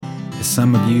As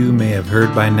some of you may have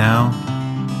heard by now,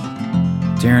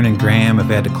 Darren and Graham have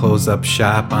had to close up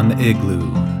shop on the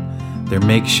Igloo, their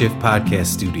makeshift podcast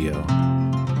studio.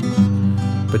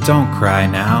 But don't cry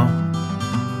now.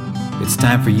 It's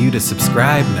time for you to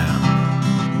subscribe now.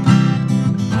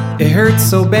 It hurts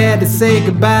so bad to say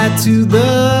goodbye to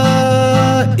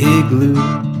the Igloo.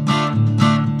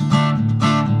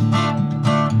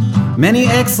 Many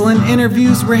excellent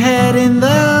interviews were had in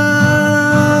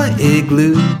the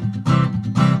Igloo.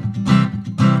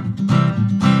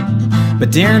 But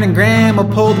Darren and Graham will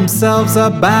pull themselves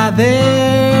up by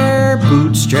their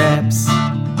bootstraps.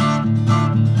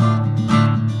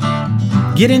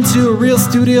 Get into a real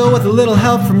studio with a little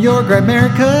help from your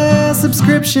Grimerica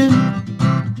subscription.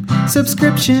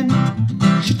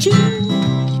 Cha-ching.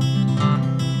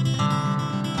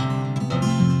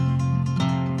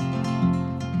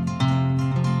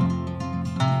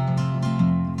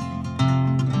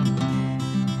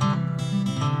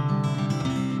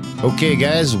 Okay,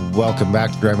 guys, welcome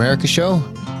back to the Grimerica Show.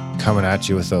 Coming at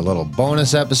you with a little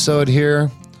bonus episode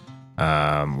here.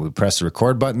 We pressed the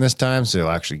record button this time, so you'll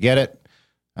actually get it.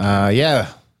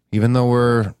 Even though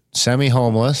we're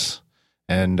semi-homeless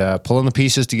and pulling the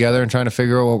pieces together and trying to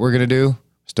figure out what we're going to do,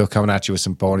 still coming at you with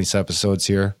some bonus episodes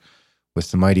here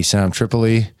with the mighty Sam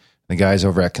Tripoli, the guys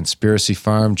over at Conspiracy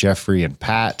Farm, Jeffery and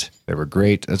Pat. They were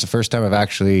great. That's the first time I've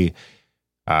actually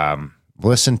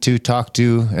listened to, talked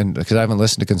to, and because I haven't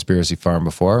listened to Conspiracy Farm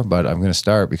before, but I'm going to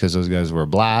start because those guys were a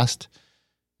blast.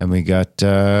 And we got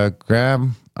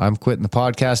Graham. I'm quitting the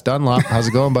podcast. Dunlop. How's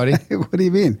it going, buddy? What do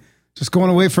you mean? Just going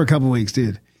away for a couple weeks,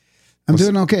 dude. I'm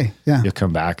doing okay. Yeah. You'll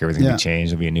come back. Everything will change.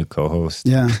 There'll be a new co-host.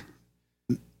 Yeah.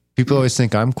 People always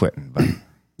think I'm quitting, but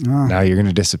now you're going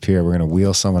to disappear. We're going to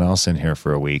wheel someone else in here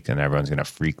for a week, and everyone's going to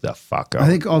freak the fuck out. I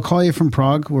think I'll call you from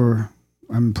Prague, where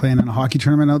I'm playing in a hockey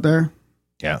tournament out there.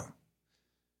 Yeah.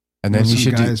 And then you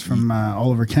should guys from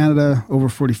all over Canada, over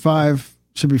 45.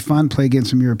 Should be fun. Play against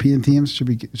some European teams. Should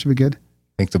be good.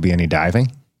 Think there'll be any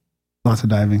diving? Lots of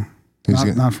diving.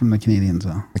 Not from the Canadians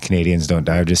though. The Canadians don't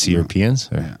dive, just the Europeans.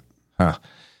 Or? Yeah. Huh.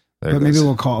 But maybe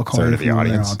I'll call you the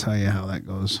audience. I'll tell you how that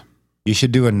goes. You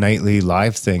should do a nightly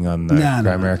live thing on the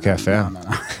Grimerica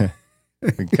FM.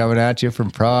 No. Coming at you from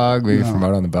Prague, maybe from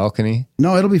out on the balcony.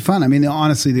 No, it'll be fun. I mean,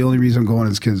 honestly, the only reason I'm going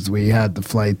is because we had the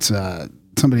flights.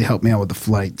 Somebody helped me out with the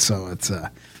flight, so it's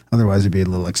otherwise it'd be a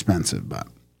little expensive. But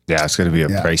yeah, it's going to be a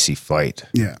pricey flight.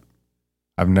 Yeah,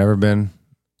 I've never been,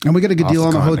 and we got a good deal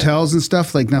on the hotels and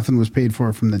stuff. Like nothing was paid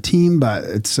for from the team, but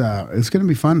it's going to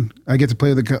be fun. I get to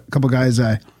play with a couple guys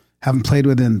I haven't played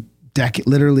with in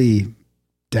literally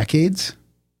decades.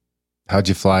 How'd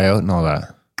you fly out and all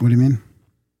that? What do you mean?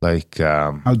 Like,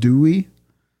 how do we?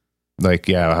 Like,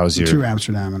 yeah, how's your to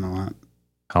Amsterdam and all that?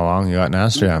 How long you got in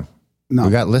Amsterdam? No, we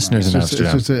got listeners in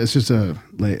Amsterdam. It's just a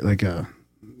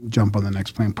jump on the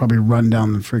next plane. Probably run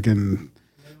down the freaking.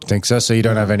 Think so? So you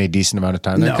don't have any decent amount of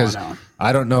time there? Because no.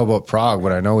 I don't know about Prague,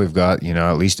 but I know we've got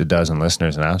at least a dozen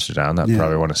listeners in Amsterdam that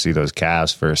probably want to see those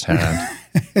calves firsthand.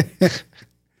 I've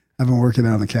been working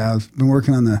on the calves. Been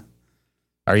working on the.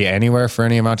 Are you anywhere for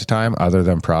any amount of time other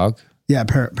than Prague? Yeah,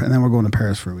 and then we're going to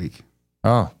Paris for a week.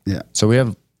 Oh, yeah. So we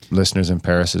have listeners in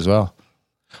Paris as well.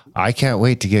 I can't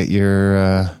wait to get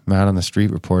your man on the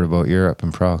street report about Europe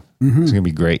and Prague. Mm-hmm. It's going to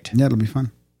be great. Yeah, it'll be fun.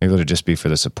 Maybe it'll just be for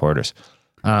the supporters.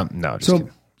 No, just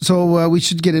kidding. So we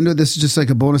should get into it. This is just like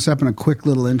a bonus up and a quick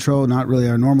little intro, not really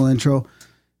our normal intro.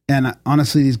 And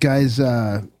honestly, these guys,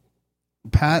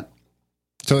 Pat.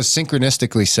 So it's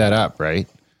synchronistically set up, right?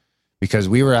 Because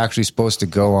we were actually supposed to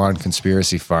go on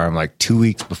Conspiracy Farm like 2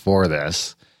 weeks before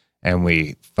this, and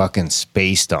we fucking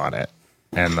spaced on it.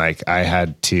 And like I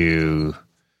had to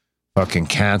fucking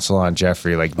cancel on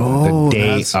Jeffery like the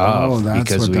day of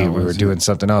because we were doing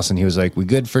something else, and he was like, "We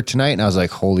good for tonight?" And I was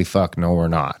like, "Holy fuck, no, we're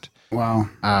not." Wow.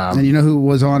 And you know who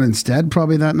was on instead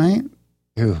probably that night?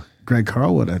 Who? Greg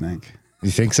Carlwood, I think.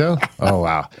 You think so? Oh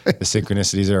wow, the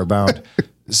synchronicities are abound.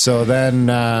 So then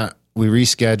we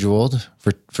rescheduled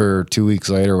for 2 weeks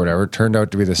later or whatever. It turned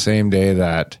out to be the same day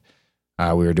that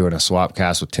we were doing a swap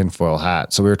cast with Tinfoil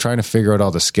Hat. So we were trying to figure out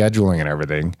all the scheduling and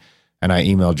everything. And I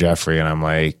emailed Jeffrey and I'm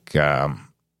like,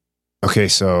 okay,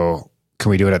 so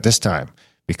can we do it at this time?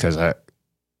 Because at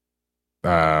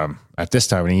this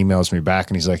time, and he emails me back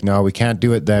and he's like, no, we can't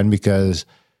do it then because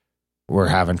we're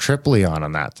having Tripoli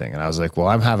on that thing. And I was like, well,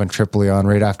 I'm having Tripoli on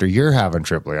right after you're having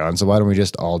Tripoli on. So why don't we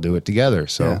just all do it together?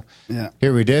 So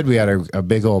here we did. We had a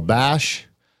big old bash.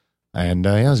 And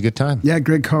it was a good time. Yeah,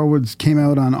 Greg Carwood came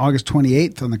out on August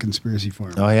 28th on the Conspiracy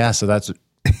Forum. Oh, yeah. So that's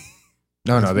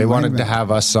No, they wanted to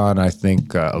have us on, I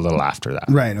think, a little after that.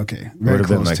 Right, okay. It would have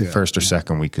been like first or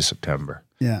second week of September.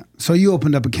 Yeah. So you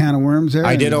opened up a can of worms there?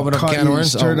 I did open up a can of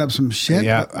worms. Stirred up some shit?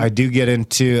 Yeah, I do get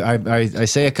into, I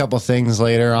say a couple things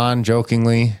later on,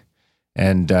 jokingly,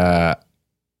 and I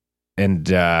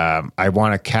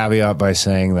want to caveat by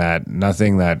saying that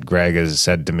nothing that Greg has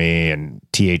said to me and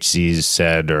THC's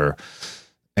said or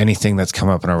anything that's come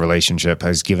up in our relationship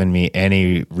has given me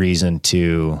any reason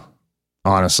to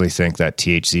honestly think that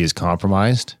THC is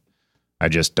compromised. I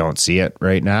just don't see it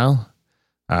right now.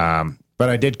 But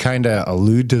I did kind of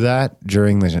allude to that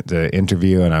during the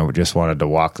interview, and I just wanted to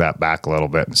walk that back a little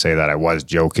bit and say that I was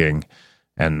joking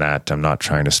and that I'm not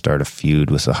trying to start a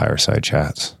feud with the Higher Side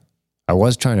Chats. I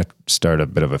was trying to start a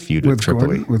bit of a feud with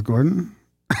Tripoli. With Gordon?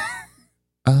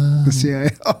 The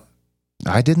CIO?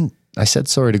 I didn't. I said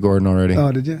sorry to Gordon already.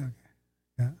 Oh, did you?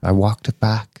 Yeah. I walked it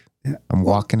back. Yeah. I'm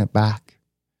walking it back.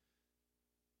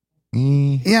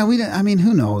 Yeah, we don't, I mean,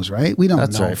 who knows, right? We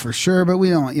don't know right. for sure, but we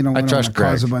don't, we don't want to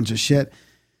cause a bunch of shit.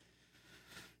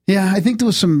 Yeah, I think there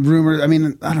was some rumors. I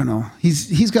mean, I don't know.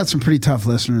 He's got some pretty tough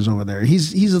listeners over there.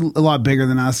 He's a lot bigger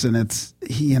than us, and it's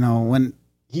when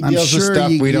he I'm deals with sure stuff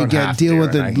we don't deal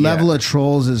with the level of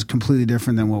trolls is completely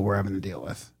different than what we're having to deal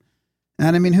with.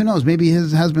 And I mean, who knows? Maybe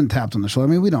his has been tapped on the shoulder.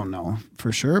 I mean, we don't know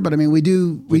for sure, but I mean, we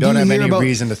don't have any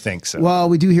reason to think so. Well,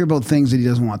 we do hear about things that he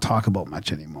doesn't want to talk about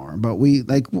much anymore. But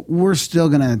we're still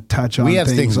going to touch on. We have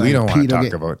things like we don't want to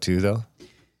talk about too, though.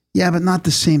 Yeah, but not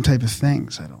the same type of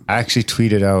things. I actually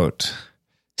tweeted out,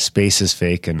 "Space is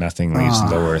fake and nothing leaves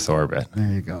low Earth orbit."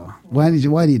 There you go. Why do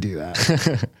you do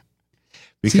that?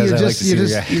 Because I like to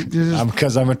see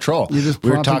because I'm a troll. We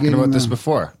were talking about this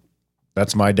before.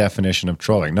 That's my definition of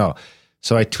trolling. No.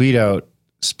 So I tweet out,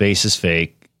 "Space is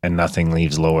fake and nothing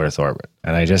leaves low Earth orbit."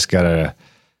 And I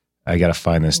gotta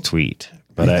find this tweet.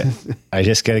 But I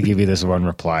just gotta give you this one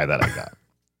reply that I got.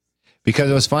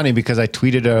 Because it was funny because I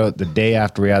tweeted out the day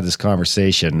after we had this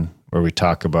conversation where we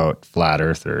talk about flat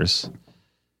earthers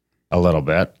a little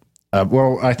bit.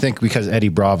 Well, I think because Eddie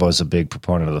Bravo is a big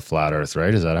proponent of the flat earth,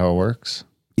 right? Is that how it works?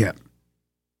 Yeah.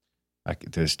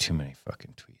 There's too many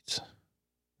fucking tweets.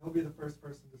 He'll be the first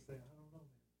person to say, I don't know.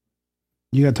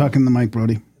 You got to talk in the mic,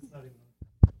 Brody. It's not even.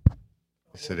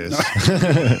 Yes, it is.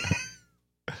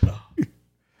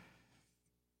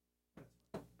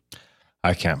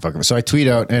 I can't fucking. So I tweet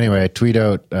out,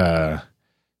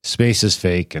 "Space is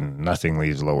fake and nothing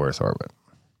leaves low Earth orbit."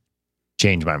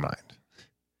 Change my mind.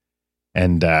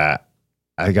 And I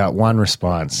got one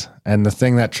response. And the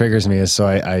thing that triggers me is, so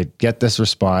I get this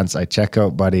response. I check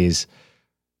out buddies.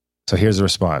 So here's the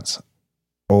response.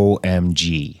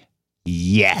 "OMG.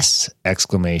 Yes!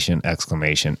 Exclamation,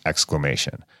 exclamation,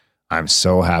 exclamation. I'm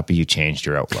so happy you changed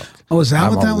your outlook." Oh, is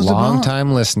that what that was about? I'm a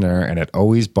long-time listener, and it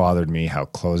always bothered me how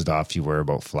closed off you were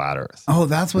about flat Earth. Oh,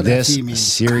 that's what this FE means.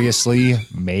 Seriously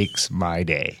makes my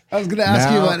day. I was going to ask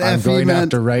you what FE meant. I'm going to have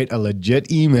to write a legit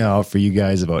email for you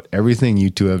guys about everything you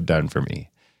two have done for me.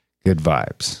 Good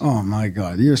vibes. Oh, my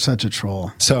God. You're such a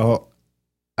troll. So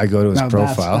I go to his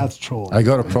profile. That's troll. I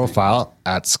go to profile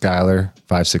at Skyler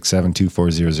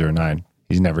 567240009.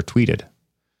 He's never tweeted.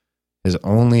 His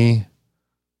only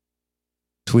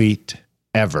tweet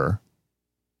ever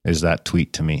is that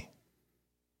tweet to me.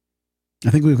 I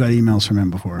think we've got emails from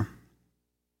him before.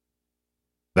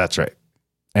 That's right.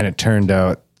 And it turned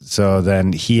out, so then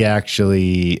I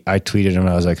tweeted him.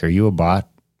 I was like, "Are you a bot,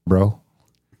 bro?"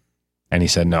 And he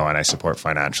said, "No, and I support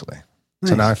financially."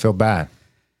 Nice. So now I feel bad.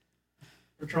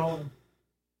 For trolling him.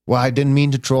 Well, I didn't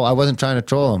mean to troll. I wasn't trying to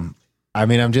troll him. I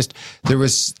mean,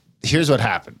 here's what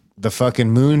happened. The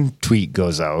fucking moon tweet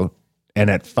goes out and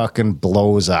it fucking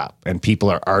blows up and people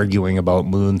are arguing about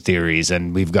moon theories.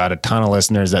 And we've got a ton of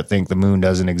listeners that think the moon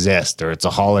doesn't exist or it's a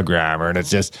hologram and it's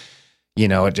just,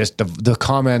 the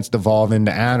comments devolve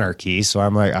into anarchy. So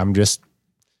I'm like, I'm just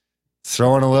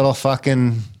throwing a little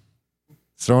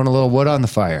wood on the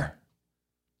fire.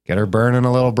 Get her burning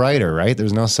a little brighter, right?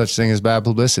 There's no such thing as bad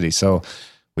publicity. So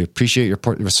we appreciate your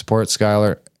support,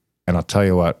 Skylar. And I'll tell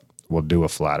you what, we'll do a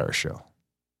flat Earth show.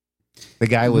 The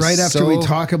guy was right after we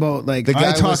talk about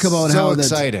how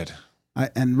excited.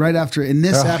 And right after in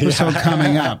this episode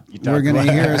coming up, we're going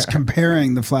to hear us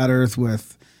comparing the flat Earth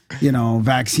with,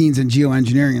 vaccines and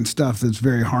geoengineering and stuff that's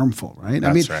very harmful, right?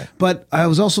 That's right. But I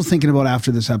was also thinking about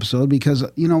after this episode because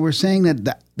we're saying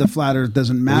that the flat Earth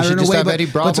doesn't matter in a way,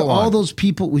 but to all those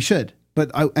people, we should.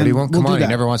 But he won't come on. He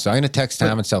never wants to. I'm going to text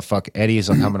him and say, "Fuck, Eddie is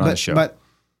coming on the show." But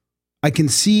I can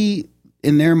see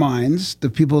in their minds the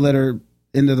people that are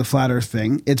into the flat Earth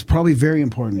thing. It's probably very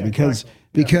important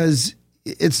because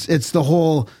it's the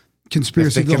whole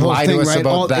conspiracy, If they the can whole lie to thing, us right?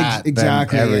 about that, then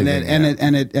exactly,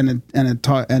 everything,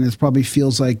 and it probably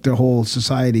feels like the whole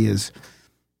society is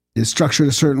structured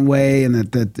a certain way, and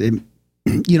that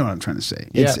you know what I'm trying to say.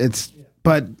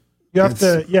 But you have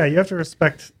to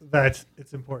respect that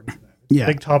it's important. It's a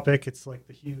big topic. It's like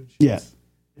the huge. Yeah.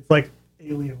 It's like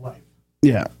alien life.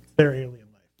 Yeah. It's their alien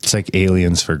life. It's like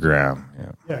aliens for Graham.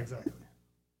 Yeah. Yeah, exactly.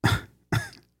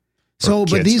 So,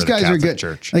 but these guys are good.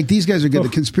 Church. Like these guys are good. The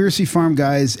conspiracy farm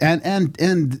guys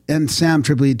and Sam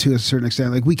Tripoli to a certain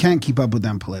extent. Like we can't keep up with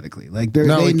them politically. Like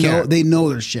they know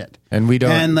their shit, and we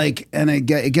don't. And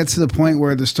it gets to the point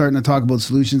where they're starting to talk about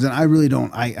solutions, and I really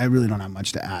don't have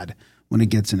much to add when it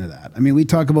gets into that. I mean, we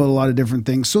talk about a lot of different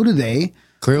things. So do they.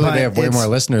 Clearly, they have way more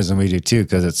listeners than we do too,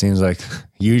 because it seems like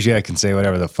usually I can say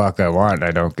whatever the fuck I want, and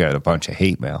I don't get a bunch of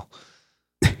hate mail.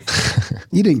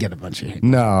 You didn't get a bunch of hate.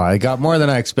 No, I got more than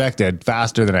I expected,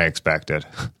 faster than I expected.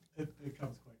 It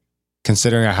comes quick.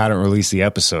 Considering I hadn't released the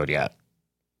episode yet.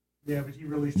 Yeah, but he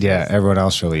released it. Yeah, everyone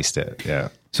else released it. Yeah.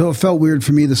 So it felt weird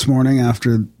for me this morning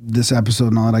after this episode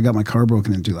and all that. I got my car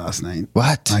broken into last night.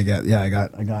 What? I got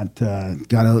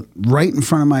out right in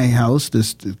front of my house.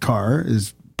 This car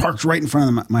is parked right in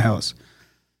front of my house.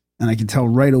 And I could tell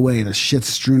right away the shit's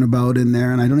strewn about in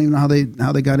there, and I don't even know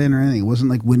how they got in or anything. It wasn't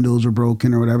like windows were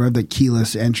broken or whatever. The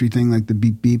keyless entry thing, like the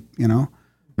beep beep, you know.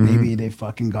 Mm-hmm. Maybe they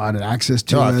fucking got access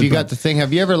to it. If you got the thing,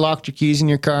 have you ever locked your keys in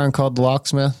your car and called the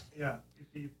locksmith? Yeah.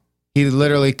 He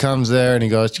literally comes there and he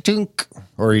goes tunk,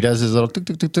 or he does his little tuk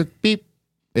tuk tuk tuk beep.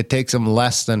 It takes him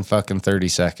less than fucking 30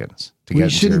 seconds to get. You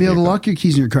shouldn't be able to lock your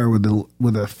keys in your car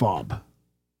with a fob.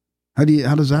 How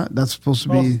does that? That's supposed to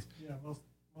be.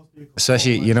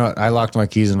 Especially, you know what? I locked my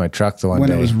keys in my truck the one day.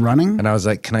 When it was running? And I was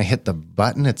like, can I hit the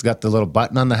button? It's got the little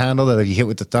button on the handle that if you hit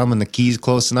with the thumb and the key's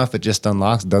close enough, it just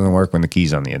unlocks. It doesn't work when the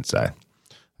key's on the inside.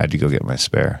 I had to go get my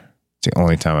spare. It's the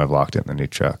only time I've locked it in the new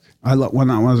truck. When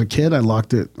I was a kid, I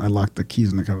locked it. I locked the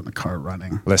keys in the car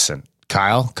running. Listen,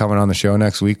 Kyle coming on the show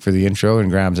next week for the intro in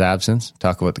Graham's absence.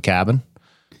 Talk about the cabin.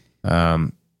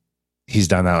 He's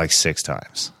done that like 6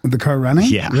 times. With the car running?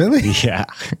 Yeah. Really? Yeah.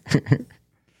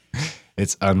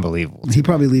 It's unbelievable. He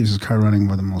probably leaves his car running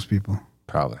more than most people.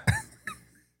 Probably.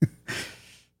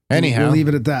 Anyhow, we'll leave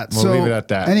it at that. We'll leave it at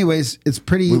that. Anyways, it's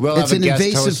pretty. It's an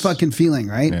invasive fucking feeling,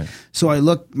 right? Yeah. So I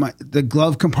look, the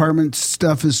glove compartment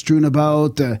stuff is strewn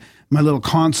about. My little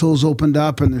console's opened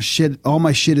up, and there's shit. All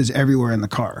my shit is everywhere in the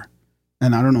car,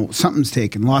 and I don't know. Something's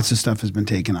taken. Lots of stuff has been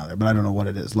taken out of there, but I don't know what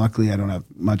it is. Luckily, I don't have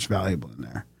much valuable in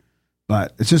there,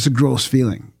 but it's just a gross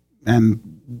feeling,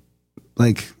 and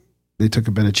like. They took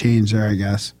a bit of change there, I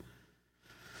guess.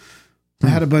 I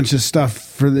had a bunch of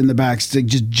stuff in the back,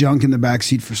 just junk in the back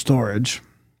seat for storage.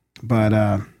 But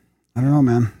I don't know,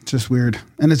 man. It's just weird.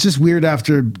 And it's just weird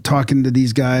after talking to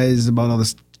these guys about all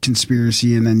this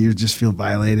conspiracy, and then you just feel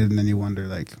violated, and then you wonder,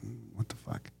 like, what the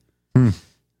fuck? Yeah.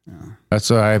 That's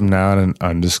why I'm now at an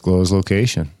undisclosed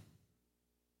location.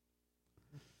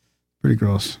 Pretty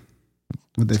gross.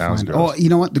 What'd they Sounds find? gross. Oh, you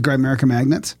know what? The Great American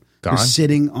magnets? Gone? They're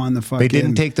sitting on the fucking... They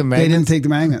didn't take the magnets? They didn't take the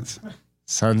magnets.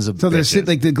 Sons of So bitches. they're sitting,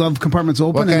 like the glove compartment's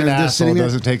open, What and kind of they're just asshole sitting there.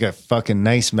 doesn't take a fucking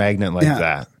nice magnet like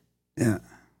that? Yeah.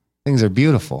 Things are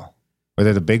beautiful. Are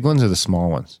they the big ones or the small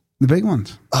ones? The big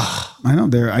ones. I know.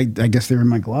 I guess they're in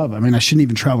my glove. I mean, I shouldn't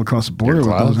even travel across the border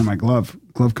with those in my glove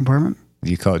compartment.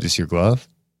 Do you call it just your glove?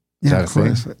 Yeah, of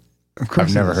course. Of course.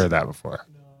 I've never heard that before.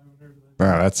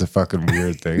 Wow, that's a fucking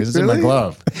weird thing. This is in my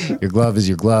glove. Your glove is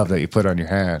your glove that you put on your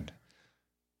hand.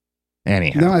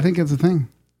 Anyhow. No, I think it's a thing.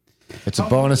 It's a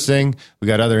bonus thing. We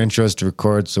got other intros to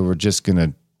record, so we're just going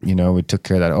to, we took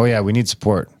care of that. Oh, yeah, we need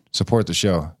support. Support the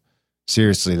show.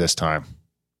 Seriously this time.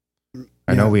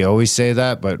 I know we always say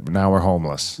that, but now we're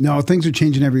homeless. No, things are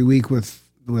changing every week with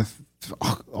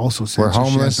also censorship we're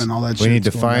homeless and all that shit. We need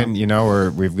to find,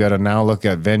 we've got to now look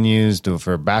at venues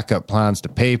for backup plans to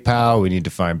PayPal. We need to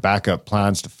find backup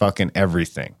plans to fucking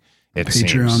everything.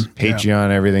 Seems. Patreon,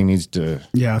 everything needs to.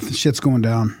 Yeah, the shit's going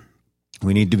down.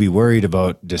 We need to be worried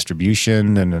about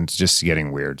distribution, and it's just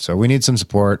getting weird. So we need some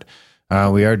support.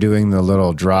 We are doing the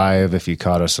little drive, if you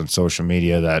caught us on social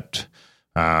media, that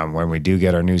when we do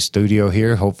get our new studio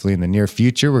here, hopefully in the near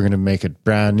future, we're going to make a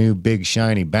brand new, big,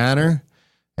 shiny banner.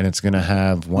 And it's going to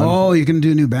have you can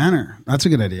do a new banner. That's a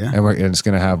good idea. And it's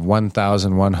going to have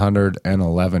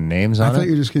 1,111 names on it. I thought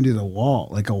you were just going to do the wall,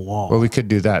 like a wall. Well, we could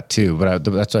do that too, but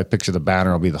that's why I picture the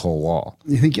banner will be the whole wall.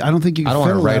 I don't think you can. I don't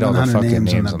want to write all the fucking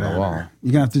names on the wall.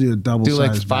 You're going to have to do a double. Do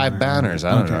like 5 banners.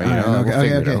 I don't know. We'll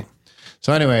figure it out.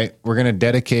 So anyway, we're going to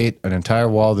dedicate an entire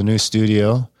wall of the new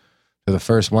studio to the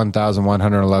first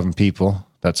 1,111 people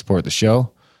that support the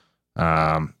show.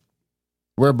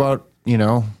 We're about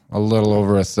a little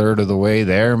over a third of the way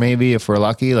there, maybe, if we're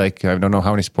lucky. Like, I don't know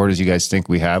how many supporters you guys think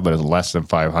we have, but it's less than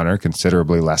 500,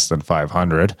 considerably less than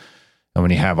 500. And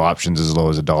when you have options as low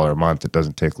as $1 a month, it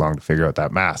doesn't take long to figure out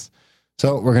that math.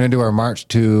 So we're going to do our march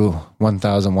to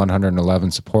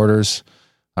 1,111 supporters.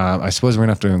 I suppose we're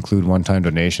going to have to include one-time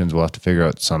donations. We'll have to figure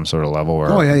out some sort of level where...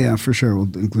 Oh, yeah, for sure.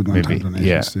 We'll include one-time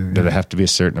donations too. Do they have to be a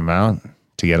certain amount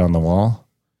to get on the wall?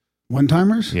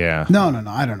 One-timers? Yeah. No.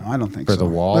 I don't know. I don't think so. For the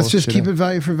wall? Let's just keep it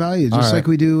value for value. Just like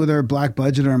we do with our black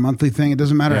budget or our monthly thing. It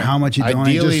doesn't matter how much you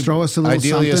donate. Just throw us a little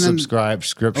something. Ideally, a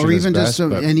subscription or even best,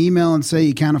 just an email and say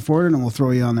you can't afford it, and we'll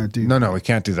throw you on there too. No, we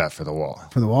can't do that for the wall.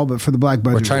 For the wall, but for the black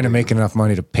budget. We're trying to make enough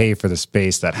money to pay for the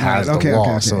space that has the wall.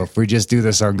 Okay. So if we just do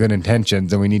this on good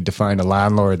intentions, then we need to find a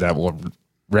landlord that will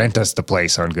rent us the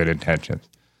place on good intentions.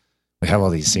 We have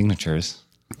all these signatures.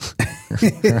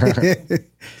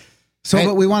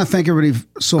 But we want to thank everybody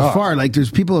so far. Like,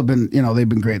 there's people have been, they've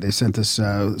been great. They sent us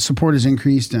support has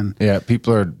increased, and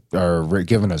people are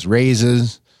giving us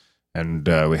raises, and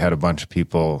we had a bunch of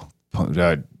people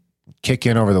kick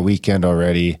in over the weekend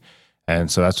already,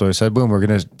 and so that's why we said, boom, we're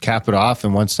going to cap it off,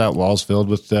 and once that wall's filled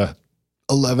with the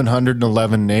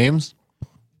 1,111 names,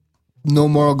 no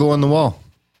more will go on the wall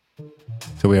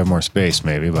till we have more space,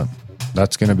 maybe, but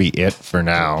that's going to be it for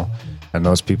now. And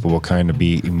those people will kind of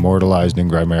be immortalized in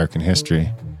Grimerican history.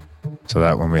 So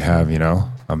that when we have,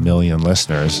 1 million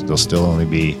listeners, there'll still only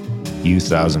be a few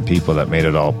thousand people that made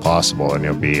it all possible. And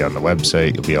you'll be on the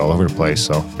website, you'll be all over the place.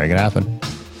 So make it happen.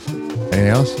 Anything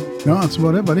else? No, that's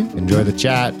about it, buddy. Enjoy the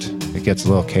chat. It gets a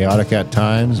little chaotic at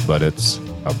times, but it's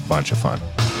a bunch of fun.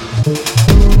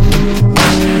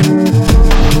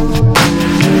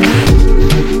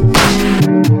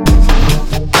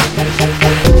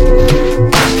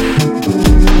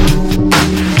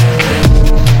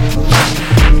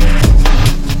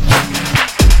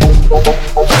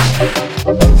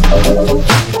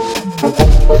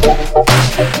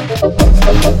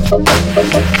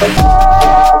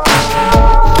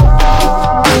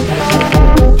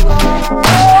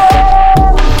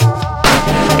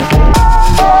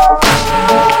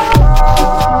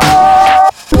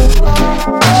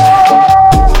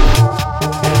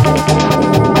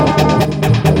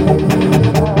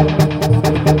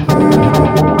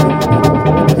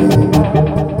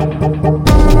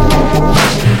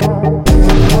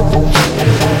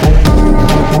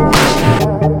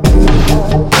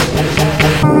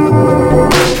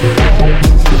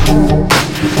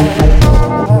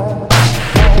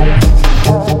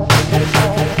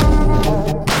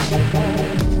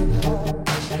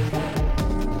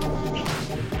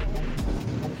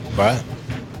 What?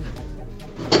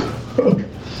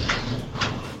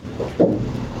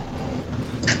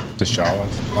 The shower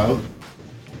out.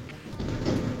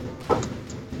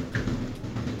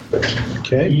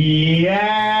 Okay. Yeah.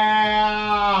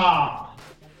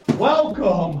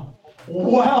 Welcome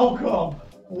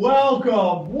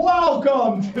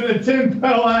to the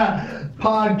Tinfoil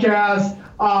podcast.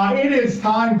 It is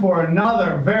time for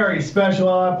another very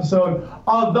special episode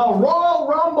of the Royal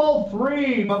Rumble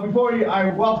 3. But before I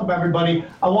welcome everybody,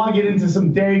 I want to get into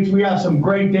some dates. We have some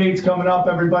great dates coming up,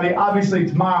 everybody. Obviously,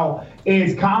 tomorrow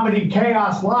is Comedy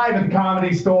Chaos live at the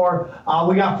Comedy Store.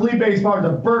 We got Fleet-based stars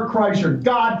of Bert Kreischer,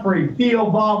 Godfrey, Theo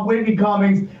Vaughn, Whitney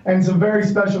Cummings, and some very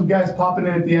special guests popping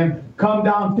in at the end. Come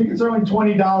down. Tickets are only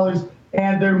 $20,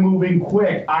 and they're moving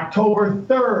quick. October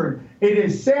 3rd. It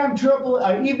is Sam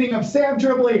Tripoli, evening of Sam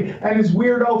Tripoli and his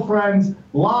weirdo friends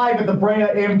live at the Brea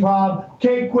Improv.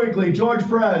 Kate Quigley, George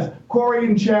Perez, Corey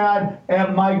and Chad,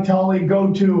 and Mike Tully.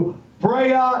 Go to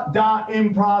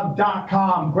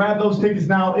brea.improv.com. Grab those tickets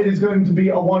now. It is going to be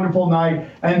a wonderful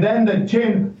night. And then the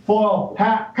Tinfoil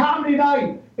Hat Comedy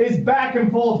Night is back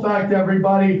in full effect,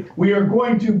 everybody. We are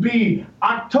going to be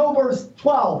October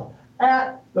 12th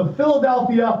at the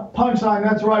Philadelphia Punchline.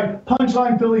 That's right,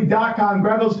 punchlinephilly.com.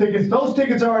 Grab those tickets. Those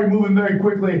tickets are already moving very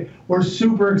quickly. We're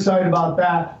super excited about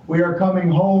that. We are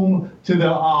coming home to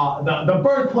the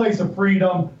birthplace of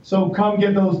freedom. So come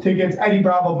get those tickets. Eddie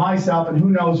Bravo, myself, and who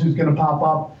knows who's going to pop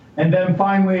up. And then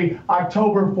finally,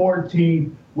 October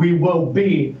 14th, we will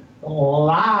be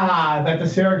live at the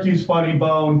Syracuse Funny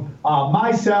Bone.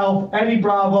 Myself, Eddie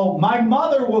Bravo, my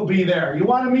mother will be there. You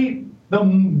want to meet the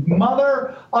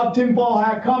mother of Tinfoil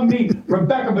Hat? Come meet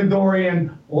Rebecca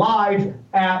Bedorian live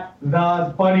at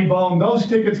the Funny Bone. Those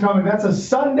tickets coming. That's a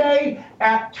Sunday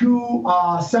at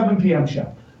 7 p.m.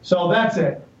 show. So that's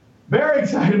it. Very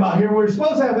excited about here. We're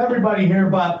supposed to have everybody here,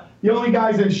 but the only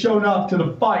guys that shown up to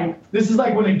the fight, this is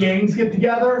like when the gangs get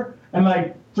together and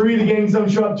like 3 of the gangs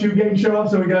don't show up, 2 gangs show up,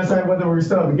 so we got to decide whether we're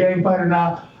still have a gang fight or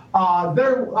not.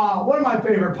 They're one of my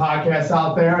favorite podcasts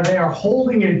out there. They are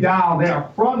holding it down. They are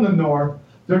from the north.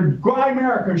 The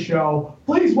Grimerica Show.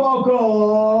 Please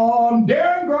welcome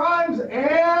Darren Grimes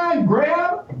and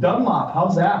Graham Dunlop.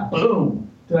 How's that? Boom.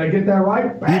 Did I get that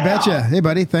right? Bam. You betcha. Hey,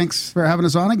 buddy. Thanks for having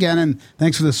us on again, and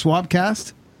thanks for the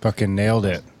Swapcast. Fucking nailed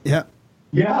it. Yeah.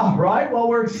 Yeah, right? Well,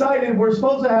 we're excited. We're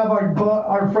supposed to have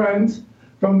our friends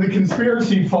from the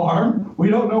Conspiracy Farm. We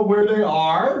don't know where they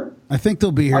are. I think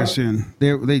they'll be here soon.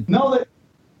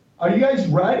 Are you guys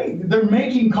ready? They're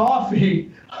making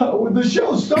coffee. The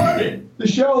show started. The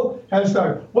show has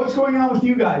started. What's going on with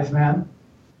you guys, man?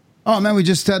 Oh, man, we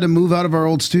just had to move out of our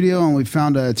old studio, and we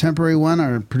found a temporary one.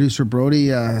 Our producer, Brody,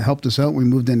 helped us out. We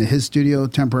moved into his studio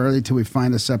temporarily till we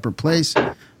find a separate place.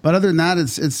 But other than that,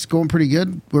 it's going pretty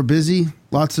good. We're busy.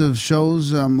 Lots of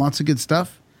shows, lots of good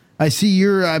stuff. I see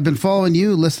I've been following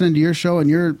you, listening to your show, and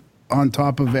you're on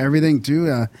top of everything,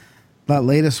 too. That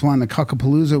latest one, the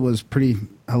Cockapalooza, was pretty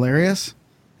hilarious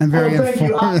and very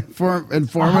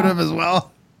informative as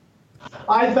well.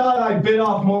 I thought I bit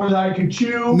off more than I could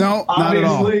chew. No,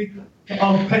 obviously. Not at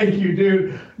all. Oh, thank you,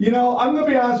 dude. You know, I'm going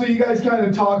to be honest with you. You guys kind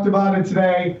of talked about it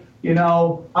today. You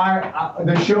know,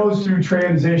 the show's through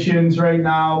transitions right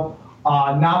now,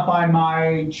 not by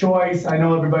my choice. I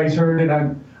know everybody's heard it.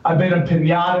 I've been a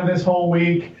pinata this whole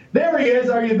week. There he is.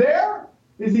 Are you there?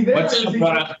 Is he there? What's up,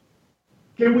 brother?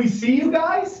 Can we see you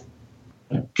guys?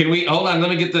 Can we? Hold on. Let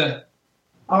me get the...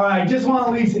 All right, I just want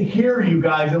to at least hear you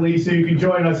guys, at least, so you can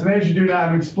join us. And as you do that,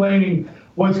 I'm explaining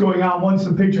what's going on. Once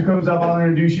the picture comes up, I'll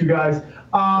introduce you guys.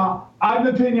 I'm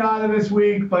the pinata this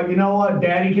week, but you know what?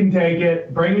 Daddy can take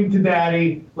it. Bring him to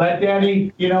Daddy. Let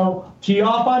Daddy, tee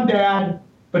off on Dad,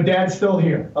 but Dad's still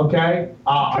here, okay?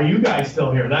 Are you guys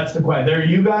still here? That's the question. There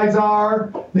you guys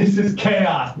are. This is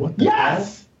chaos.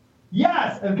 Yes!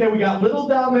 Yes. Okay, we got Little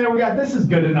down there. This is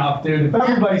good enough, dude. If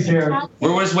everybody's here.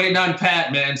 We're just waiting on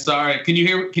Pat, man. Sorry. Can you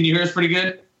hear us pretty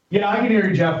good? Yeah, I can hear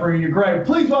you, Jeffrey. You're great.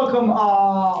 Please welcome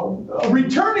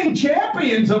returning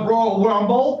champions of Royal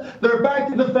Rumble. They're back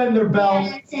to defend their belt,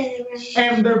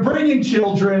 and they're bringing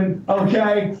children,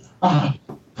 okay?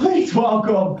 Please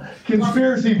welcome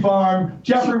Conspiracy Farm,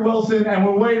 Jeffrey Wilson, and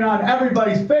we're waiting on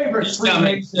everybody's favorite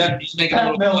Freemason, Pat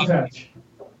Miletich.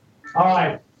 All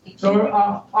right. So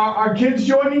are kids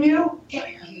joining you?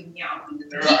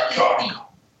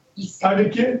 Are the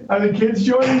kids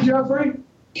joining, Jeffrey?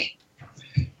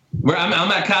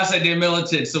 I'm at Casa de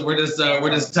Miletich, so we're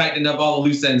just tightening up all the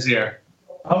loose ends here.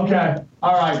 Okay.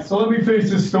 All right. So let me finish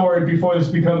this story before this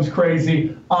becomes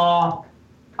crazy.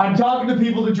 I'm talking to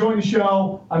people to join the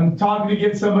show. I'm talking to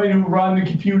get somebody to run the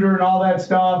computer and all that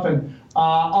stuff and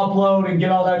upload and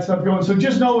get all that stuff going. So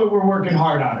just know that we're working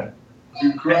hard on it.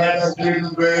 You crying,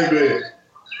 baby.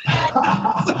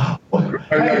 Hey.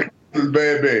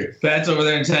 Baby. Pat's over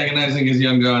there antagonizing his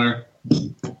young daughter.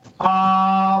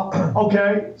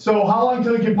 Okay. So how long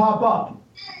till he can pop up?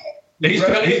 He's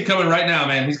coming right now,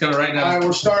 man. He's coming right now. All right,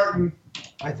 we're starting.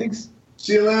 I think.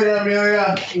 See you later,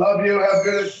 Amelia. Love you. Have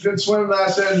good swim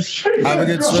lessons. Have a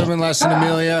good swimming lesson,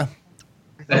 Amelia.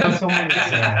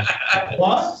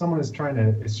 What? Someone is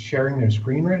sharing their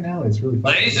screen right now. It's really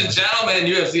funny. Ladies and gentlemen,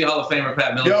 UFC Hall of Famer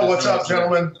Pat Miletich. Yo, what's up,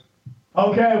 gentlemen?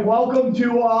 Okay, welcome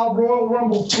to Royal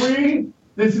Rumble 3.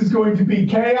 This is going to be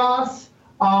chaos.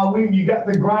 You got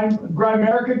the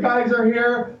Grimerica guys are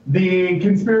here. The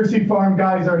Conspiracy Farm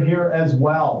guys are here as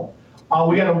well.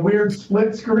 We got a weird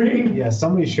split screen. Yeah,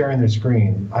 somebody's sharing their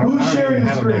screen. Who's sharing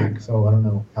the screen? So I don't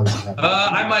know how this happened.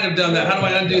 I might have done that. How do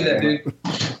I undo that, dude?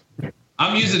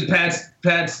 I'm using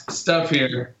Pat's stuff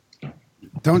here.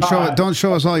 Don't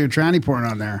show us all your tranny porn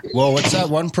on there. Well, what's that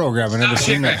one program? I've never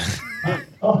seen that.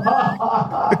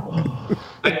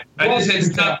 I just hit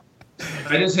stop.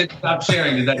 I just hit stop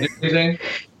sharing. Did that do anything?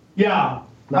 Yeah.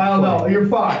 I don't know. You're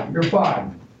fine. You're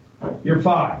fine. You're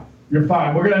fine. You're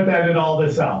fine. We're gonna have to edit all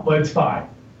this out, but it's fine.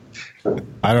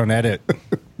 I don't edit.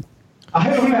 I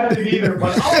don't have it either,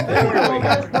 but there we go.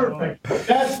 That's perfect.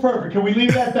 That's perfect. Can we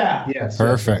leave it at that? Yes.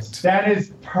 Perfect. That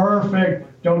is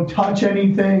perfect. Don't touch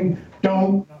anything.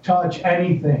 Don't touch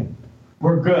anything.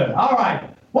 We're good. All right.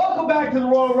 Welcome back to the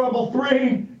Royal Rumble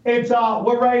 3.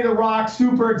 We're ready to rock.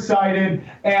 Super excited,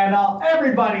 and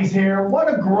everybody's here.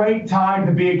 What a great time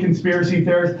to be a conspiracy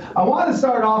theorist. I want to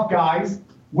start off, guys,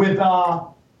 with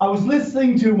I was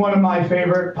listening to one of my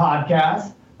favorite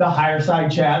podcasts, the Higher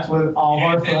Side Chats, with all of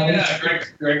our friends. Yeah,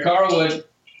 Greg Carlwood.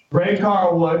 Greg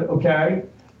Carlwood, okay.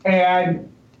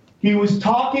 And he was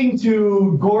talking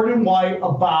to Gordon White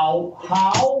about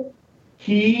how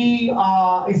he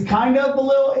is kind of a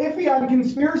little iffy on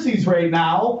conspiracies right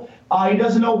now. He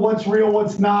doesn't know what's real,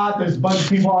 what's not. There's a bunch of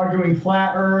people arguing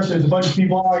flat Earth. There's a bunch of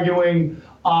people arguing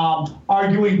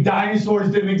arguing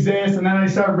dinosaurs didn't exist. And then I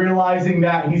started realizing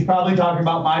that he's probably talking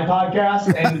about my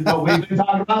podcast and what we've been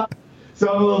talking about.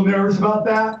 So I'm a little nervous about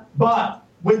that. But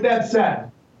with that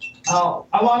said, I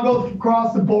want to go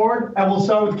across the board, and we'll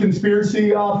start with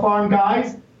conspiracy farm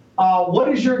guys. What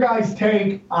is your guys'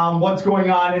 take on what's going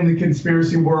on in the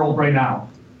conspiracy world right now?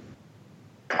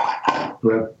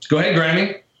 Go ahead,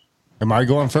 Grammy. Am I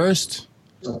going first?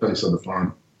 I thought you said the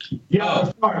farm. Yeah,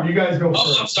 the farm. You guys go first.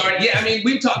 Oh, I'm sorry. Yeah, I mean,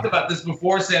 we've talked about this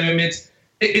before, Sam. I mean,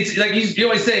 it's like you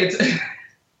always say, it's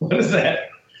what is that?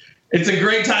 It's a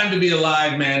great time to be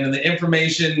alive, man. And the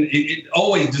information,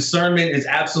 always discernment is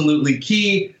absolutely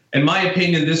key. In my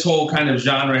opinion, this whole kind of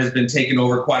genre has been taken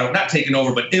over not taken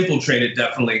over, but infiltrated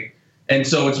definitely. And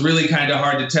so it's really kind of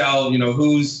hard to tell,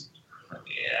 who's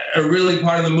a really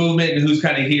part of the movement and who's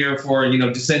kind of here for,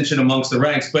 dissension amongst the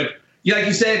ranks. But yeah, like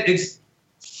you said,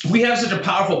 we have such a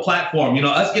powerful platform,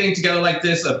 us getting together like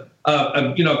this, a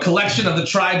collection of the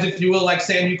tribes, if you will, like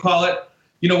Sam, you call it.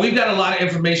 We've got a lot of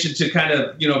information to kind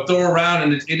of, throw around,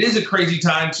 and it is a crazy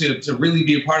time to really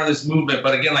be a part of this movement.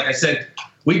 But again, like I said,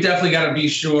 we definitely got to be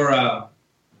sure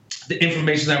the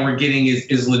information that we're getting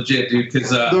is legit, dude. Because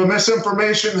the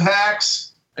misinformation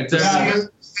hacks, exactly.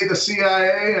 the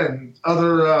CIA and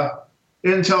other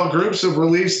intel groups have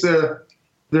released their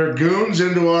goons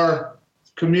into our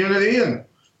community, and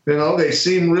they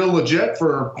seem real legit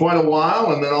for quite a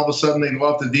while, and then all of a sudden they go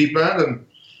off the deep end and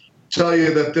tell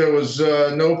you that there was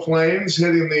no planes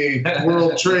hitting the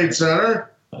World Trade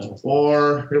Center,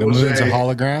 or it was a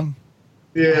hologram.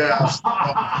 Yeah.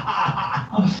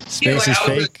 Space is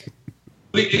fake.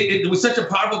 It was such a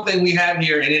powerful thing we have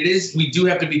here, and we do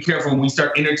have to be careful when we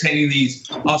start entertaining these.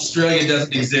 Australia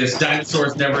doesn't exist.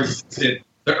 Dinosaurs never existed.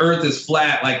 The earth is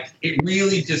flat. Like, it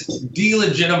really just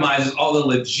delegitimizes all the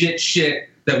legit shit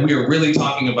that we are really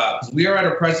talking about. We are at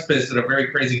a precipice at a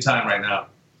very crazy time right now.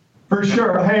 For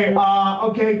sure. Hey,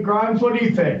 okay, Grimes, what do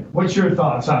you think? What's your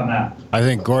thoughts on that? I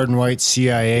think Gordon White's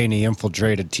CIA and he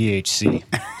infiltrated THC.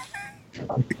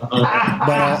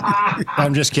 But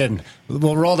I'm just kidding.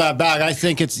 We'll roll that back. I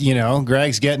think it's,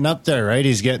 Greg's getting up there, right?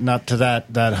 He's getting up to that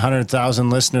 100,000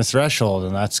 listener threshold,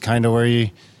 and that's kind of where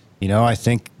I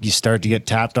think you start to get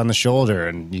tapped on the shoulder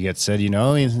and you get said, you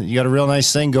got a real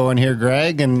nice thing going here,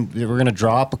 Greg, and we're going to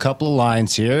draw up a couple of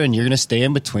lines here, and you're going to stay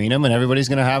in between them, and everybody's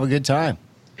going to have a good time.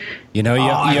 You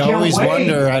always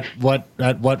wonder at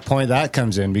what point that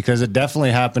comes in, because it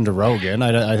definitely happened to Rogan.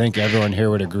 I think everyone here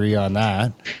would agree on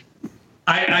that.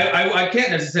 I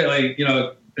can't necessarily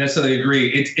agree.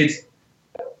 It's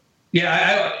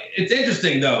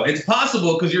interesting though. It's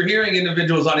possible because you're hearing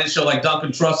individuals on his show like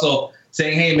Duncan Trussell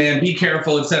saying, "Hey man, be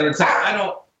careful," et cetera, et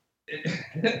cetera.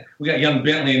 We got young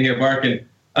Bentley in here barking.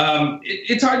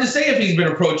 It's hard to say if he's been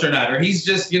approached or not, or he's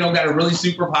just got a really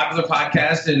super popular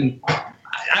podcast. And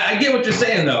I get what you're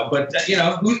saying though, but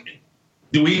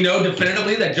do we know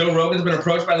definitively that Joe Rogan's been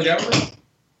approached by the government?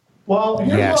 Well,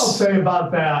 here's what I'll say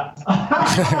about that.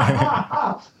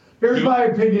 Here's my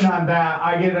opinion on that.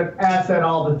 I get asked that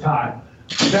all the time.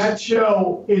 That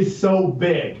show is so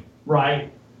big,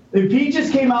 right? If he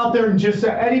just came out there and just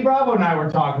said, Eddie Bravo and I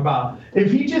were talking about,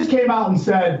 if he just came out and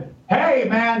said, hey,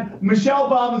 man, Michelle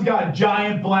Obama's got a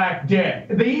giant black dick,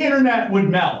 the internet would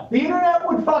melt. The internet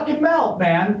would fucking melt,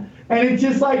 man. And it's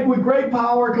just like, with great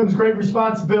power comes great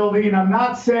responsibility. And I'm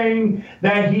not saying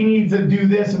that he needs to do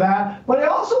this or that, but I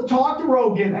also talk to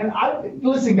Rogan. And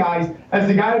listen, guys, as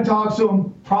the guy who talks to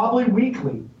him probably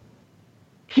weekly,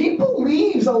 he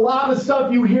believes a lot of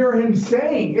stuff you hear him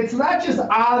saying. It's not just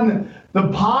on the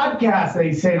podcast that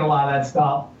he's saying a lot of that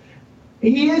stuff.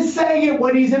 He is saying it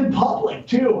when he's in public,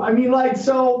 too. I mean,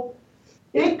 so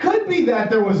it could be that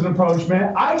there was an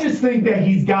approachment. I just think that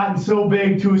he's gotten so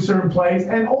big to a certain place,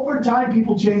 and over time,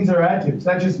 people change their attitudes.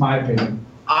 That's just my opinion.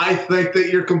 I think that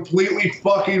you're completely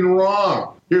fucking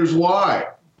wrong. Here's why.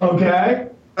 Okay.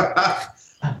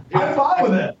 I'm fine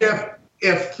with it.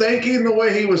 If thinking the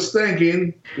way he was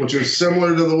thinking, which is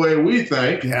similar to the way we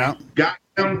think, got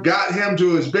him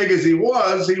to as big as he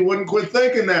was, he wouldn't quit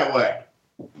thinking that way.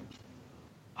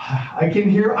 I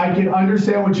can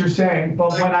understand what you're saying,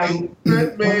 but when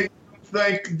it made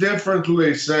think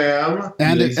differently, Sam.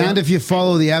 And if you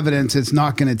follow the evidence, it's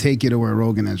not going to take you to where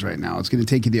Rogan is right now. It's going to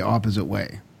take you the opposite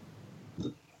way.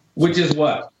 Which is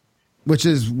what? Which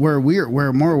is where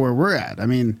we're at. I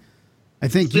mean, I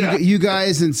think you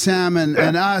guys and Sam and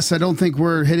us, I don't think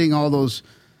we're hitting all those,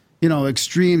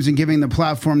 extremes and giving the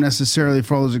platform necessarily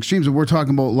for all those extremes. But we're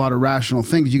talking about a lot of rational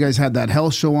things. You guys had that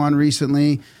health show on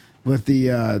recently with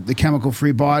the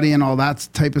chemical-free body and all that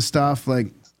type of stuff.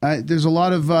 There's a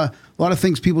lot of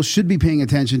things people should be paying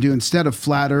attention to instead of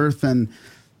flat Earth and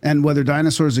and whether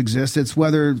dinosaurs exist. It's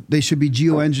whether they should be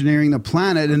geoengineering the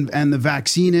planet and the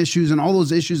vaccine issues and all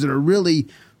those issues that are really,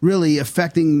 really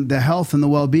affecting the health and the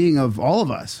well-being of all of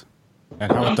us.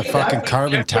 And how about the fucking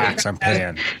carbon tax I'm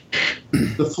paying?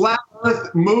 The flat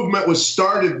Earth movement was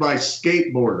started by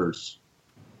skateboarders.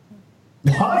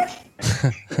 What?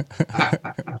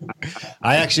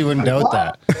 I actually wouldn't doubt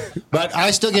that, but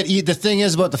I still get. The thing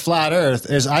is about the flat Earth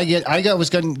is was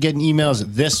getting emails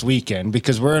this weekend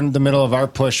because we're in the middle of our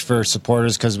push for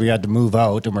supporters because we had to move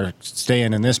out and we're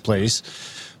staying in this place.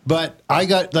 But I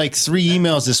got like 3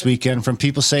 emails this weekend from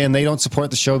people saying they don't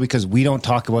support the show because we don't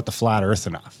talk about the flat Earth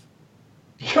enough.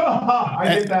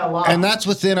 I get that a lot. And that's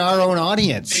within our own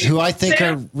audience, who I think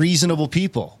are reasonable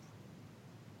people.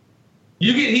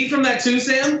 You get heat from that too,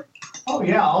 Sam? Oh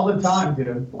yeah, all the time,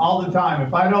 dude. All the time.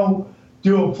 If I don't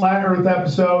do a flat Earth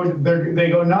episode, they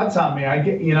go nuts on me. I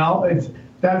get,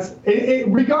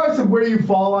 regardless of where you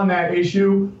fall on that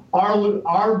issue,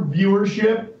 our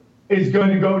viewership is going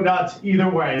to go nuts either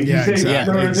way. If you say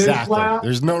the Earth is flat,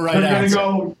 there's no right answer. They're going to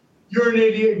go, you're an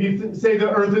idiot. If you say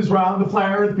the Earth is round, the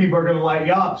flat Earth people are going to light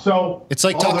you up. So it's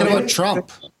like talking about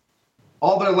Trump.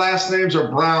 All their last names are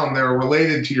Brown. They're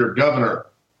related to your governor.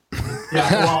 Yeah,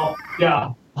 well,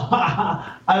 yeah.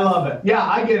 I love it. Yeah,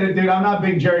 I get it, dude. I'm not a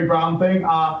big Jerry Brown thing.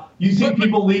 You see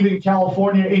people leaving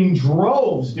California in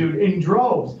droves, dude, in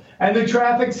droves. And the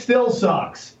traffic still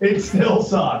sucks. It still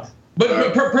sucks.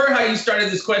 But per how you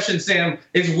started this question, Sam,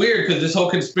 it's weird because this whole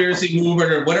conspiracy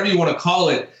movement or whatever you want to call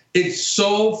it, it's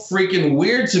so freaking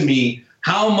weird to me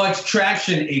how much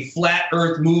traction a flat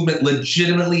Earth movement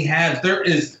legitimately has. There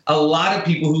is a lot of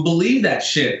people who believe that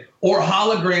shit. Or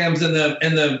holograms and the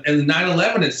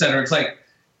 9/11, et cetera. It's like,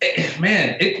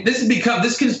 man,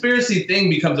 this conspiracy thing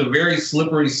becomes a very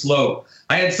slippery slope.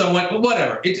 I had someone,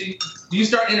 whatever. You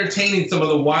start entertaining some of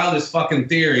the wildest fucking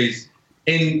theories,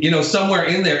 and somewhere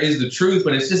in there is the truth.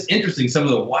 But it's just interesting some of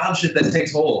the wild shit that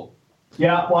takes hold.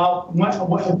 Yeah, well,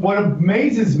 what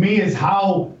amazes me is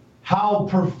how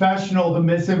professional the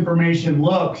misinformation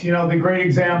looks. The great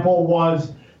example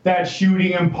was that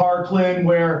shooting in Parkland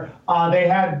where they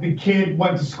had the kid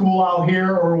went to school out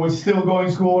here or was still going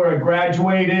to school or had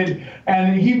graduated.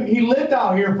 And he lived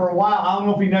out here for a while. I don't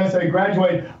know if he necessarily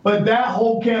graduated, but that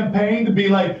whole campaign to be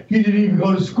like, he didn't even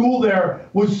go to school there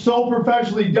was so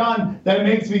professionally done that it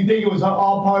makes me think it was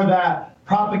all part of that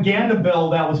propaganda bill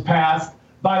that was passed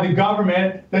by the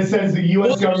government that says the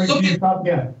U.S. government can use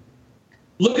propaganda.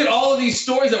 Look at all of these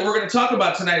stories that we're going to talk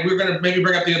about tonight. We're going to maybe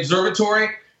bring up the observatory,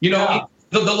 Yeah.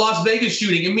 The Las Vegas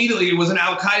shooting, immediately it was an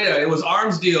Al-Qaeda, it was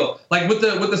arms deal. Like with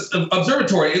the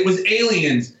observatory, it was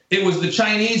aliens. It was the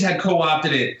Chinese had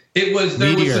co-opted it. There was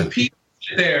some people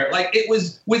there. Like it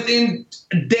was within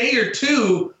a day or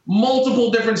two,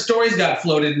 multiple different stories got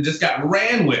floated and just got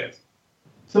ran with.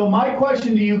 So my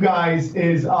question to you guys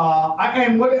is,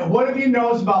 and what have you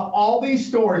noticed about all these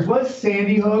stories? What does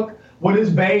Sandy Hook, what is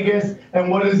Vegas, and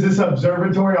what does this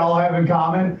observatory all have in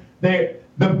common?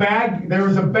 There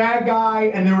was a bad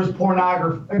guy and there was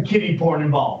pornography, kitty porn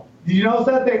involved. Did you notice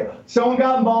that? Someone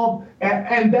got involved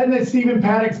and then the Stephen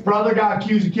Paddock's brother got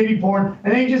accused of kitty porn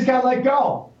and then he just got let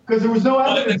go because there was no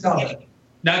evidence of it.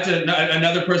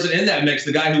 Another person in that mix,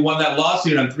 the guy who won that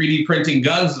lawsuit on 3D printing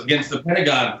guns against the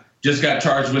Pentagon, just got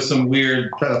charged with some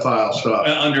weird pedophile stuff,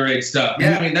 underage stuff.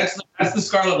 Yeah, I mean that's the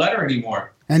scarlet letter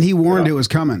anymore. And he warned it was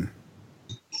coming.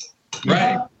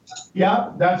 Right.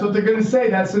 Yeah, that's what they're going to say.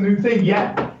 That's the new thing.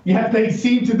 Yet they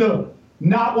seem to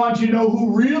not want you to know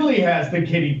who really has the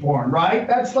kitty porn, right?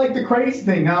 That's like the crazy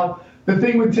thing. Now, the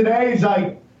thing with today is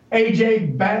like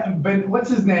AJ Ben, what's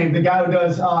his name? The guy who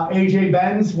does AJ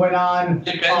Benz went on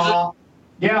Adam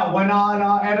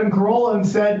Carolla and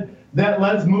said that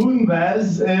Les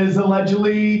Moonves is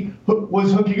allegedly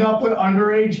was hooking up with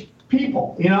underage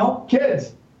people,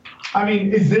 kids. I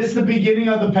mean, is this the beginning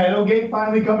of the pedogate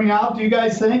finally coming out, do you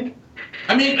guys think?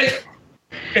 I mean,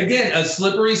 again, a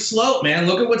slippery slope, man.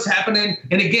 Look at what's happening.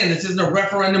 And again, this isn't a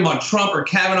referendum on Trump or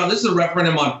Kavanaugh. This is a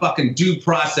referendum on fucking due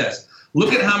process.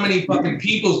 Look at how many fucking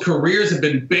people's careers have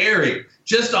been buried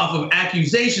just off of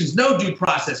accusations. No due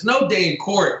process, no day in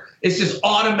court. It's just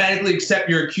automatically accept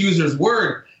your accuser's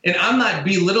word. And I'm not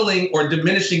belittling or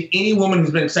diminishing any woman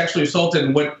who's been sexually assaulted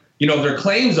and what their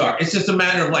claims are. It's just a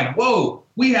matter of like, whoa,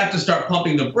 we have to start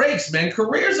pumping the brakes, man.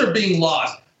 Careers are being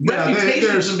lost.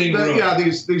 Reputations are being ruined. Yeah,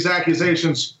 these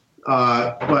accusations,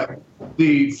 but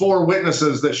the 4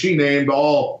 witnesses that she named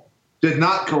all did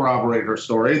not corroborate her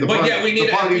story. The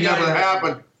party never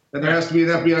happened, and there has to be an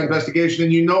FBI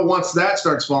investigation. And once that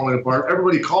starts falling apart,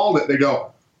 everybody called it. They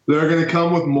go, they're going to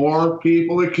come with more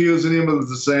people accusing him of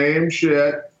the same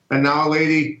shit. And now a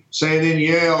lady saying in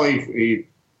Yale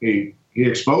he he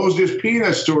exposed his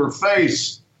penis to her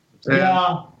face. And,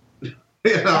 Yeah.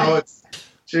 You know, it's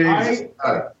Jesus.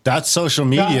 That's social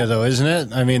media, though, isn't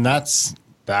it? I mean, that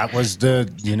was the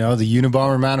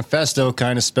Unabomber Manifesto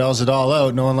kind of spells it all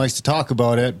out. No one likes to talk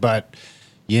about it, but,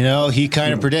 he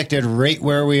kind of predicted right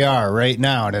where we are right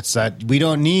now. And it's that we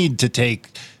don't need to take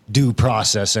due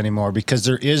process anymore because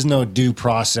there is no due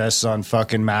process on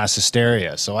fucking mass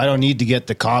hysteria. So I don't need to get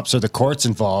the cops or the courts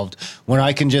involved when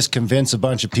I can just convince a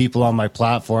bunch of people on my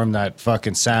platform that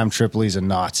fucking Sam Tripoli's a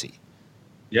Nazi.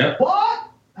 Yeah. What?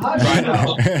 How do you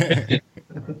know?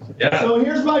 Yeah. So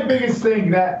here's my biggest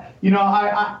thing that,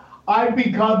 I've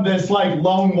become this like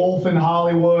lone wolf in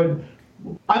Hollywood.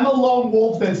 I'm a lone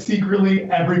wolf that secretly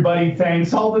everybody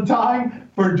thanks all the time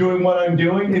for doing what I'm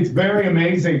doing. It's very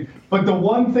amazing. But the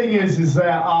one thing is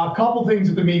that a couple things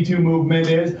with the Me Too movement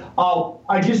is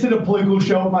I just did a political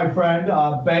show with my friend,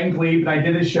 Ben Glebe, and I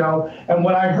did a show. And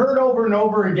what I heard over and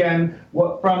over again,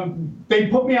 they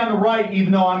put me on the right,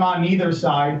 even though I'm on neither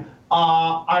side.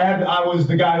 I was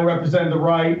the guy who represented the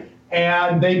right.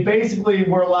 And they basically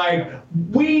were like,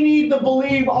 we need to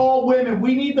believe all women.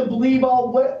 We need to believe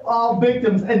all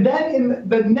victims. And then in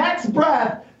the next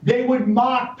breath, they would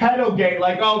mock pedogate,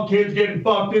 like, oh, kids getting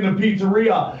fucked in a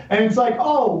pizzeria. And it's like,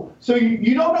 oh, so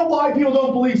you don't know why people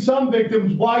don't believe some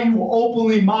victims, why you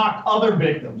openly mock other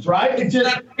victims, right? It's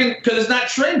just because it's not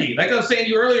trendy. Like I was saying to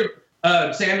you earlier,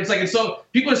 Sam, it's like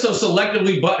people are so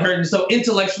selectively butthurt and so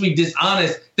intellectually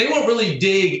dishonest. They won't really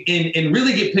dig in and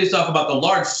really get pissed off about the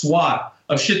large swath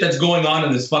of shit that's going on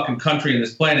in this fucking country and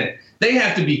this planet. They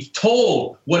have to be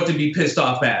told what to be pissed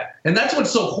off at. And that's what's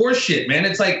so horseshit, man.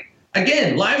 It's like,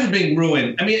 again, lives are being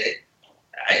ruined. I mean,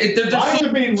 lives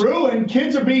are being ruined.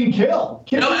 Kids are being killed.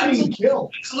 Kids are being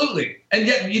killed. Absolutely. And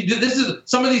yet, this is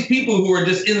some of these people who are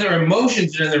just in their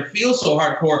emotions and in their feel so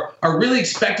hardcore are really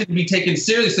expected to be taken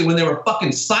seriously when they were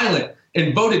fucking silent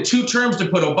and voted 2 terms to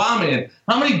put Obama in.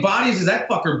 How many bodies is that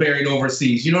fucker buried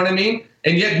overseas? You know what I mean?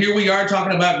 And yet here we are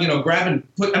talking about, grabbing.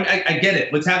 I get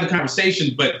it. Let's have the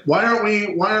conversation. But why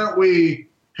aren't we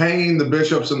hanging the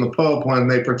bishops and the Pope when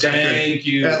they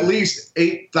protected at least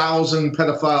 8,000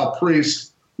 pedophile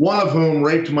priests, one of whom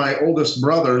raped my oldest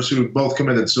brothers, who both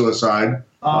committed suicide.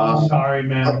 Sorry,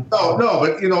 man. No,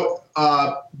 but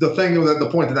the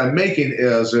point that I'm making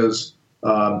is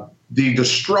the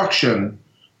destruction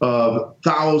of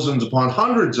thousands upon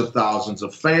hundreds of thousands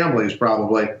of families,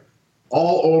 probably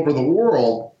all over the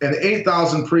world, and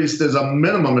 8,000 priests is a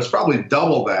minimum. It's probably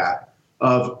double that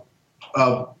of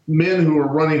men who are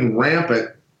running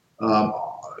rampant,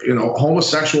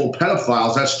 homosexual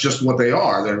pedophiles. That's just what they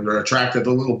are. They're attracted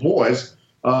to little boys,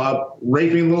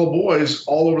 raping little boys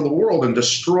all over the world and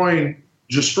destroying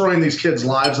these kids'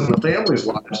 lives and the families'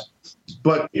 lives.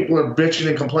 But people are bitching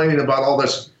and complaining about all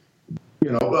this,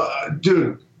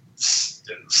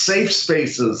 safe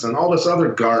spaces and all this other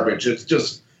garbage. It's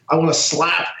just, I want to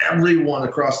slap everyone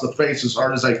across the face as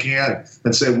hard as I can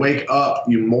and say, wake up,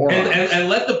 you moron. And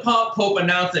let the Pope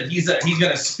announce that he's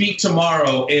going to speak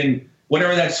tomorrow in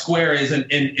whatever that square is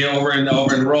over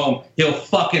in Rome. He'll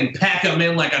fucking pack them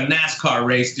in like a NASCAR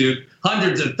race, dude.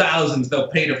 Hundreds of thousands they'll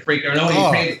pay to freak. Or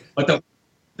but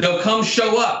they'll come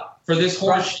show up for this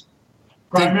horse.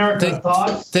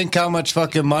 Think how much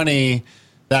fucking money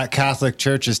that Catholic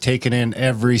Church is taking in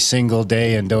every single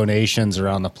day in donations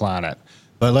around the planet.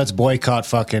 But let's boycott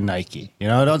fucking Nike.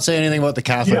 Don't say anything about the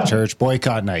Catholic Church.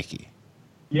 Boycott Nike.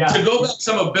 Yeah. To go back to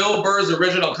some of Bill Burr's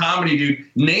original comedy, dude,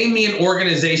 name me an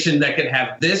organization that could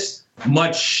have this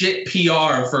much shit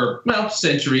PR for,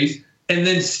 centuries and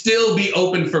then still be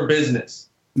open for business.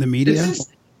 The media? It's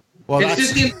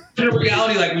just the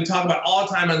reality like we talk about all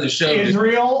the time on the show.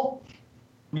 Israel?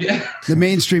 Yeah. The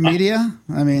mainstream media?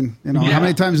 I mean, how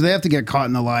many times do they have to get caught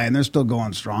in the lie and they're still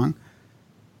going strong?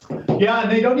 Yeah,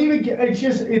 and they don't even get,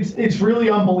 it's really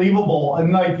unbelievable.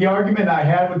 And like the argument I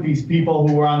had with these people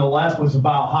who were on the left was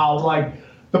about how like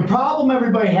the problem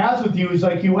everybody has with you is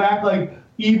like you act like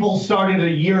evil started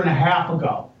 1.5 years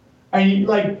ago. And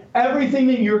like everything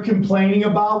that you're complaining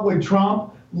about with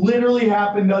Trump literally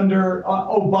happened under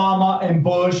Obama and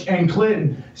Bush and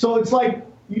Clinton. So it's like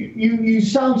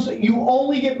you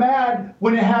only get mad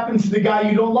when it happens to the guy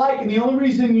you don't like, and the only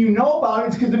reason you know about it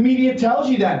is because the media tells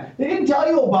you that. They didn't tell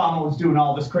you Obama was doing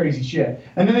all this crazy shit,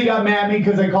 and then they got mad at me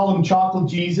because I called him Chocolate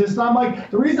Jesus, and I'm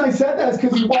like, the reason I said that is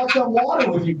because he walks on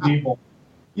water with you people,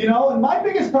 And my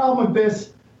biggest problem with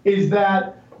this is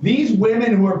that these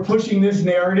women who are pushing this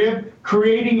narrative,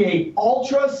 creating a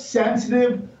ultra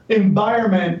sensitive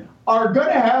environment, are going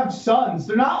to have sons.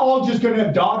 They're not all just going to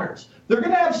have daughters. They're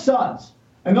going to have sons.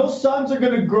 And those sons are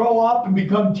going to grow up and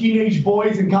become teenage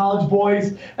boys and college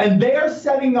boys. And they're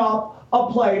setting up a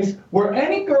place where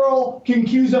any girl can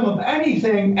accuse them of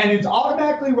anything and it's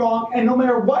automatically wrong, and no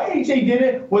matter what age they did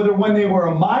it, whether when they were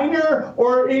a minor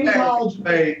or in college.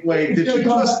 Wait,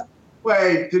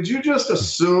 did you just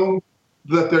assume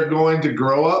that they're going to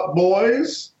grow up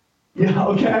boys? Yeah,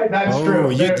 okay, that's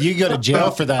true. You go to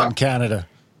jail for that in Canada.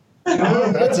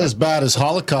 That's as bad as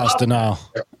Holocaust denial.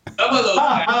 Some of those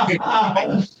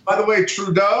By the way,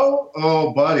 Trudeau,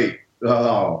 oh buddy.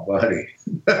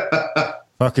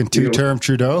 Fucking two-term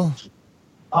Trudeau.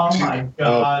 Oh my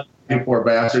God. You poor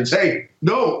bastards. Hey,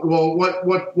 no, well, what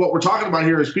we're talking about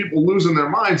here is people losing their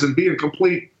minds and being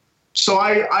complete. So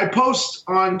I post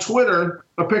on Twitter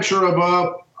a picture of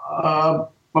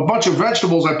a bunch of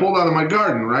vegetables I pulled out of my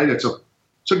garden, right? It's a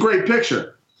great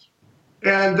picture.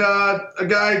 And a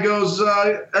guy goes,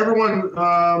 everyone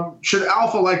should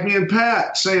alpha like me and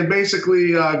Pat, saying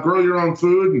basically grow your own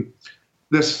food. And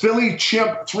this Philly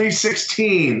Chimp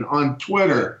 316 on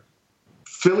Twitter,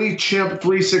 Philly Chimp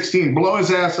 316, blow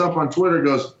his ass up on Twitter,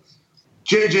 goes,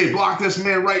 JJ, block this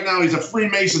man right now. He's a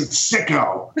Freemason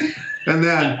sicko. And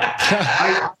then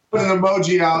I put an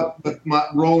emoji out with my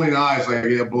rolling eyes like,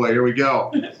 yeah, boy, here we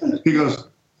go. He goes,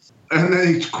 and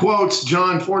then he quotes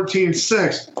John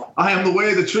 14:6. I am the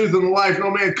way, the truth, and the life.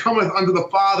 No man cometh unto the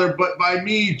Father but by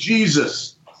me,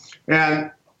 Jesus.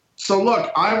 And so,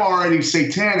 look, I'm already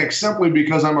satanic simply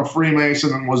because I'm a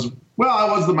Freemason and I was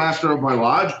the master of my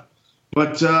lodge.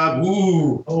 But,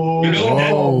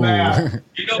 man.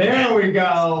 There we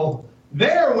go.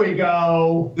 There we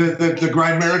go. The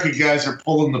Grimerica guys are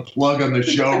pulling the plug on the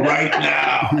show right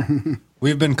now.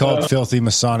 We've been called filthy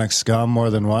Masonic scum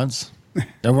more than once.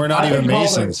 And we're not even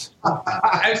Masons.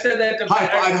 I've said that to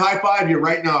high five you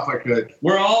right now if I could.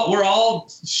 We're all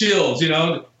shills, you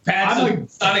know. Pat's a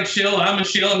Sonic shill, I'm a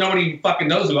shill, and nobody fucking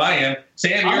knows who I am.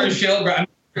 Sam, you're a shill.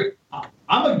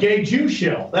 I'm a gay Jew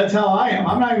shill. That's how I am.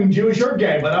 I'm not even Jewish or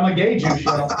gay, but I'm a gay Jew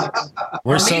shill.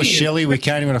 We're so shilly we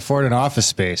can't even afford an office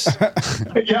space.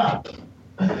 Yeah.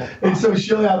 It's so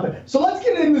shilly out there. So let's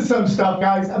get into some stuff,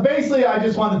 guys. Basically, I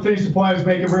just wanted to finish the point I was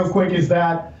making real quick is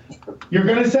that you're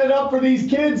going to set it up for these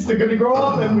kids. They're going to grow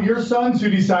up, and your sons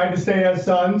who decide to stay as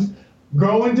sons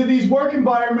grow into these work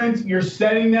environments. You're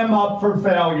setting them up for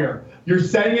failure. You're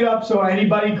setting it up so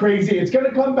anybody crazy, it's going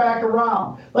to come back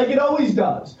around like it always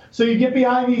does. So you get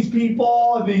behind these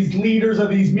people, these leaders of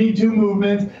these Me Too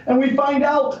movements, and we find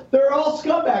out they're all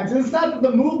scumbags. And it's not that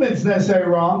the movement's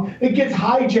necessarily wrong. It gets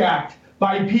hijacked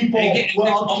by people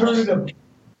alternative,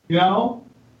 you know?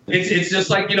 It's just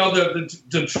like, you know,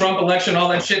 the Trump election, all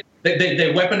that shit.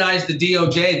 They weaponized the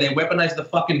DOJ. They weaponized the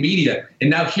fucking media.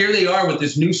 And now here they are with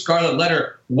this new scarlet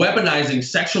letter weaponizing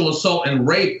sexual assault and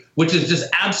rape, which is just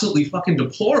absolutely fucking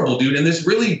deplorable, dude. And this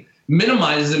really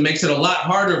minimizes and makes it a lot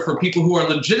harder for people who are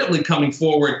legitimately coming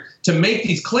forward to make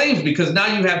these claims, because now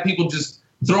you have people just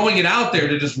throwing it out there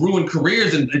to just ruin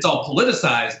careers, and it's all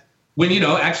politicized when, you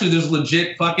know, actually there's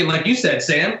legit fucking, like you said,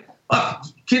 Sam,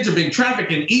 kids are being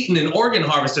trafficked and eaten and organ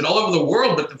harvested all over the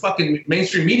world, but the fucking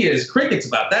mainstream media is crickets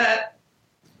about that.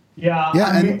 Yeah,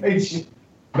 I mean, it's...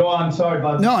 Go on, sorry,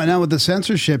 bud. No, and now with the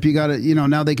censorship, you got to, you know,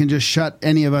 now they can just shut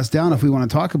any of us down if we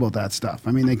want to talk about that stuff.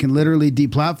 I mean, they can literally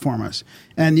deplatform us.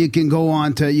 And you can go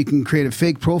on to, you can create a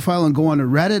fake profile and go on to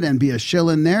Reddit and be a shill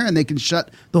in there, and they can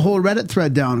shut the whole Reddit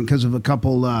thread down because of a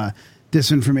couple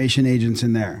disinformation agents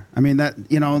in there. I mean, that,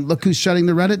 you know, look who's shutting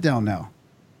the Reddit down now.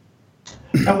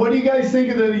 And what do you guys think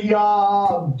of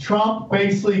the Trump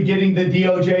basically getting the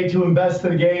DOJ to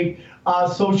investigate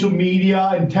social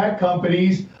media and tech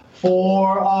companies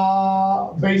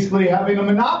for basically having a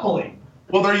monopoly?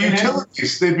 Well, they're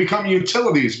utilities. They've become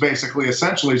utilities, basically,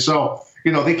 essentially. So,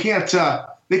 you know, they can't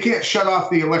shut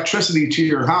off the electricity to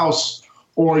your house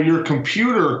or your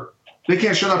computer. They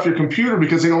can't shut off your computer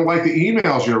because they don't like the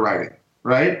emails you're writing,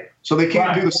 right? So they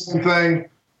can't do the same thing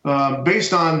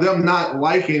based on them not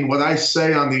liking what I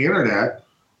say on the internet.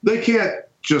 They can't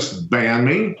just ban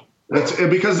me. That's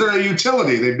because they're a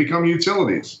utility. They've become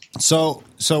utilities. So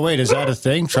wait, is that a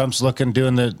thing? Trump's looking at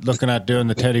doing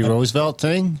the Teddy Roosevelt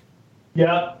thing?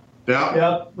 Yep.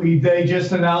 They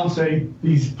just announced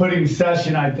he's putting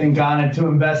session, I think, on it to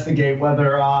investigate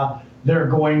whether they're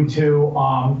going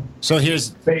to. So do you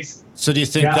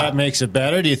think that makes it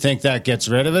better? Do you think that gets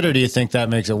rid of it, or do you think that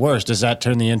makes it worse? Does that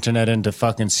turn the internet into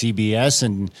fucking CBS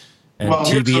and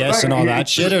TBS and all that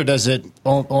shit, or does it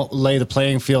lay the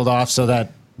playing field off so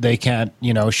that they can't,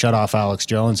 you know, shut off Alex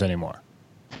Jones anymore?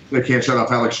 They can't shut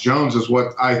off Alex Jones is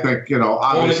what I think, you know,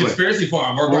 obviously. Well, the conspiracy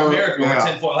farm or America or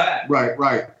Tinfoil hat.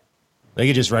 Right. They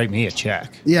could just write me a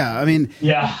check. Yeah, I mean,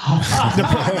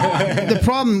 the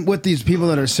problem with these people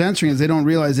that are censoring is they don't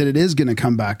realize that it is going to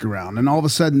come back around, and all of a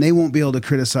sudden they won't be able to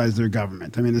criticize their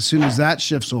government. I mean, as soon as that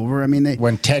shifts over, I mean,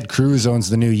 when Ted Cruz owns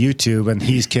the new YouTube and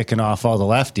he's kicking off all the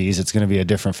lefties, it's going to be a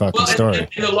different fucking story.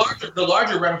 And the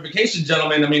larger ramifications,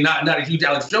 gentlemen. I mean, not a huge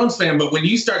Alex Jones fan, but when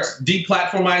you start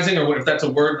deplatformizing, or what if that's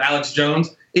a word, Alex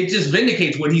Jones, it just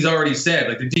vindicates what he's already said.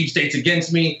 Like the deep state's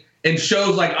against me. And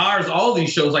shows like ours, all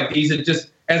these shows like these, it just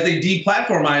as they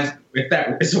deplatformize, if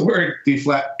that is a word, if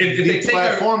they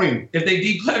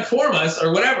deplatform us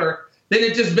or whatever, then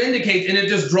it just vindicates and it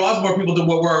just draws more people to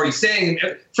what we're already saying.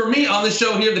 And for me on the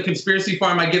show here, the conspiracy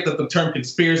farm, I get that the term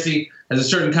conspiracy has a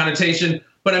certain connotation.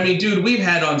 But I mean, dude, we've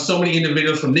had on so many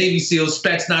individuals from Navy SEALs,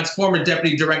 Spetsnaz, former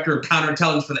deputy director of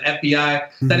counterintelligence for the FBI,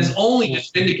 that has only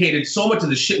just vindicated so much of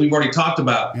the shit we've already talked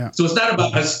about. Yeah. So it's not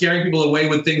about us scaring people away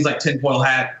with things like Tinfoil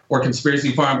Hat or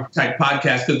Conspiracy Farm type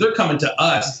podcasts, because they're coming to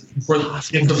us for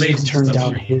information. Turned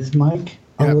down his mic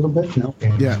a little bit. No.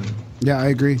 Yeah, I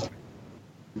agree.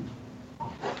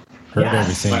 Heard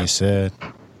everything you said.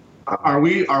 Are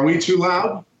we too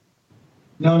loud?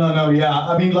 No. Yeah.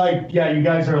 I mean, you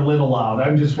guys are a little loud.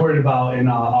 I'm just worried about in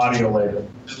audio later.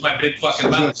 This is my big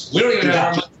fucking mouth. We don't even have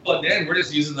our mic plugged in. We're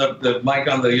just using the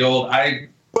mic on the old.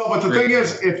 Well, but the thing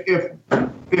is,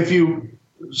 if you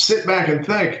sit back and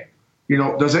think,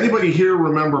 does anybody here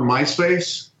remember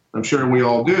MySpace? I'm sure we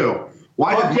all do.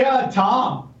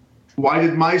 Tom. Why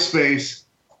did MySpace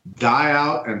die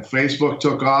out and Facebook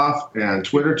took off and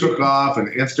Twitter took off and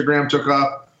Instagram took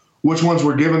off? Which ones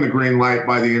were given the green light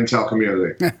by the intel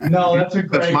community? No, that's a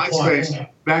great MySpace. point.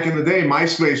 Back in the day,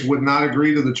 MySpace would not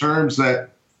agree to the terms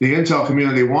that the intel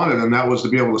community wanted, and that was to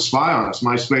be able to spy on us.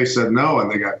 MySpace said no,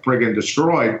 and they got friggin'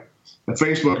 destroyed. And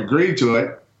Facebook agreed to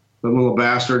it. The little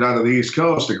bastard out of the East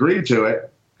Coast agreed to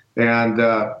it. And,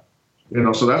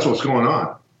 so that's what's going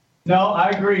on. No, I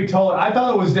agree totally. I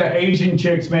thought it was the Asian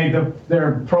chicks made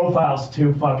their profiles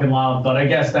too fucking loud, but I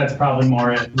guess that's probably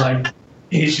more it. Like,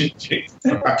 Asian chicks.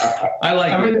 I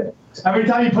like it. Every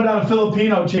time you put out a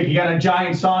Filipino chick, you got a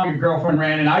giant song your girlfriend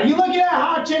ran in. Are you looking at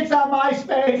hot chicks on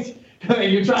MySpace?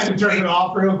 You're trying to turn it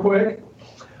off real quick.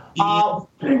 Do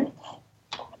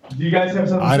you guys have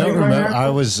something? I don't remember.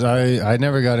 I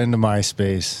never got into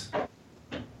MySpace.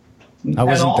 I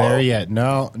wasn't there yet.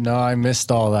 No, I missed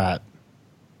all that.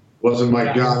 Wasn't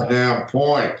my goddamn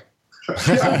point.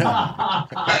 So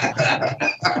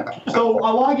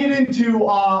I want to get into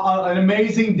an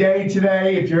amazing day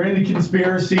today. If you're into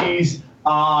conspiracies,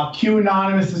 Q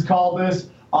Anonymous has called this.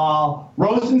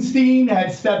 Rosenstein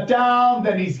had stepped down,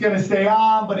 then he's going to stay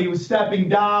on, but he was stepping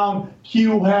down.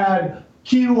 Q had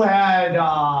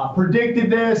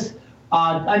predicted this.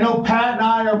 I know Pat and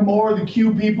I are more the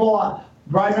Q people.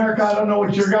 Brian America, I don't know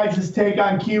what your guys' take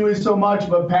on Q is so much,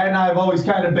 but Pat and I have always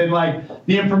kind of been like,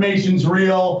 the information's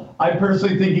real. I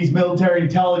personally think he's military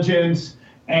intelligence,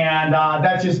 and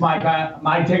that's just my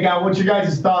take on. What's your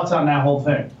guys' thoughts on that whole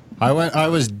thing? I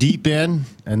was deep in,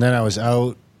 and then I was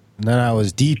out, and then I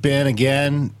was deep in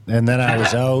again, and then I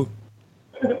was out,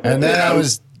 and then I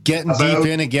was getting deep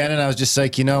in again, and I was just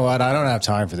like, you know what? I don't have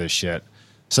time for this shit.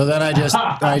 So then I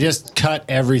just cut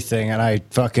everything, and I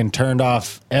fucking turned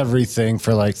off everything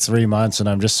for like 3 months, and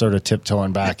I'm just sort of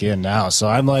tiptoeing back in now. So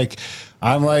I'm like,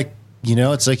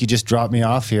 it's like you just dropped me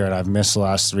off here, and I've missed the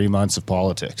last 3 months of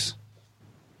politics.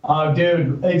 Oh,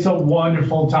 dude, it's a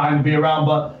wonderful time to be around.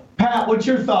 But Pat, what's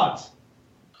your thoughts?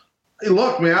 Hey,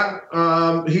 look, man,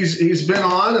 he's been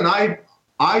on, and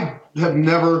I have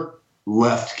never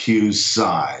left Q's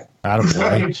side.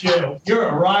 You're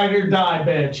a ride or die,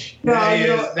 bitch.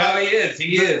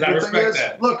 He is. I respect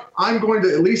that. Look, I'm going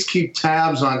to at least keep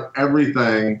tabs on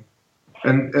everything,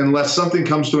 and unless something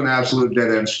comes to an absolute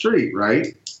dead end street, right?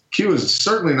 Q has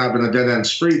certainly not been a dead end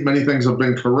street. Many things have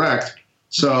been correct.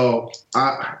 So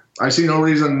I see no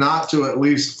reason not to at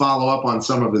least follow up on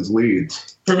some of his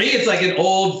leads. For me, it's like an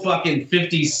old fucking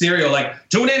 50s serial. Like,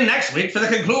 tune in next week for the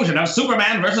conclusion of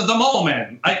Superman versus the Mole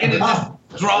Man. And it just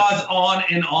draws on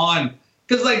and on.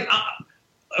 Because, like,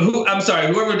 I'm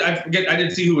sorry, whoever, I forget, I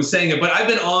didn't see who was saying it, but I've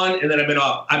been on and then I've been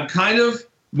off. I'm kind of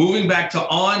moving back to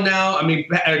on now. I mean,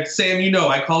 Sam,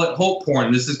 I call it hope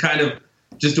porn. This is kind of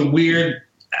just a weird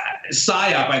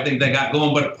psyop, I think, that got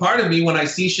going. But part of me, when I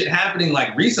see shit happening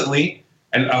like recently,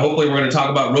 and hopefully we're going to talk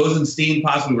about Rosenstein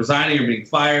possibly resigning or being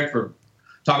fired for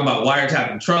talking about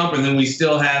wiretapping Trump, and then we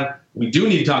do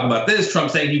need to talk about this.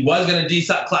 Trump saying he was going to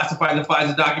declassify the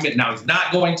FISA document. Now he's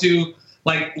not going to.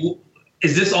 Like,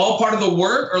 is this all part of the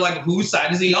work, or like whose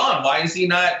side is he on? Why is he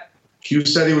not Q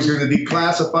said he was going to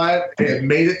declassify it. It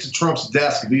made it to Trump's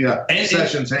desk via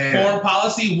Sessions' hand. Foreign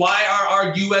policy, why are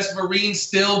our U.S. Marines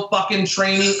still fucking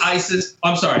training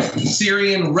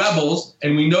Syrian rebels?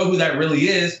 And we know who that really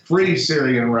is. Free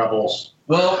Syrian rebels.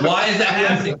 Well, why is that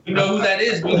happening? We know who that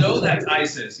is. We know that's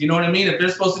ISIS. You know what I mean? If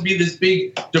there's supposed to be this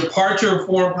big departure of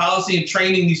foreign policy and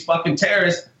training these fucking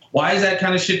terrorists, why is that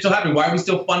kind of shit still happening? Why are we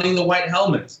still funding the white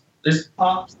helmets?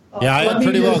 Yeah, I had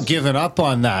pretty well given up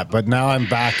on that, but now I'm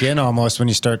back in almost when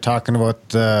you start talking about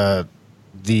the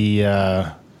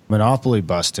monopoly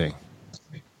busting.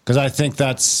 Because I think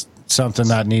that's something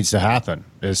that needs to happen,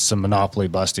 is some monopoly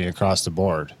busting across the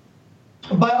board.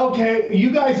 But, okay, you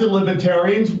guys are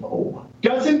libertarians.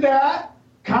 Doesn't that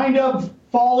kind of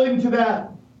fall into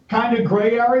that kind of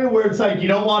gray area where it's like you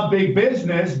don't want big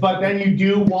business, but then you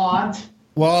do want...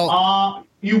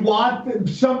 you want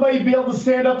somebody to be able to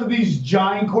stand up to these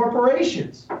giant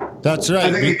corporations. That's right.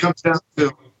 I think it comes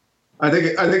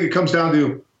down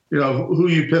to, who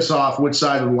you piss off, which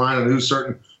side of the line, and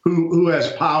who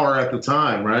has power at the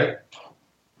time, right?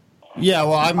 Yeah,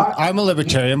 well, I'm a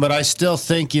libertarian, but I still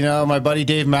think, my buddy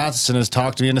Dave Matheson has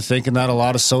talked me into thinking that a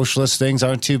lot of socialist things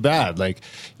aren't too bad. Like,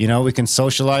 we can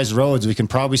socialize roads, we can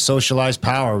probably socialize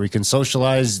power, we can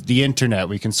socialize the internet,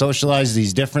 we can socialize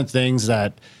these different things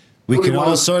that we can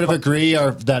all sort of agree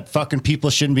that fucking people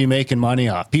shouldn't be making money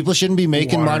off. People shouldn't be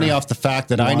making money off the fact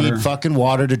that I need fucking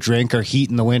water to drink or heat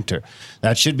in the winter.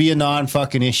 That should be a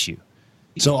non-fucking issue.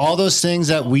 So all those things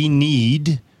that we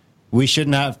need, we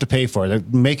shouldn't have to pay for.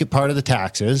 Make it part of the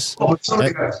taxes. Oh, but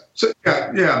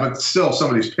but still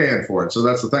somebody's paying for it. So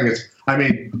that's the thing.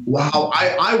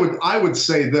 I would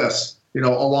say this,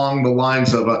 along the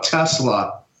lines of a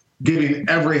Tesla giving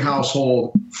every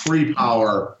household free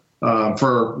power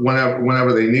for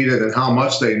whenever they need it and how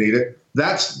much they need it.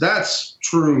 That's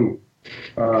true.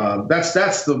 That's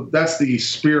the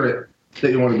spirit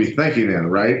that you want to be thinking in,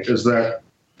 right? Is that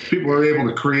people are able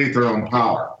to create their own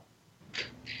power.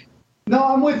 No,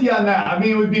 I'm with you on that. I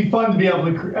mean, it would be fun to be able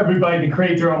to everybody to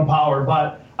create their own power,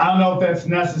 but I don't know if that's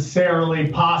necessarily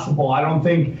possible. I don't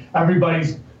think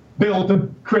everybody's built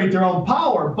to create their own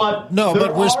power. But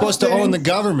we're supposed to own the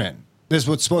government. This is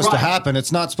what's supposed to happen.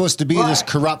 It's not supposed to be this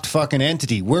corrupt fucking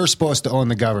entity. We're supposed to own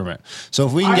the government. So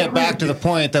if we can get back to the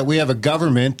point that we have a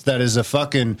government that is a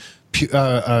fucking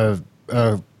a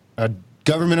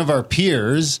government of our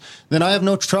peers, then I have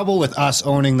no trouble with us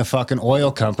owning the fucking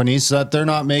oil companies so that they're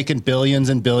not making billions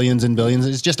and billions and billions.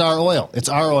 It's just our oil. It's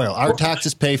our oil. Our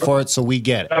taxes pay for it, so we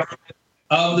get it.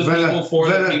 Of the people, for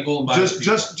the people, by the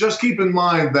people. Just keep in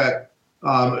mind that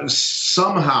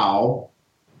somehow,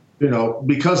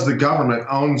 because the government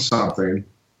owns something,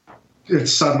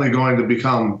 it's suddenly going to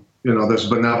become, this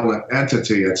benevolent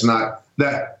entity. It's not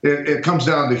that it comes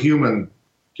down to human,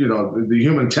 the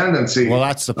human tendency. Well,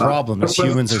 that's the problem.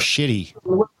 Humans are shitty.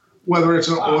 Whether it's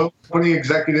an oil company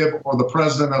executive or the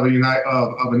president of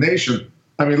a nation.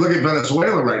 I mean, look at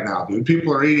Venezuela right now, dude.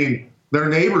 People are eating their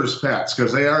neighbors' pets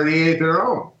because they already ate their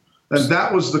own. And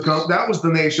that was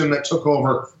the nation that took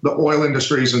over the oil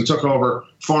industries and took over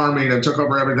farming and took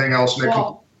over everything else, and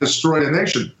it destroyed a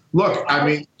nation. Look, I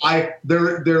mean,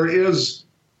 there is,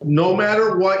 no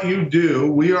matter what you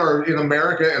do, we are in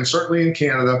America and certainly in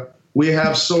Canada, we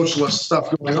have socialist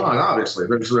stuff going on. Obviously,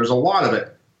 there's a lot of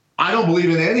it. I don't believe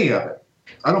in any of it.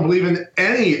 I don't believe in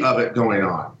any of it going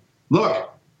on. Look,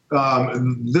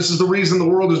 this is the reason the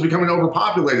world is becoming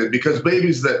overpopulated, because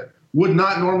babies that would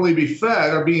not normally be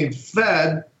fed are being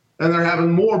fed, and they're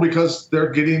having more because they're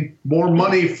getting more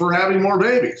money for having more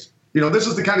babies. This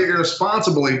is the kind of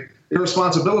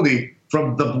irresponsibility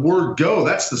from the word go.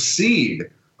 That's the seed.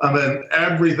 I mean,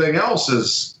 everything else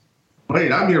is,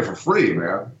 wait, I'm here for free,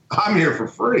 man. I'm here for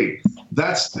free.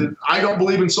 I don't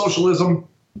believe in socialism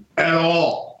at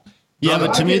all. Yeah,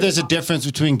 but to me, there's a difference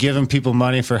between giving people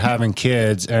money for having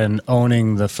kids and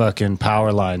owning the fucking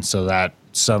power line so that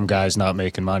some guy's not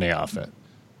making money off it.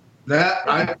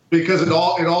 Because it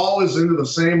all is into the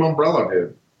same umbrella,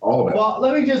 dude. All of it. Well,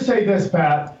 let me just say this,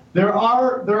 Pat. There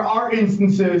are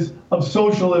instances of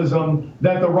socialism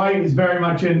that the right is very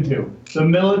much into. The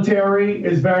military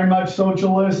is very much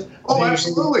socialist. Oh,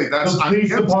 absolutely. The police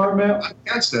department. I'm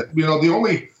against it.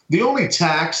 The only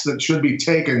tax that should be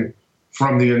taken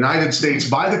from the United States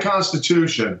by the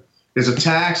Constitution is a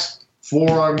tax for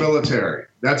our military.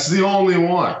 That's the only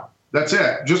one. That's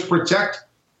it. Just protect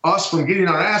us from getting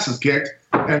our asses kicked.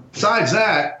 And besides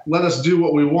that, let us do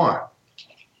what we want.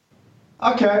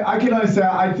 Okay, I can understand.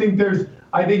 I think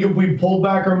if we pull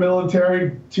back our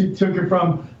military, took it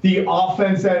from the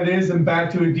offense that it is and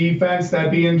back to a defense,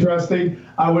 that'd be interesting.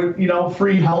 I would,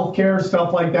 free healthcare,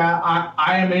 stuff like that.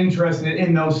 I am interested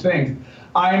in those things.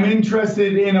 I'm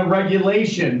interested in a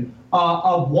regulation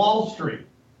of Wall Street,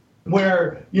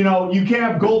 where, you can't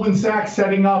have Goldman Sachs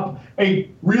setting up a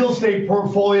real estate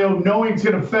portfolio knowing it's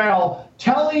going to fail,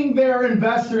 telling their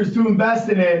investors to invest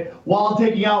in it while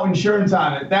taking out insurance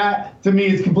on it. That, to me,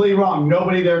 is completely wrong.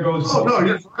 Nobody there goes. Oh, no,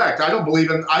 you're correct. I don't believe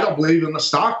in the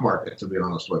stock market, to be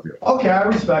honest with you. Okay, I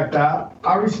respect that.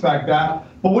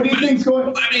 But what do you think's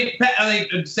going? I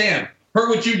mean, Sam, heard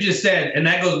what you just said, and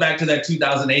that goes back to that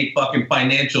 2008 fucking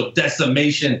financial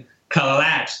decimation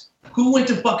collapse. Who went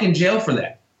to fucking jail for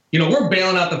that? We're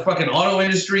bailing out the fucking auto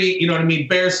industry. You know what I mean?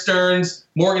 Bear Stearns,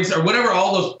 Morgan, or whatever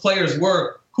all those players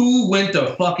were. Who went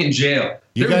to fucking jail?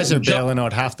 You guys are bailing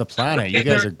out half the planet. You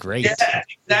guys are great. Yeah,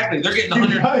 exactly. They're getting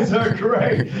You guys are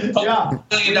great. Yeah.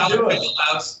 $100 million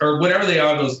bailouts or whatever they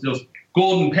are, those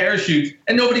golden parachutes,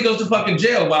 and nobody goes to fucking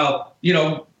jail while,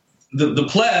 the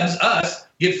plebs, us,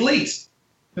 get fleeced.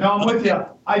 No, I'm with you.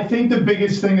 I think the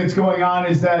biggest thing that's going on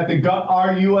is that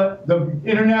the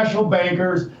international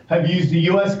bankers have used the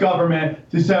U.S. government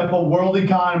to set up a world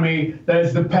economy that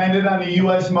is dependent on the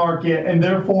U.S. market, and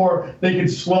therefore they can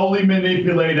slowly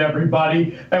manipulate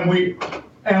everybody,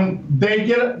 and they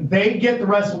get the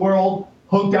rest of the world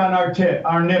hooked on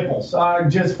our nipples,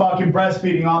 just fucking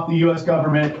breastfeeding off the U.S.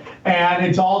 government, and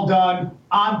it's all done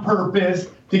on purpose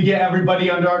to get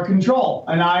everybody under our control,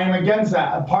 and I am against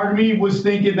that. A part of me was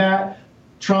thinking that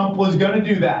Trump was going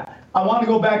to do that. I want to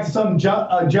go back to something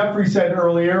Jeffrey said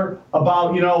earlier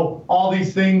about, all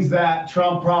these things that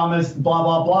Trump promised, blah,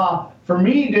 blah, blah. For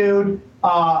me, dude,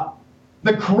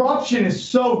 the corruption is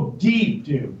so deep,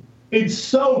 dude. It's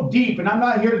so deep, and I'm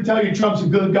not here to tell you Trump's a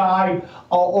good guy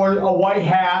or a white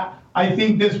hat. I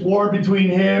think this war between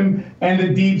him and the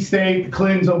deep state, the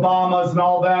Clintons, Obamas, and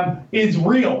all them is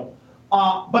real.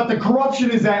 But the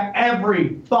corruption is at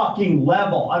every fucking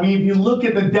level. I mean, if you look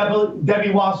at the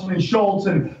Debbie Wasserman Schultz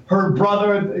and her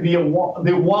brother, the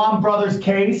Wan brothers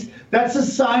case, that's a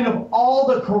sign of all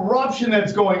the corruption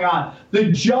that's going on.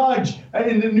 The judge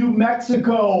in the New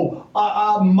Mexico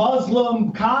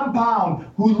Muslim compound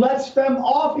who lets them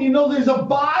off, there's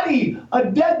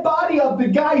a dead body of the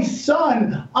guy's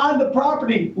son on the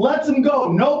property, lets him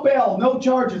go, no bail, no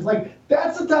charges.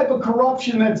 That's the type of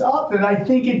corruption that's up, and I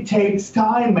think it takes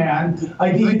time, man.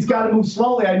 I think it's got to move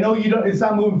slowly. I know it's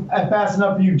not moving fast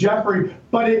enough for you, Jeffrey,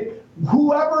 but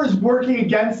whoever is working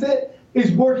against it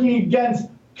is working against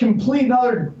complete and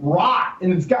utter rot,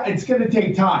 and it's going to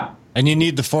take time. And you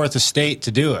need the fourth estate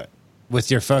to do it. With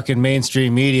your fucking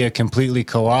mainstream media completely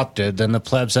co-opted, then the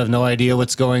plebs have no idea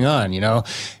what's going on.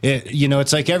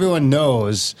 It's like everyone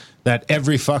knows that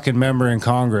every fucking member in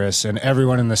Congress and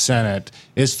everyone in the Senate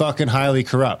is fucking highly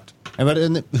corrupt. But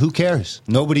who cares?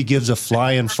 Nobody gives a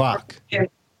flying fuck.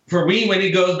 For me, when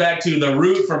it goes back to the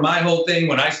root for my whole thing,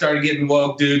 when I started getting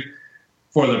woke, dude,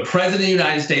 for the president of the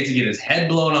United States to get his head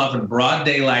blown off in broad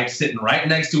daylight, sitting right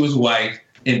next to his wife,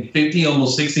 and 50,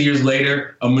 almost 60 years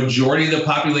later, a majority of the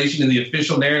population in the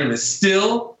official narrative is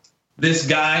still this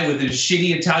guy with his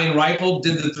shitty Italian rifle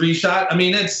did the 3-shot. I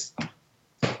mean,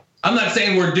 I'm not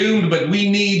saying we're doomed, but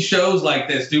we need shows like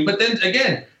this, dude. But then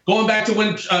again, going back to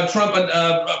when Trump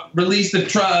released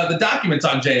the documents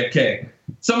on JFK,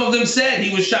 some of them said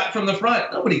he was shot from the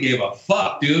front. Nobody gave a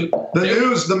fuck, dude.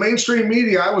 The mainstream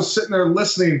media, I was sitting there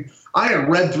listening. I had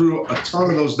read through a ton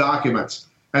of those documents.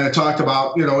 And it talked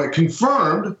about, it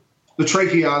confirmed the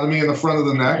tracheotomy in the front of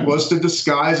the neck was to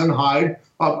disguise and hide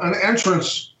an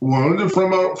entrance wound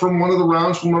from one of the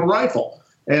rounds from a rifle.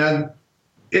 And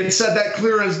it said that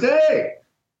clear as day.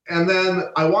 And then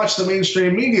I watched the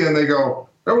mainstream media and they go,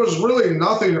 there was really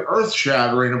nothing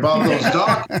earth-shattering about those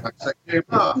documents that came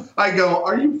out. I go,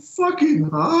 are you fucking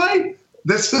high?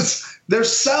 They're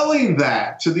selling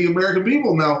that to the American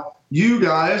people. Now, you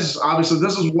guys, obviously,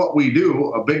 this is what we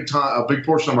do. A big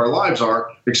portion of our lives are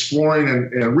exploring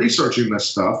and researching this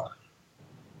stuff.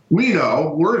 We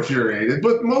know we're infuriated,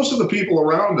 but most of the people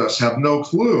around us have no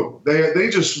clue. They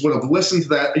just would have listened to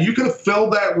that. You could have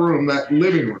filled that room, that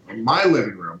living room, my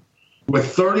living room, with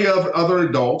 30 other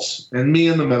adults and me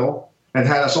in the middle, and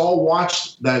had us all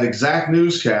watch that exact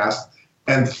newscast.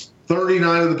 And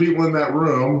 39 of the people in that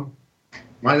room,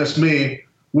 minus me,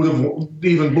 would have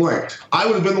even blinked. I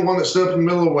would have been the one that stood up in the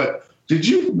middle and went, did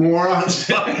you morons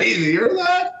fucking hear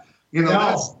that?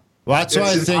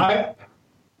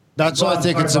 That's why I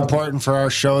think it's important for our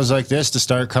shows like this to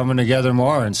start coming together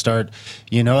more and start,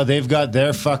 they've got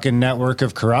their fucking network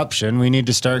of corruption. We need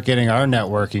to start getting our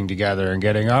networking together and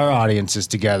getting our audiences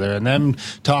together and them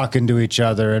talking to each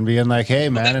other and being like, hey,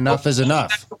 man, enough is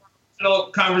enough.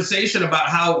 Conversation about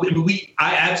how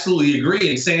I absolutely agree.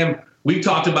 And Sam, we've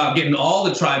talked about getting all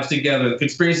the tribes together, the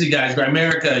conspiracy guys,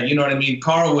 Grimerica, you know what I mean,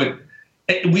 Carlwood.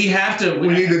 We have to. We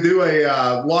need to do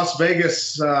a Las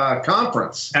Vegas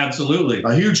conference. Absolutely.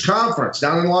 A huge conference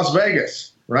down in Las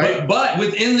Vegas, right? But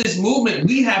within this movement,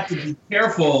 we have to be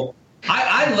careful.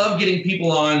 I love getting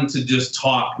people on to just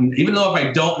talk, even though if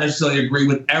I don't necessarily agree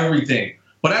with everything.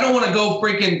 But I don't want to go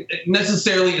freaking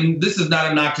necessarily, and this is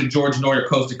not a knock to George Noyer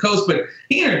Coast to Coast, but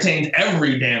he entertains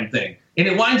every damn thing. And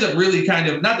it winds up really kind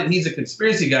of, not that he's a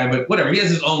conspiracy guy, but whatever, he has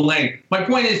his own lane. My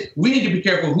point is, we need to be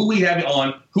careful who we have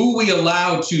on, who we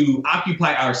allow to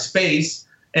occupy our space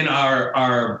and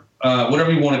our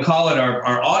whatever you want to call it,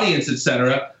 our audience, et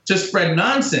cetera, to spread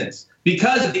nonsense.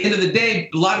 Because at the end of the day,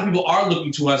 a lot of people are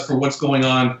looking to us for what's going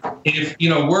on. If,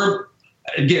 we're,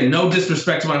 again, no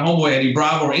disrespect to my homeboy Eddie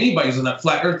Bravo or anybody who's on that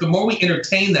flat earth, the more we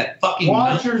entertain that fucking...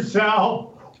 Watch yourself.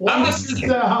 I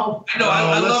know.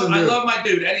 I love my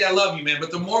dude. Eddie, I love you, man. But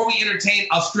the more we entertain,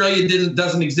 Australia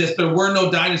doesn't exist. There were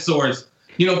no dinosaurs.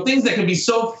 Things that can be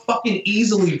so fucking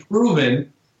easily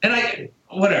proven. And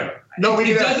whatever. Not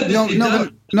only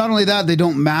that, they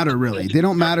don't matter really. They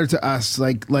don't matter to us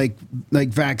like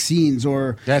vaccines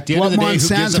or at the end what of the day,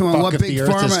 Monsanto and what Big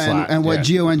Pharma and what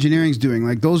geoengineering's doing.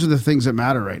 Like those are the things that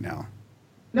matter right now.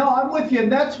 No, I'm with you,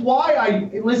 and that's why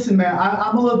listen, man.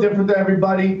 I'm a little different than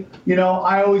everybody.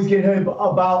 I always get hit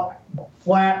about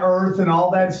flat Earth and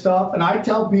all that stuff, and I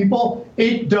tell people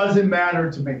it doesn't matter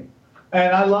to me.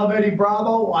 And I love Eddie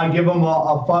Bravo. I give him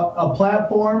a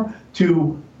platform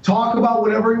to talk about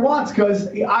whatever he wants because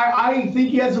I think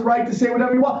he has the right to say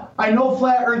whatever he wants. I know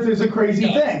flat Earth is a crazy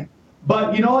thing.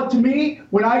 But you know what, to me,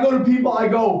 when I go to people, I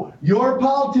go, your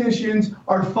politicians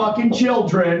are fucking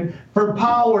children for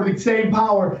power, the same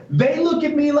power. They look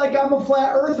at me like I'm a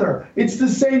flat earther. It's the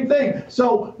same thing.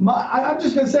 So I'm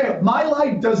just going to say it. My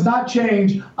life does not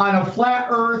change on a flat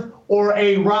earth or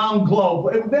a round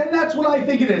globe. Then that's what I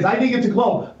think it is. I think it's a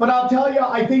globe. But I'll tell you,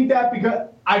 I think that because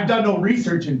I've done no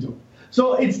research into it.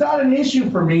 So it's not an issue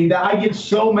for me that I get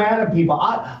so mad at people.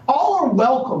 All are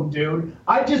welcome, dude.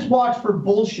 I just watch for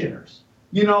bullshitters.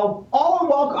 All are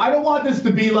welcome. I don't want this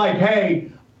to be like, hey,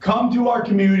 come to our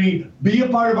community, be a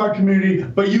part of our community,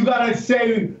 but you got to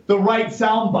say the right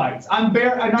sound bites. I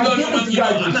get what you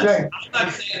guys are saying. I'm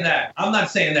not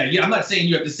saying that. I'm not saying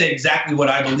you have to say exactly what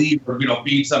I believe or,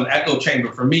 be some echo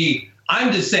chamber for me.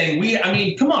 I'm just saying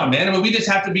come on, man. We just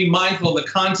have to be mindful of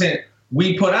the content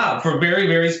we put out for very,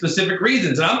 very specific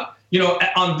reasons. And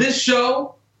on this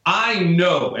show, I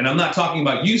know, and I'm not talking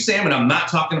about you, Sam, and I'm not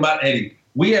talking about Eddie.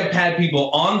 We have had people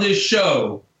on this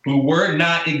show who were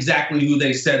not exactly who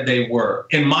they said they were,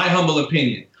 in my humble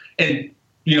opinion. And,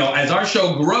 as our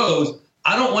show grows,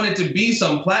 I don't want it to be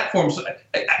some platform. So,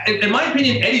 in my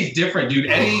opinion, Eddie's different, dude.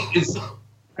 Eddie is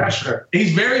passionate.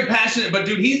 He's very passionate, but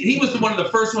dude, he was one of the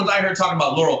first ones I heard talking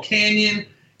about Laurel Canyon.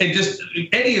 And just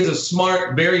Eddie is a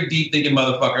smart, very deep thinking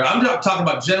motherfucker. I'm not talking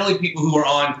about generally people who are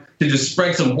on to just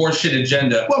spread some horseshit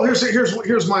agenda. Well,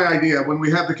 here's my idea. When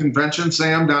we have the convention,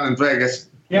 Sam, down in Vegas.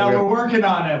 Yeah, we're working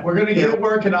on it. We're going to get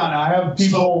working on it. I have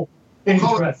people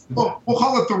interested. We'll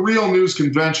call it the Real News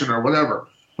Convention or whatever.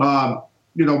 But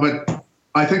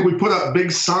I think we put up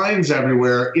big signs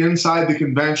everywhere inside the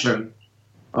convention,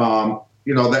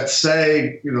 that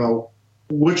say,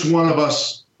 which one of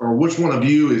us or which one of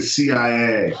you is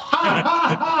CIA?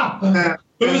 and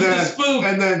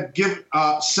then give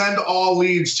send all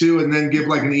leads to, and then give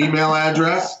like an email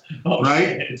address,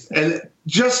 right? Shit. And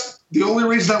just the only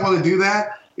reason I want to do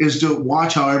that is to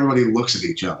watch how everybody looks at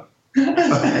each other. Who's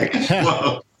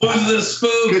the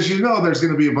spook? Because there's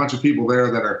going to be a bunch of people there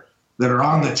that are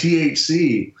on the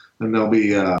THC, and they'll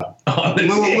be a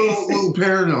little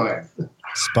paranoid.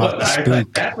 Spot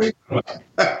spook.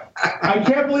 I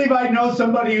can't believe I know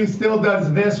somebody who still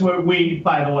does this with weed,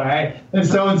 by the way. And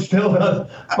so it still does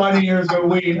funny years with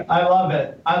weed. I love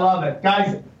it.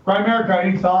 Guys, Grimerica,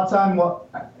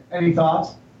 any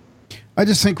thoughts? I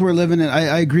just think we're living in,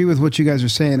 I agree with what you guys are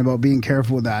saying about being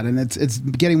careful with that. And it's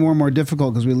getting more and more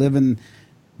difficult because we live in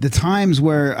the times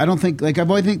where I think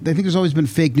there's always been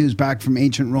fake news back from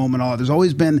ancient Rome and all that. There's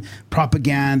always been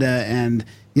propaganda and,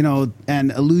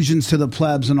 and allusions to the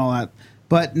plebs and all that.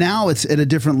 But now it's at a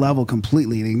different level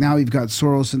completely. Now you've got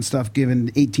Soros and stuff giving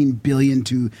 $18 billion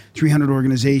to 300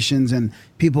 organizations and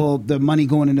people, the money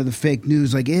going into the fake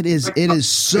news. Like it is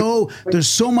so, there's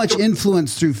so much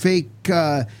influence through fake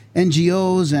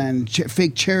NGOs and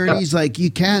fake charities. Like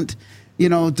you can't,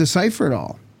 decipher it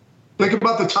all. Think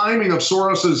about the timing of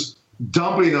Soros's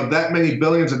dumping of that many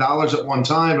billions of dollars at one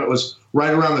time. It was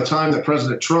right around the time that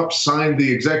President Trump signed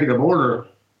the executive order,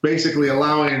 basically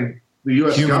allowing the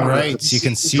U.S. human government rights, you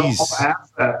can seize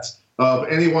assets of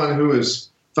anyone who is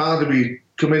found to be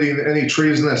committing any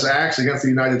treasonous acts against the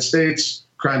United States,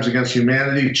 crimes against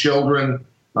humanity, children,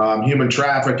 human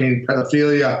trafficking,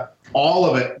 pedophilia, all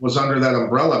of it was under that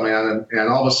umbrella, man. And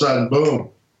all of a sudden, boom,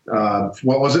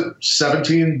 what was it?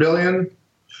 17 billion?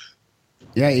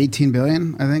 Yeah, 18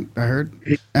 billion, I think I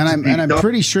heard. And I'm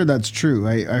pretty sure that's true.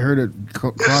 I heard it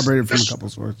corroborated from a couple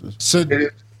sources. So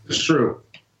it's true.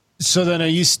 So then are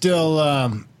you still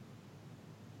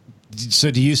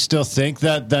so do you still think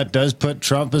that does put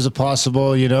Trump as a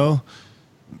possible, a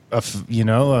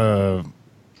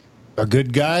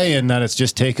good guy, and that it's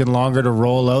just taken longer to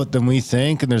roll out than we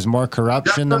think, and there's more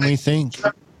corruption than we think?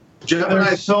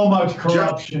 There's so much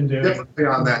corruption, dude. Differently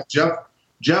on that.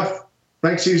 Jeff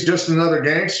thinks he's just another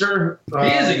gangster. He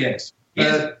is a gangster.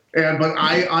 But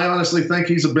I honestly think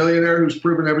he's a billionaire who's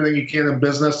proven everything he can in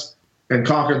business and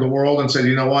conquered the world and said,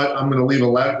 you know what, I'm going to leave a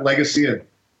legacy and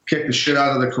kick the shit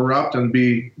out of the corrupt and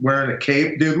be wearing a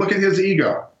cape. Dude, look at his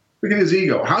ego. Look at his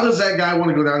ego. How does that guy want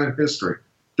to go down in history?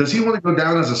 Does he want to go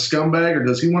down as a scumbag, or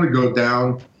does he want to go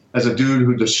down as a dude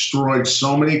who destroyed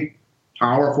so many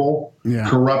powerful,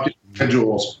 corrupt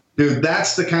individuals? Dude,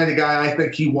 that's the kind of guy I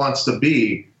think he wants to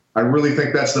be. I really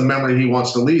think that's the memory he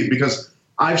wants to leave, because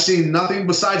I've seen nothing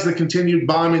besides the continued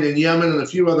bombing in Yemen and a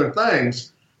few other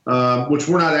things, which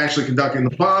we're not actually conducting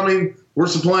the bombing. We're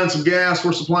supplying some gas.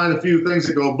 We're supplying a few things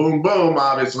that go boom, boom,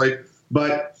 obviously.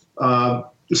 But a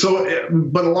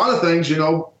lot of things,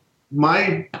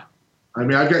 I've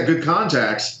got good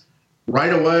contacts.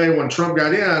 Right away when Trump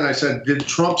got in, I said, did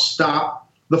Trump stop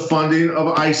the funding of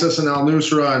ISIS and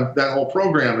al-Nusra and that whole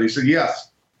program? And he said,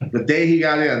 yes. The day he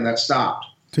got in, that stopped.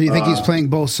 So you think he's playing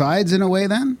both sides in a way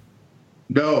then?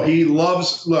 No, he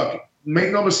loves, look,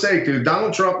 make no mistake, dude,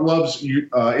 Donald Trump loves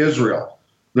Israel.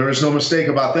 There is no mistake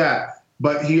about that.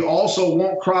 But he also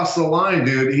won't cross the line,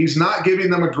 dude. He's not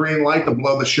giving them a green light to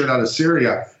blow the shit out of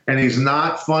Syria, and he's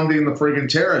not funding the friggin'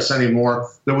 terrorists anymore.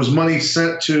 There was money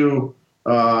sent to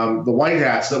the White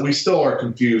Hats that we still are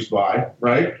confused by,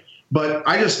 right? But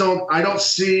I don't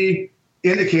see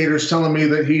indicators telling me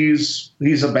that he's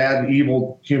a bad,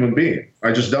 evil human being.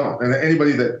 I just don't. And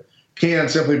anybody that can,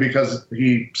 simply because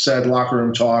he said locker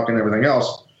room talk and everything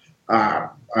else,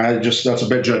 that's a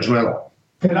bit judgmental.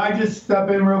 Can I just step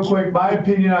in real quick? My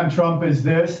opinion on Trump is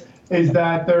that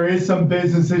there is some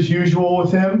business as usual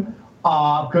with him,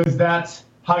 because that's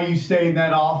how you stay in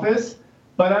that office.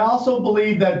 But I also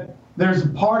believe that there's a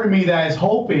part of me that is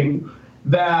hoping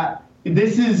that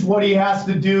this is what he has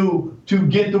to do to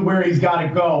get to where he's got to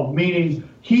go, meaning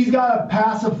he's got to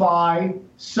pacify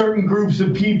certain groups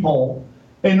of people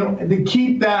and to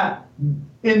keep that,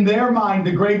 in their mind,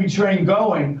 the gravy train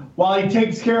going while he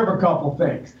takes care of a couple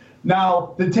things.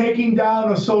 Now, the taking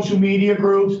down of social media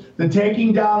groups, the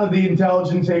taking down of the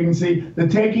intelligence agency, the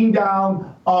taking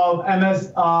down of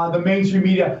the mainstream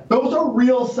media, those are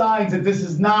real signs that this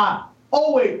is not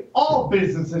always all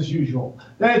business as usual.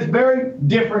 That it's very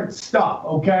different stuff,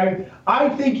 okay? I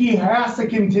think he has to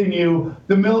continue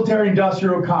the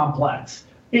military-industrial complex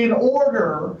in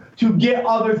order to get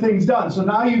other things done. So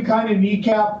now you kind of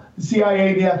kneecap the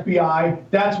CIA, the FBI.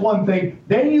 That's one thing.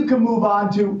 Then you can move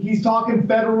on to, he's talking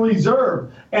Federal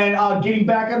Reserve and getting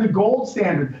back on the gold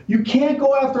standard. You can't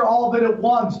go after all of it at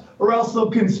once, or else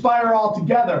they'll conspire all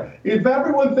together. If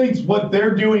everyone thinks what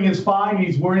they're doing is fine,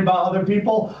 he's worried about other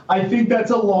people, I think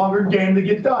that's a longer game to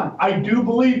get done. I do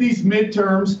believe these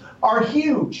midterms are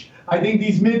huge. I think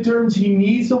these midterms, he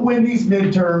needs to win these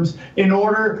midterms in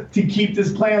order to keep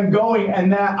this plan going.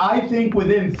 And that, I think,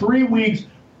 within 3 weeks,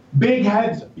 big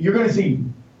heads, you're going to see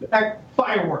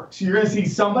fireworks. You're going to see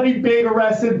somebody big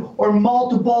arrested or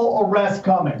multiple arrests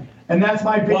coming. And that's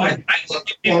my opinion.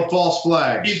 Or false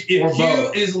flags. If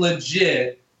Q is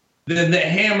legit, then the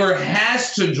hammer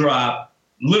has to drop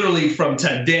literally from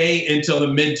today until the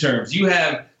midterms. You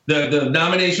have the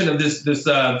nomination of this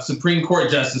Supreme Court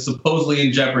justice supposedly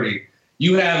in jeopardy.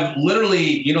 You have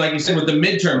literally, like you said, with the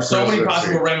midterms, so many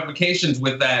possible ramifications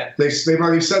with that. They've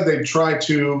already said they'd try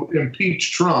to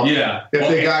impeach Trump if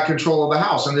they got control of the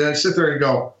House. And then I sit there and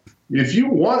go, if you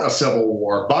want a civil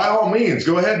war, by all means,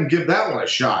 go ahead and give that one a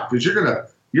shot, because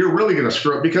you're really gonna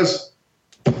screw it, because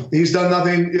he's done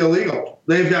nothing illegal.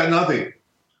 They've got nothing.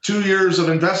 2 years of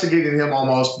investigating him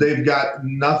almost, they've got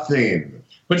nothing.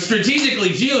 But strategically,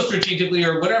 geostrategically,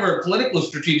 or whatever, political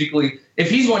strategically, if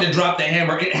he's going to drop the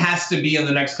hammer, it has to be in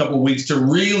the next couple of weeks to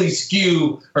really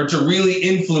skew or to really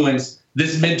influence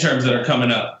this midterms that are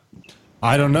coming up.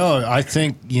 I don't know. I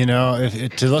think, to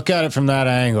look at it from that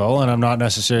angle, and I'm not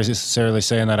necessarily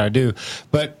saying that I do,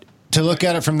 but to look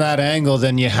at it from that angle,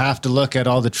 then you have to look at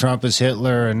all the Trump as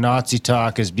Hitler and Nazi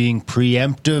talk as being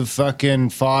preemptive fucking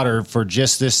fodder for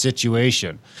just this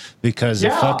situation. Because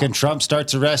if fucking Trump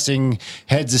starts arresting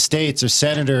heads of states or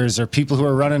senators or people who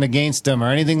are running against him or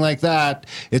anything like that,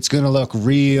 it's going to look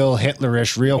real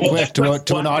Hitlerish real quick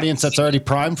to an audience that's already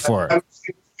primed for it.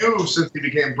 Q, since he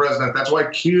became president, that's why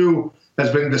Q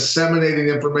has been disseminating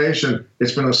information.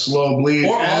 It's been a slow bleed.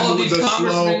 Or all of these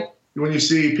congressmen. When you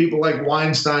see people like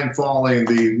Weinstein falling,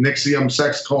 the Nixium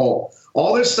sex cult,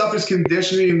 all this stuff is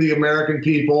conditioning the American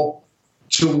people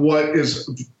to what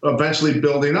is eventually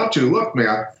building up to. Look,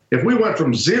 man, if we went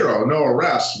from zero, no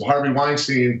arrests, Harvey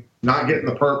Weinstein not getting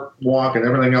the perp walk and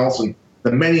everything else, and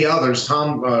the many others,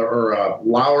 Matt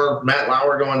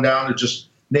Lauer going down to just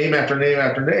name after name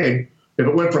after name. If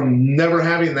it went from never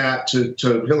having that to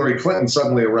Hillary Clinton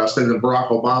suddenly arrested and Barack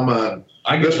Obama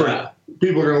and this one,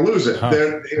 people are going to lose it.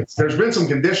 There's been some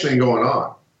conditioning going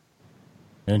on.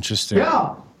 Interesting.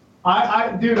 Yeah.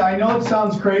 Dude, I know it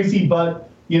sounds crazy, but,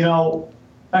 you know,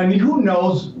 I mean, who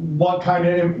knows what kind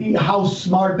of, how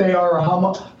smart they are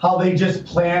or how they just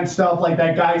plan stuff. Like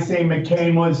that guy saying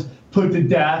McCain was put to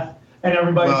death and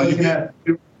everybody's looking at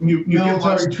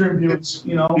military tributes,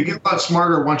 you know. You get a lot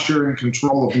smarter once you're in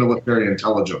control of military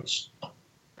intelligence.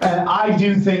 And I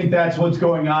do think that's what's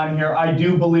going on here. I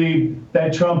do believe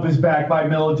that Trump is backed by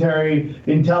military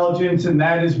intelligence, and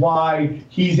that is why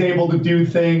he's able to do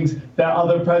things that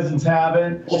other presidents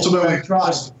haven't.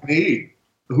 Ultimately,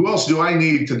 who else do I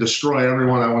need to destroy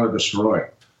everyone I want to destroy?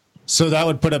 So that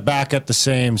would put it back at the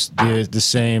same.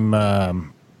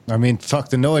 I mean, fuck,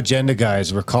 the no agenda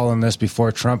guys were calling this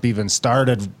before Trump even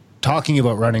started talking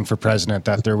about running for president,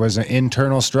 that there was an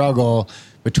internal struggle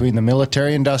between the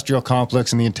military-industrial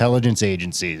complex and the intelligence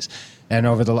agencies. And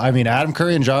Adam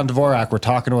Curry and John Dvorak were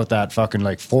talking about that fucking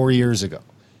like 4 years ago.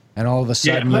 And all of a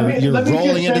sudden, you're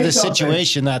rolling into this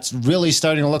situation that's really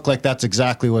starting to look like that's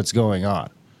exactly what's going on.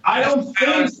 I don't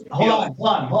think, hold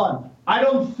on. I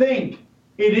don't think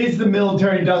it is the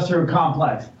military-industrial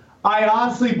complex. I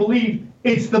honestly believe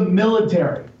it's the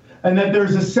military, and that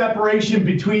there's a separation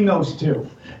between those two,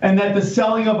 and that the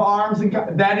selling of arms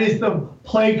that is to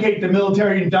placate the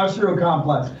military-industrial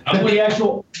complex. That the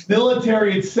actual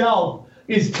military itself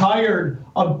is tired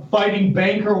of fighting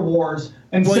banker wars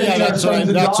and that's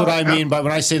what I mean. But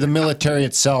when I say the military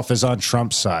itself is on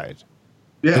Trump's side,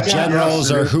 the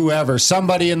generals or whoever,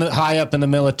 somebody high up in the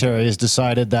military has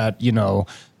decided that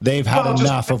they've had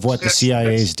enough of what the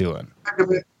CIA is doing.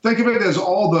 Think of it as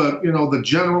all the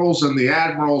generals and the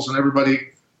admirals and everybody,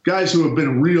 guys who have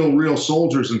been real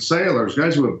soldiers and sailors,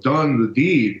 guys who have done the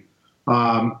deed,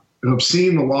 who have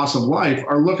seen the loss of life,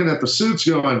 are looking at the suits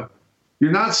going,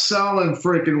 you're not selling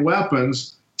freaking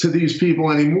weapons to these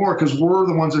people anymore because we're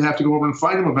the ones that have to go over and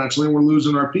fight them eventually, and we're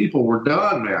losing our people. We're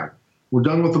done, man. We're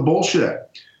done with the bullshit.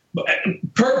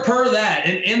 Per that,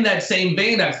 and in that same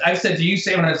vein, I've said to you,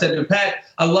 Sam, and I've said to Pat,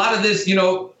 a lot of this,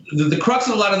 the crux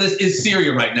of a lot of this is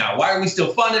Syria right now. Why are we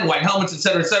still funding white helmets, et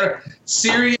cetera, et cetera?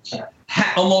 Syria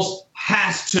almost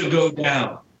has to go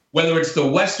down, whether it's the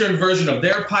Western version of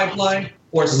their pipeline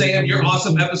or, Sam, your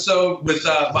awesome episode with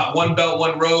about One Belt,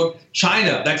 One Road.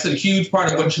 China, that's a huge part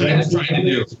of what China's trying to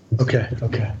do. Okay.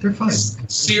 They're fine.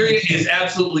 Syria is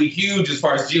absolutely huge as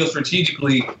far as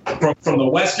geostrategically from the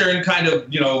Western kind of,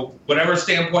 whatever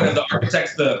standpoint of the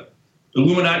architects, the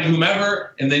Illuminati,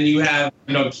 whomever, and then you have,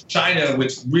 China,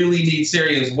 which really needs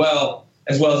Syria as well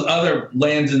as other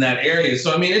lands in that area.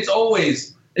 So, I mean, it's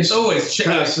always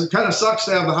kind of sucks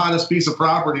to have the hottest piece of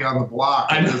property on the block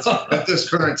at this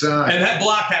current time. And that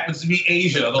block happens to be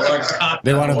Asia, the largest continent.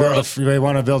 They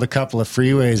want to build a couple of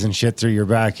freeways and shit through your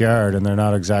backyard, and they're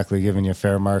not exactly giving you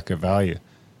fair market value.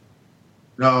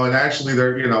 No, and actually,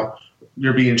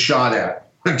 you're being shot at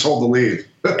and told to leave.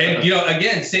 And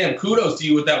again, Sam, kudos to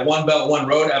you with that One Belt, One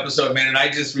Road episode, man. And I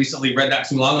just recently read not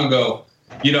too long ago.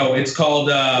 It's called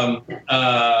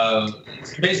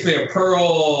it's basically a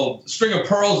string of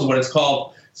pearls is what it's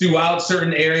called, throughout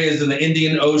certain areas in the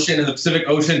Indian Ocean and the Pacific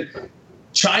Ocean.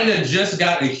 China just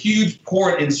got a huge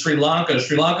port in Sri Lanka.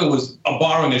 Sri Lanka was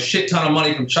borrowing a shit ton of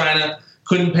money from China,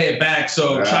 couldn't pay it back.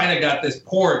 So China got this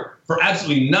port for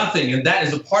absolutely nothing. And that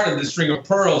is a part of this string of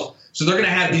pearls. So they're going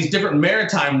to have these different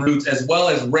maritime routes as well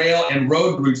as rail and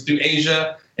road routes through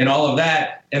Asia and all of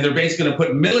that. And they're basically going to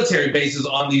put military bases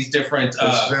on these different...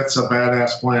 that's a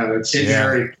badass plan. It's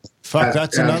scary. Fuck,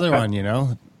 that's another one,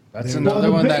 That's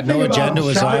another one that No Agenda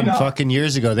was on fucking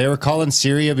years ago. They were calling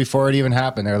Syria before it even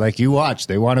happened. They're like, you watch.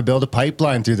 They want to build a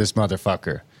pipeline through this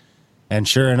motherfucker. And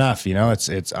sure enough,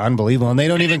 it's unbelievable. And they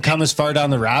don't even come as far down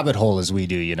the rabbit hole as we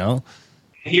do,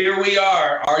 Here we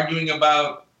are arguing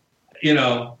about...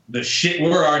 the shit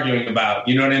we're arguing about.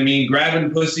 You know what I mean?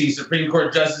 Grabbing pussy, Supreme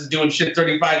Court justice doing shit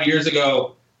 35 years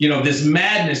ago. This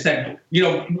madness that,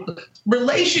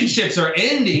 relationships are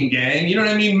ending, gang. You know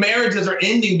what I mean? Marriages are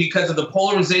ending because of the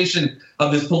polarization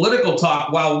of this political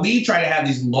talk while we try to have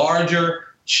these larger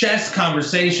chess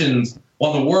conversations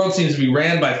while the world seems to be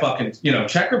ran by fucking,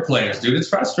 checker players, dude. It's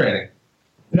frustrating.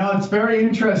 It's very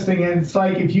interesting. And it's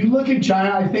like, if you look at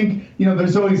China, I think,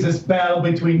 there's always this battle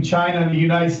between China and the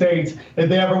United States. If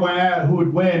they ever went at who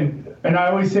would win. And I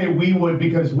always say we would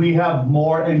because we have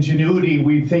more ingenuity.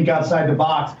 We think outside the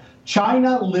box.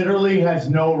 China literally has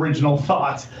no original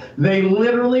thoughts. They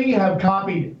literally have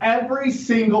copied every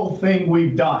single thing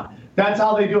we've done. That's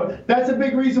how they do it. That's a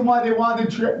big reason why they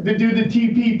wanted to do the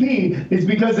TPP, is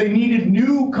because they needed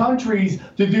new countries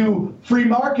to do free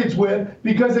markets with,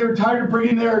 because they were tired of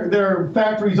bringing their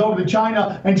factories over to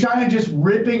China and China just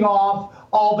ripping off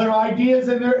all their ideas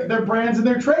and their brands and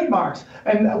their trademarks.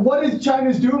 And what is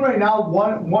China's doing right now?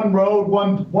 One road,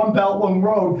 one belt, one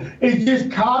road, is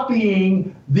just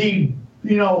copying the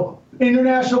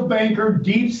international banker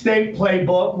deep state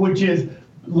playbook, which is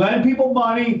lend people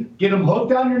money, get them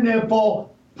hooked on your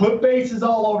nipple, put bases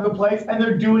all over the place, and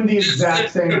they're doing the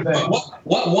exact same thing.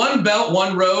 What one belt,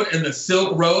 one road, and the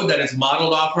Silk Road that it's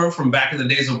modeled off of from back in the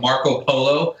days of Marco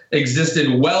Polo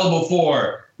existed well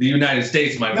before the United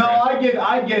States, my friend. No,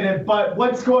 I get it. But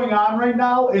what's going on right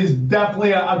now is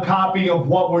definitely a copy of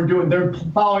what we're doing. They're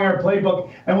following our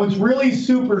playbook. And what's really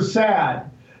super sad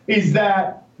is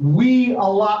that we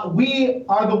are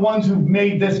the ones who've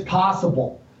made this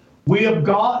possible. We have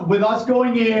got, with us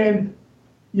going in,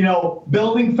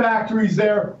 building factories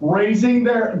there,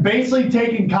 basically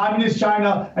taking communist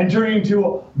China and turning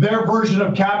into their version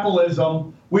of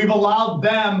capitalism. We've allowed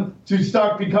them to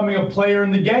start becoming a player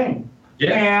in the game.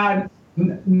 Yeah.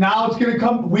 And now it's going to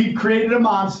come. We've created a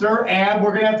monster, and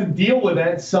we're going to have to deal with it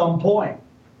at some point.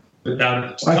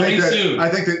 I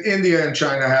think that India and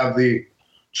China have the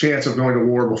chance of going to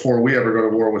war before we ever go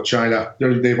to war with China.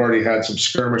 They've already had some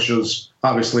skirmishes,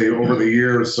 obviously, over the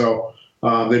years. So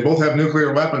they both have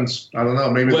nuclear weapons. I don't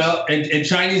know. Maybe. Well, and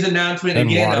Chinese announcement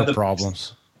and again water of the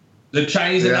problems. The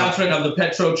Chinese announcement of the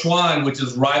Petro Yuan, which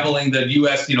is rivaling the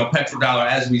U.S. petrodollar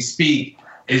as we speak,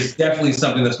 is definitely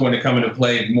something that's going to come into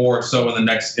play more so in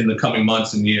the coming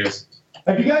months and years.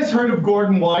 Have you guys heard of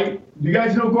Gordon White? Do you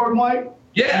guys know Gordon White?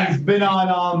 Yeah, he's been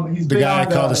on. The guy I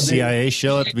called the CIA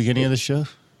show at the beginning of the show.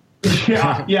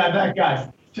 yeah, that guy.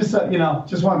 Just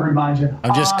just wanted to remind you.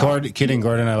 I'm just kidding,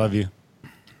 Gordon. I love you.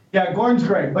 Yeah, Gordon's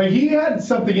great, but he had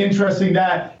something interesting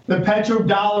that the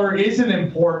petrodollar isn't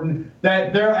important.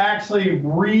 That they're actually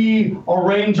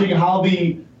rearranging how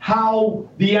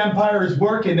the empire is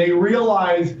working. They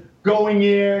realize going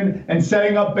in and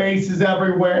setting up bases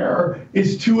everywhere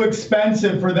is too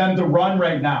expensive for them to run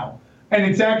right now. And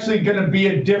it's actually going to be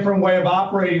a different way of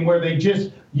operating where they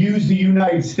just use the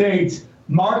United States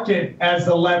market as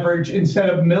the leverage instead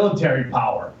of military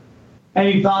power.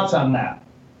 Any thoughts on that?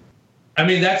 I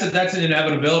mean, that's an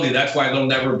inevitability. That's why there'll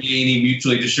never be any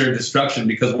mutually assured destruction,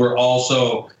 because we're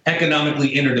also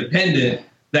economically interdependent.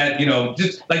 That,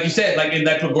 just like you said, and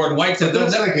that's what Gordon White said.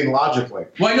 That's thinking logically.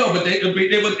 Well, I know, but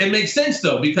it makes sense,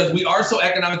 though, because we are so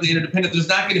economically interdependent. There's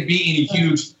not going to be any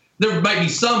huge, there might be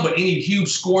some, but any huge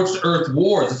scorched earth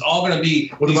wars. It's all going to be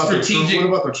what about the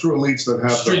true elites that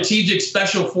have strategic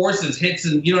special forces hits,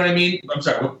 and you know what I mean? I'm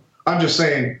sorry. I'm just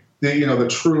saying, the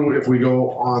true, if we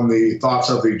go on the thoughts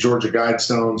of the Georgia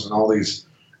Guidestones and all these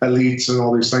elites and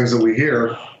all these things that we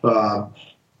hear,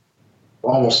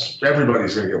 almost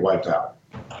everybody's going to get wiped out.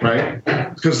 Right?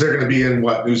 Because they're going to be in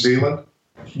New Zealand?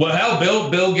 Well, hell,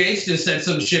 Bill Gates just said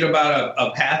some shit about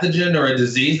a pathogen or a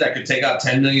disease that could take out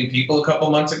 10 million people a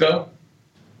couple months ago.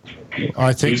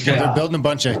 I think they're building a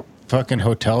bunch of fucking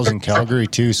hotels in Calgary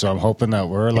too, so I'm hoping that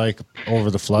we're over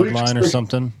the flood line or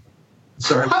something.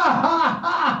 Sorry.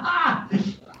 I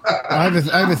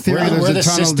have a theory there's a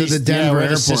tunnel to the Denver we're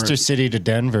airport. The sister city to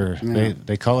Denver. Yeah.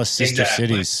 They call us sister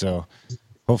cities, so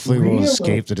hopefully we'll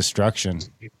escape the destruction.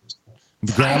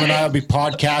 Graham and I will be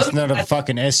podcasting out of a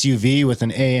fucking SUV with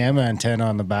an AM antenna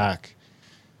on the back.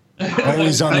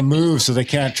 Always on the move, so they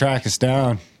can't track us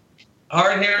down.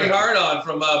 Harry Hard-On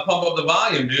from Pump Up the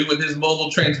Volume, dude, with his mobile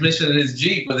transmission in his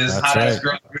Jeep with his hot-ass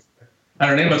girl. I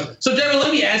don't know. So, gentlemen,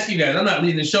 let me ask you guys. I'm not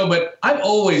leading the show, but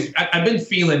I've been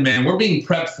feeling, man, we're being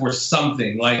prepped for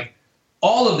something. Like,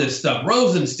 all of this stuff,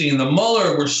 Rosenstein, the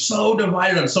Mueller, we're so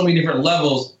divided on so many different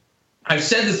levels. I've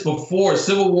said this before,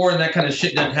 civil war and that kind of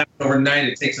shit doesn't happen overnight.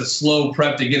 It takes a slow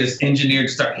prep to get us engineered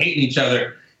to start hating each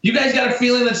other. You guys got a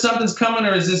feeling that something's coming,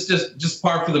 or is this just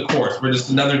par for the course? We're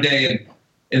just another day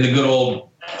in the good old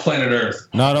planet Earth.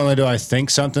 Not only do I think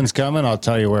something's coming, I'll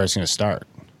tell you where it's going to start.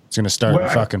 It's going to start in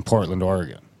fucking Portland,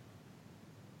 Oregon.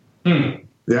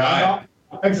 Yeah.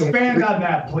 Expand on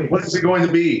that, please. What is it going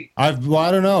to be? I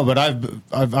don't know, but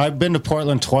I've been to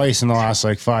Portland twice in the last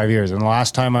like 5 years, and the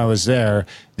last time I was there,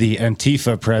 the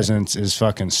Antifa presence is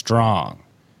fucking strong.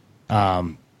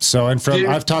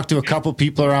 I've talked to a couple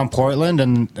people around Portland,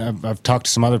 and I've talked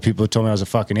to some other people who told me I was a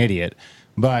fucking idiot.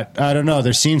 But I don't know.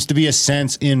 There seems to be a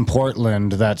sense in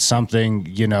Portland that something,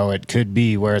 it could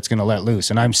be where it's going to let loose.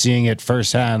 And I'm seeing it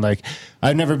firsthand. Like,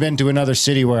 I've never been to another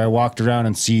city where I walked around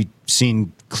and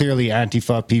seen clearly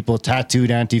Antifa people, tattooed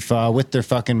Antifa with their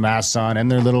fucking masks on and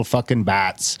their little fucking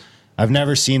bats. I've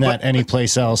never seen that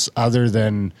anyplace else other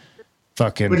than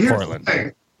fucking Portland.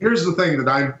 Here's the thing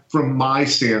that from my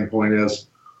standpoint is,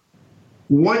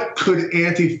 what could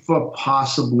Antifa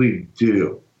possibly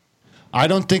do? I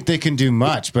don't think they can do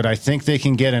much, but I think they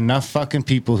can get enough fucking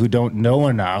people who don't know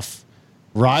enough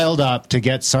riled up to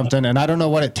get something. And I don't know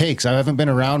what it takes. I haven't been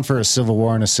around for a civil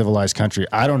war in a civilized country.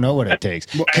 I don't know what it takes.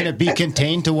 Can it be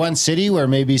contained to one city where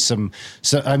maybe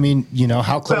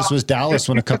how close was Dallas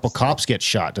when a couple cops get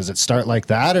shot? Does it start like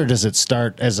that, or does it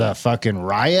start as a fucking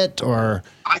riot? Or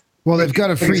well, they've got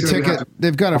a free ticket.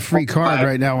 They've got a free card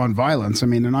right now on violence. I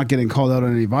mean, they're not getting called out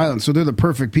on any violence, so they're the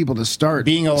perfect people to start.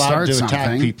 Being allowed to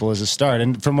attack people is a start.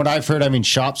 And from what I've heard, I mean,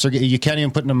 shops you can't even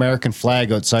put an American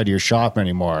flag outside of your shop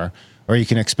anymore, or you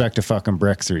can expect a fucking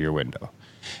brick through your window.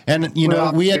 And,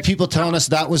 we had people telling us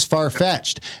that was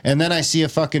far-fetched. And then I see a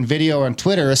fucking video on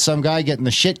Twitter of some guy getting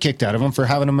the shit kicked out of him for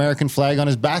having an American flag on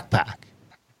his backpack.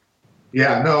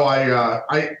 Yeah, no,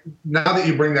 I now that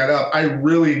you bring that up, I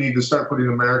really need to start putting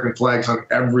American flags on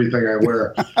everything I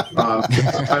wear. You're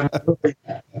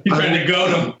trying to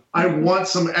goad them. I want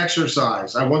some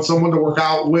exercise. I want someone to work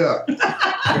out with.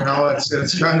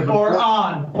 It's kind of or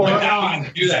important. on.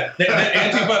 Do that. The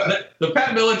Antifa, the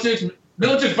Pat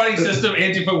Miletich fighting system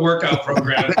Antifa workout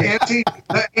program. The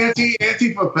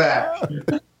Antifa pack.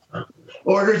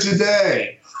 Order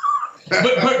today.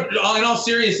 But in all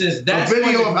seriousness, that's a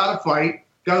video of how to fight.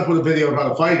 Got to put a video of how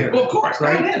to fight in. Well, of course,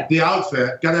 right? The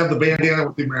outfit. Got to have the bandana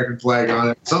with the American flag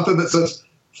on it. Something that says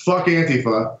 "fuck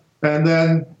Antifa," and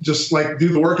then just like do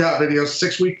the workout video,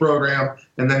 6-week program,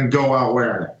 and then go out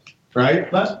wearing it. Right?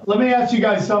 Let me ask you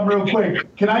guys something real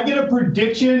quick. Can I get a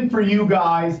prediction for you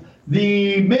guys?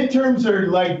 The midterms are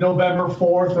like November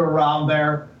 4th or around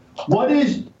there. What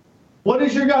is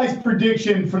your guys'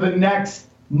 prediction for the next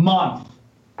month?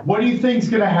 What do you think is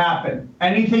going to happen?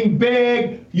 Anything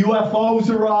big? UFOs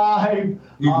arrive?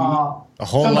 A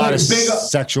whole lot of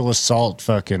sexual assault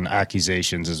fucking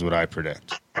accusations is what I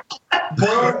predict.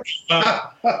 Pat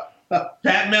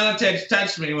Miletich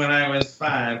touched me when I was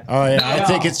 5. Oh, yeah. I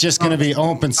think it's just going to be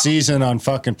open season on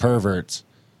fucking perverts.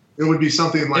 It would be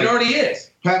something like... It already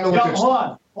is. Pat Miletich.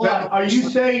 Hold on. Are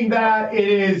you saying that it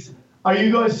is... Are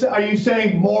you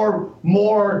saying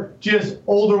more just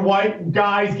older white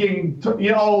guys getting,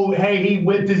 hey, he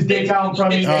whipped his dick out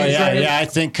from you? Oh, yeah. I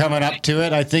think coming up to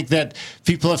it, I think that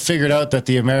people have figured out that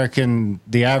the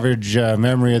average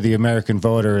memory of the American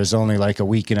voter is only like a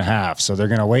week and a half. So they're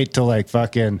going to wait till like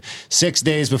fucking 6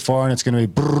 days before, and it's going to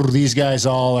be, these guys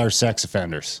all are sex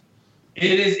offenders.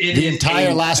 The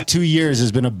entire last 2 years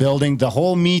has been the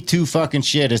whole Me Too fucking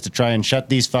shit is to try and shut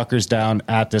these fuckers down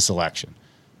at this election.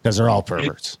 Because they're all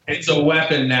perverts. It's a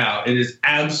weapon now. It is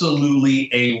absolutely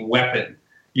a weapon.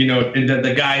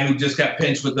 The guy who just got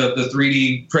pinched with the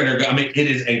 3D printer. I mean, it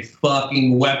is a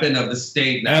fucking weapon of the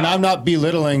state now. And I'm not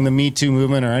belittling the Me Too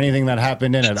movement or anything that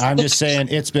happened in it. I'm just saying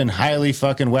it's been highly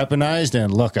fucking weaponized,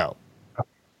 and look out.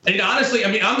 And honestly,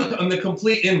 I mean, I'm the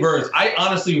complete inverse. I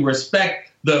honestly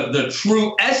respect the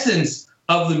true essence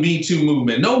of the Me Too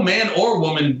movement. No man or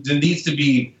woman needs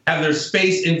to have their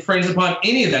space infringed upon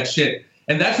any of that shit.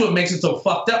 And that's what makes it so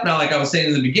fucked up now. Like I was saying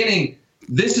in the beginning,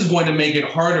 this is going to make it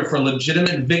harder for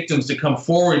legitimate victims to come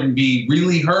forward and be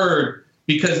really heard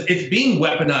because it's being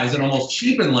weaponized and almost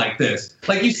cheapened like this.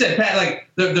 Like you said, Pat, like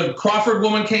the Crawford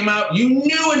woman came out, you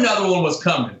knew another one was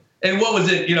coming. And what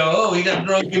was it? He got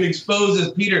drunk and exposed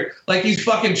as Peter, like he's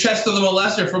fucking Chester the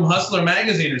Molester from Hustler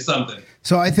magazine or something.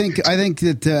 So I think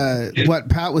that what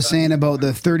Pat was saying about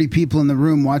the 30 people in the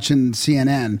room watching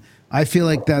CNN, I feel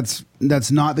like that's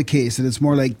not the case. That it's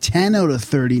more like 10 out of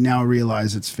 30 now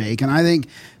realize it's fake. And I think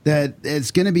that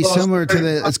it's going to be similar to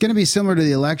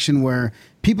the election where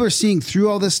people are seeing through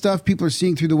all this stuff. People are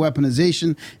seeing through the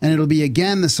weaponization, and it'll be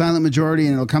again the silent majority,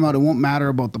 and it'll come out. It won't matter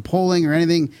about the polling or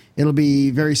anything. It'll be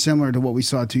very similar to what we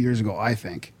saw 2 years ago, I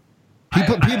think.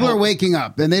 People are waking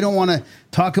up, and they don't want to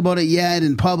talk about it yet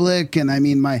in public. And I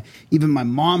mean, my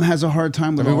mom has a hard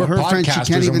time with all her friends. She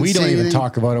can't even we don't say even anything.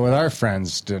 talk about it with our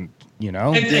friends. You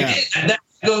know, and that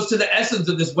goes to the essence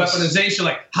of this weaponization.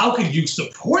 Like, how could you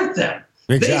support them?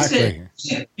 Exactly.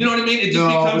 You know what I mean? It just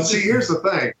becomes. But see, here's the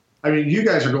thing. I mean, you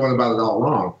guys are going about it all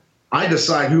wrong. I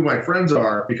decide who my friends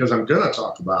are because I'm going to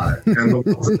talk about it. And the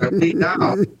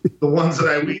ones that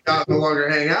I weed out no longer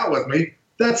hang out with me.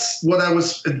 That's what I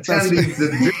was intending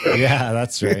to do. Yeah,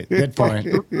 that's right. Good point.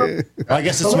 Well, I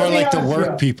guess it's more like the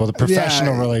work people, the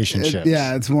professional relationships.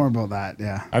 It's more about that.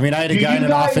 Yeah. I mean, I had a guy in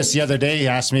an office the other day. He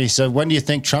asked me, he said, when do you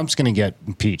think Trump's going to get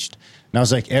impeached? And I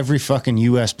was like, every fucking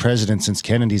U.S. president since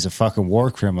Kennedy's a fucking war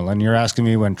criminal. And you're asking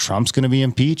me when Trump's going to be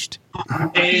impeached?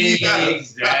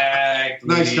 Exactly.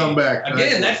 Nice comeback.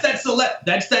 Again, that's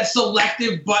that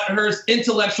selective butthurst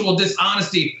intellectual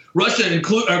dishonesty. Russia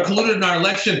colluded in our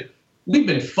election. We've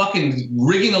been fucking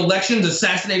rigging elections,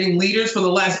 assassinating leaders for the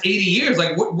last 80 years.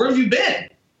 Like, where have you been?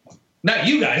 Not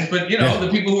you guys, but, the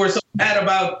people who are so mad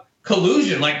about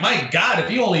collusion. Like, my God,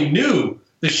 if you only knew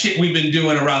the shit we've been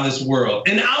doing around this world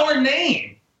in our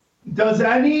name. Does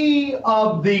any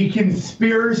of the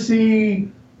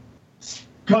conspiracy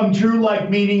come true, like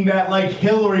meaning that like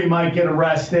Hillary might get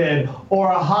arrested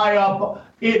or a high up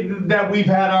that we've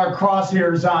had our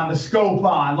crosshairs on, the scope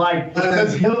on? Like,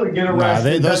 does Hillary get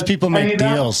arrested? Those people make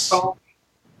deals.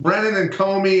 Brennan and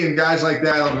Comey and guys like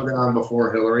that will go down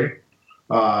before Hillary.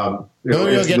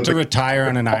 Hillary will get to retire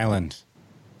on an island.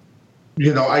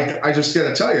 I just got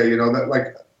to tell you, that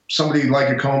like somebody like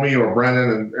a Comey or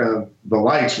Brennan and the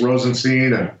lights,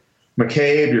 Rosenstein and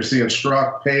McCabe, you're seeing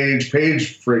Strzok, Page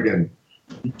friggin'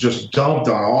 just dumped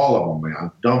on all of them,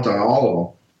 man. Dumped on all of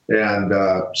them. And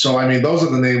so, I mean, those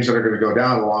are the names that are going to go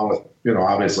down along with,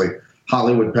 obviously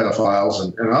Hollywood pedophiles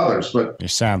and others. But your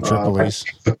Sam Tripolis.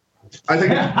 I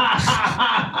think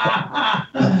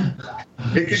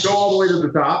it could go all the way to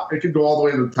the top. It could go all the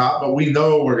way to the top, but we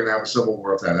know we're going to have a civil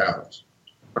war if that happens.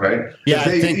 Right? Yeah,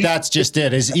 I think that's just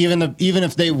it. Is even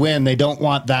if they win, they don't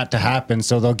want that to happen.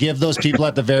 So they'll give those people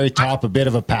at the very top a bit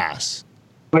of a pass.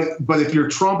 But if you're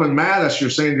Trump and Mattis, you're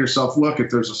saying to yourself, look,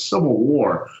 if there's a civil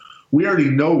war, we already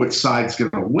know which side's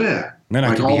going to win. Then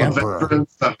like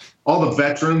all the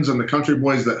veterans and the country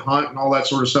boys that hunt and all that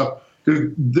sort of stuff.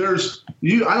 I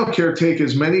don't care. Take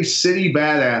as many city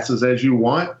badasses as you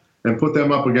want and put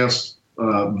them up against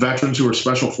veterans who are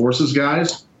special forces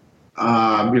guys.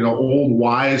 Old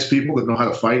wise people that know how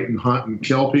to fight and hunt and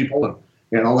kill people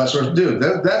and all that sort of. Dude,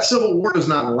 that civil war does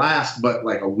not last but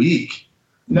like a week.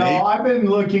 No, maybe. I've been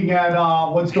looking at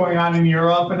what's going on in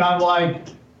Europe, and I'm like,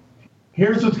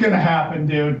 here's what's going to happen,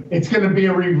 dude. It's going to be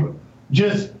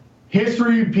just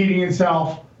history repeating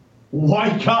itself.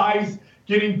 White guys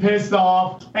getting pissed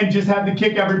off and just have to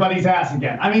kick everybody's ass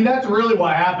again. I mean, that's really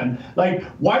what happened. Like,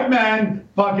 white men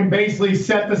fucking basically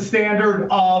set the standard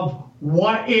of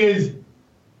what is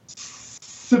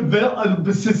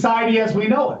society as we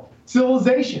know it.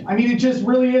 Civilization. I mean, it just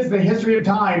really is. The history of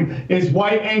time is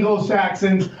white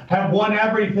Anglo-Saxons have won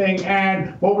everything,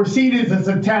 and what we're seeing is this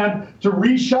attempt to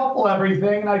reshuffle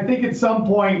everything. And I think at some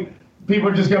point, people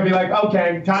are just going to be like,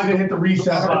 okay, time to hit the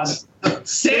reset button.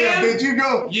 Sam, did you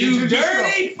go? You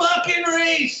dirty fucking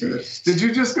racist. Did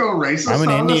you just go racist? I'm an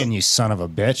Indian, you son of a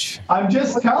bitch. I'm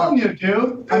just telling you,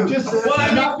 dude. I'm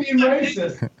not being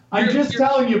racist. I'm just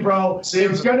telling you, bro.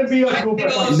 It's going to be a group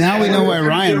of. Now we know why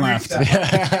Ryan left. Sam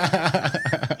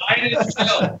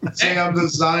the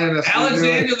Zionist.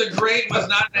 Alexander the Great was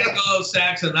not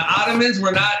Anglo-Saxon. The Ottomans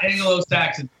were not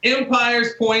Anglo-Saxon.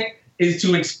 Empire's point is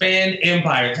to expand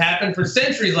empire. It's happened for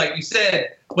centuries, like you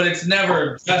said, but it's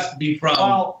never just be from.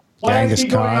 Well, what I see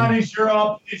going on is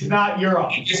Europe. It's not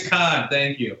Europe. Genghis Khan,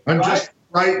 thank you. I'm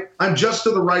just to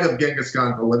the right of Genghis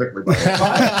Khan politically.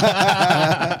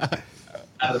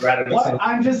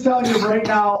 I'm just telling you right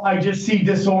now, I just see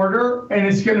disorder, and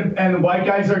and the white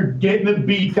guys are getting the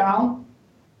beat down.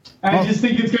 And I just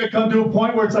think it's gonna come to a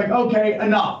point where it's like, okay,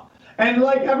 enough. And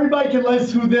like everybody can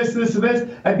list who this.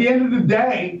 At the end of the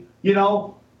day,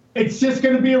 it's just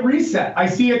going to be a reset. I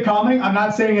see it coming. I'm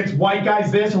not saying it's white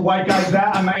guys this or white guys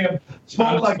that. I may have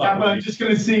spoken like that, but I'm just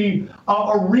going to see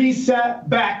a reset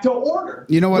back to order.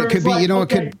 You know what could be? What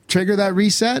could trigger that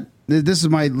reset? This is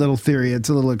my little theory. It's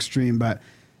a little extreme, but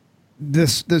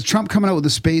this Trump coming out with the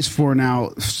Space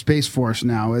Force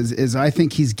now is I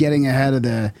think he's getting ahead of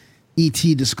the ET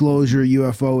disclosure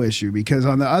UFO issue, because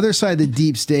on the other side of the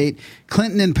deep state,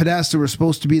 Clinton and Podesta were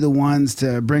supposed to be the ones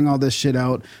to bring all this shit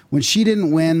out. When she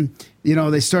didn't win,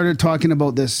 they started talking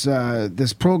about this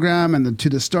program, and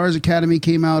the Stars Academy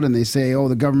came out and they say, oh,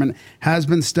 the government has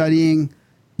been studying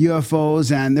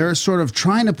UFOs, and they're sort of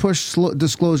trying to push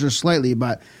disclosure slightly,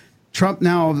 but Trump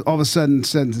now all of a sudden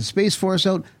sends the Space Force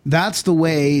out. That's the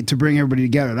way to bring everybody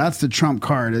together. That's the Trump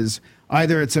card. Is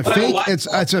either it's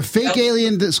a fake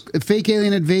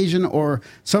alien invasion, or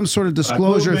some sort of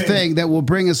disclosure thing that will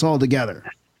bring us all together.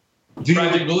 Wait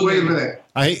a minute.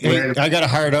 I got to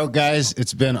hard out, guys.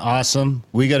 It's been awesome.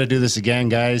 We got to do this again,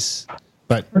 guys.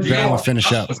 But Graham will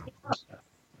finish up.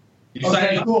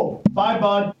 Okay, cool. Bye,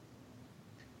 bud.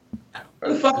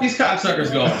 Where the fuck these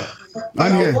cocksuckers going?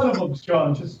 I'm here. One of them's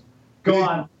gone. Just go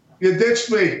on. You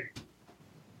ditched me.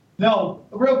 No,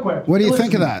 real quick. What do you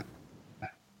think of that?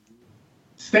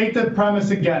 State the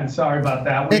premise again. Sorry about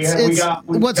that.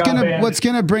 What's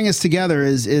gonna bring us together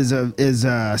is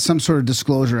some sort of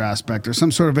disclosure aspect, or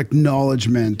some sort of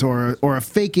acknowledgement, or a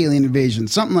fake alien invasion.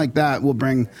 Something like that will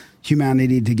bring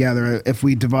humanity together. If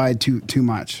we divide too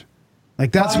much,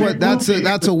 like that's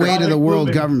a way to the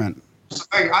world government.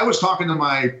 I was talking to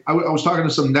I was talking to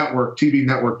some TV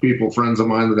network people, friends of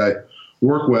mine that I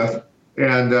work with,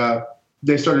 and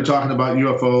they started talking about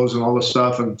UFOs and all this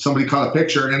stuff, and somebody caught a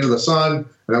picture into the sun,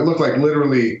 and it looked like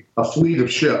literally a fleet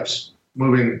of ships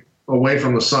moving away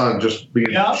from the sun, just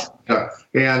being. Yeah.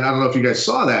 And I don't know if you guys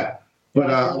saw that, but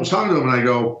I was talking to them, and I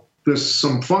go, "There's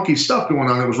some funky stuff going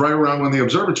on." It was right around when the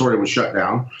observatory was shut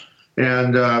down,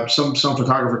 and some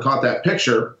photographer caught that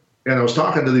picture, and I was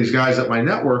talking to these guys at my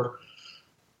network.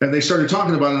 And they started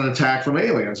talking about an attack from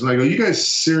aliens. And I go, you guys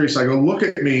serious? I go, look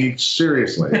at me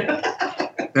seriously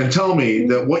and tell me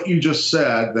that what you just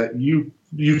said, that you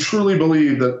truly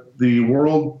believe that the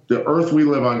earth we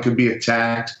live on could be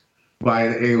attacked by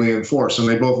an alien force. And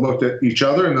they both looked at each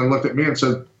other and then looked at me and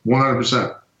said,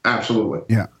 100%. Absolutely.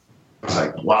 Yeah. I was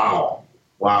like, wow.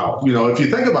 If you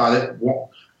think about it,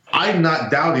 I'm not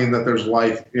doubting that there's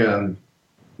life in,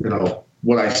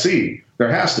 what I see.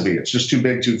 There has to be. It's just too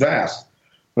big, too fast.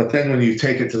 But then when you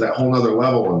take it to that whole other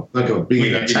level and think of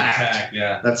being attacked,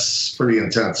 that's pretty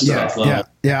intense. Yeah,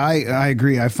 I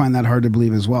agree. I find that hard to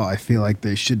believe as well. I feel like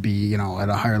they should be, at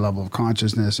a higher level of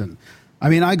consciousness. And I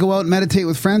mean, I go out and meditate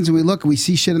with friends, and we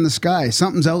see shit in the sky.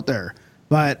 Something's out there.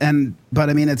 But I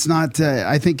mean, it's not.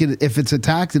 I think if it's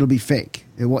attacked, it'll be fake.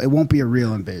 It won't be a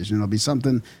real invasion. It'll be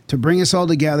something to bring us all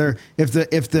together.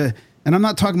 And I'm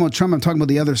not talking about Trump. I'm talking about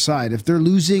the other side. If they're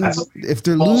losing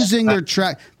their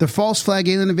track, the false flag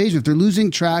alien invasion, if they're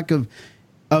losing track of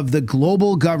the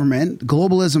global government,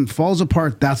 globalism falls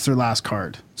apart. That's their last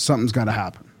card. Something's got to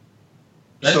happen.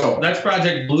 That's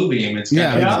Project Bluebeam.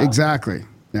 Exactly.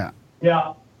 Yeah.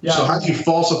 So how do you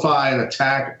falsify an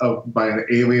attack by an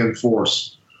alien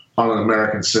force on an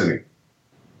American city?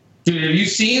 Dude, have you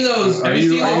seen those?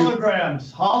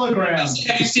 Holograms.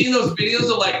 Have you seen those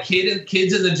videos of like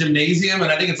kids in the gymnasium,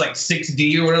 and I think it's like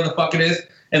 6D or whatever the fuck it is,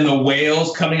 and the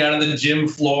whales coming out of the gym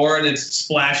floor and it's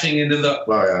splashing into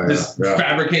this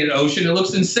fabricated ocean? It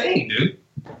looks insane, dude.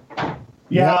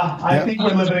 Yeah, I think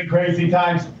we're living in crazy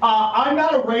times. I'm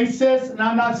not a racist, and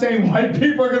I'm not saying white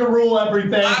people are going to rule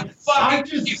everything. I'm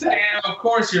just saying, of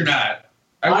course you're not.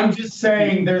 I'm just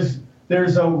saying there's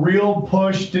a real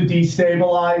push to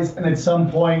destabilize, and at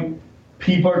some point,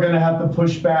 people are going to have to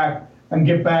push back and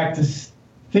get back to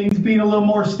things being a little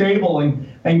more stable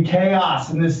and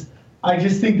chaos. And I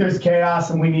just think there's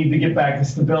chaos, and we need to get back to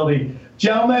stability.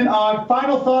 Gentlemen,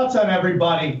 final thoughts on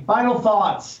everybody. Final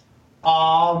thoughts.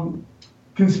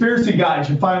 Conspiracy guys,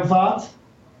 your final thoughts?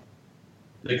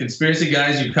 The conspiracy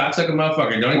guys, you cocksucker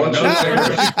motherfucker. Don't even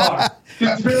know.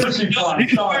 Conspiracy fun.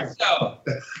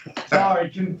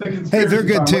 Sorry. Hey, they're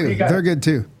good too. They're good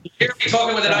too. You hear me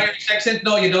talking with an Irish accent?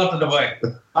 No, you don't, in the way.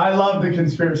 I love the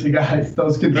conspiracy guys.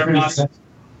 Those conspiracy guys.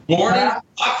 Gordon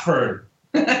Oxford.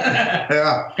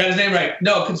 Yeah. Got his name right.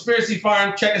 No, Conspiracy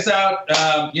Farm. Check us out.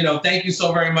 Thank you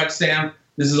so very much, Sam.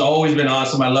 This has always been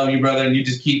awesome. I love you, brother, and you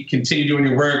just continue doing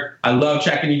your work. I love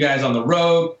checking you guys on the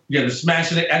road. You guys are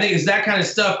smashing it. I think it's that kind of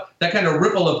stuff, that kind of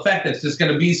ripple effect that's just going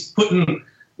to be putting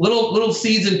little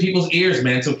seeds in people's ears,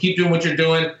 man. So keep doing what you're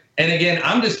doing. And again,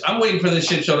 I'm waiting for this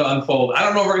shit show to unfold. I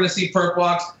don't know if we're going to see perk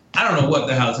walks. I don't know what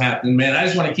the hell's happening, man. I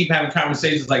just want to keep having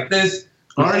conversations like this.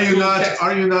 Are you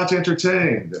not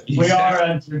entertained? We are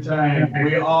entertained.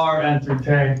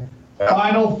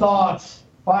 Final thoughts.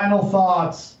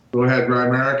 Go ahead,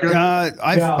 America.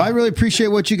 I really appreciate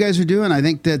what you guys are doing. I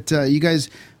think that you guys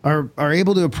are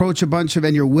able to approach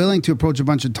and you're willing to approach a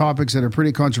bunch of topics that are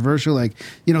pretty controversial, like,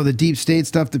 the deep state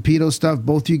stuff, the pedo stuff,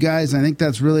 both you guys. I think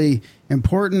that's really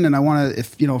important. And I want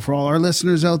to, for all our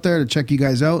listeners out there, to check you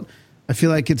guys out. I feel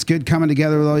like it's good coming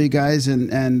together with all you guys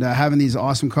and having these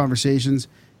awesome conversations.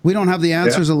 We don't have the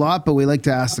answers a lot, but we like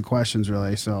to ask the questions,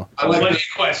 really. So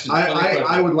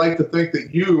I would like to think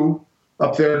that you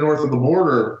up there north of the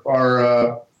border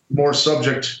are more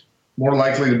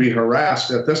likely to be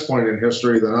harassed at this point in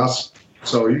history than us.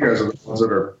 So you guys are the ones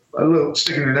that are a little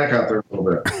sticking your neck out there a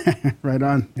little bit. Right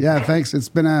on. Yeah, thanks. It's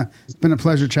been a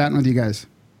pleasure chatting with you guys.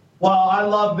 Well, I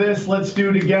love this. Let's do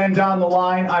it again down the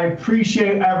line. I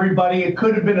appreciate everybody. It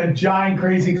could have been a giant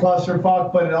crazy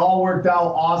clusterfuck, but it all worked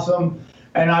out awesome.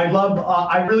 And I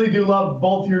really do love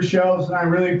both your shows, and I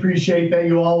really appreciate that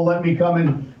you all let me come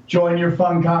and join your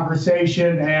fun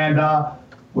conversation. And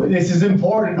this is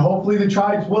important. Hopefully the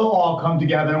tribes will all come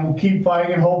together, and we'll keep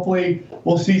fighting, and hopefully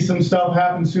we'll see some stuff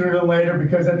happen sooner than later,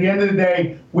 because at the end of the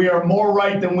day, we are more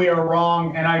right than we are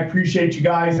wrong, and I appreciate you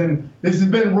guys. And this has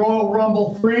been Royal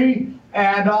Rumble 3,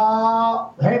 and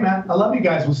hey, man, I love you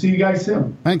guys. We'll see you guys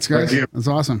soon. Thanks, guys. That's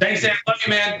awesome. Thanks, Sam. Love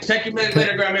you, man. Check you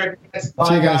later, Grand America. Bye,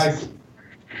 see you guys.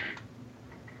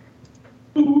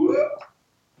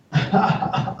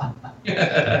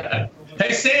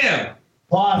 Hey, Sam.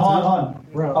 Hold on.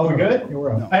 Are we good?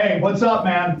 No. Hey, what's up,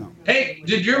 man? Hey,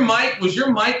 was your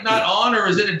mic not on, or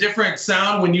is it a different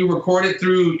sound when you record it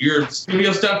through your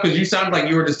studio stuff? Because you sounded like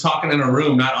you were just talking in a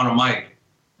room, not on a mic.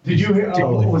 Did you hear?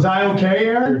 Totally. Was I okay,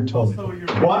 Aaron? Totally.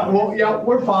 What? Well, yeah,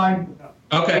 we're fine.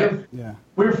 Okay.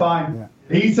 We're fine.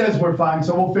 Yeah. He says we're fine,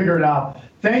 so we'll figure it out.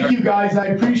 Thank you, guys. I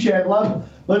appreciate it.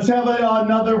 Let's have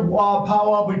another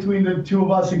powwow between the two of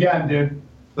us again, dude.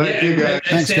 Thank you, guys. And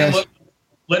Thanks, Sam, guys.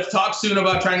 let's talk soon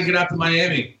about trying to get out to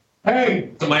Miami. Hey.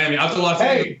 To Miami. Out to Los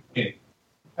Angeles. Hey,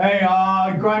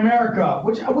 Grimerica.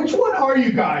 Which one are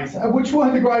you guys? Which one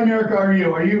of the Grimerica are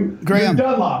you? Are you Graham. You're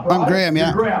Dunlop, right? I'm Graham,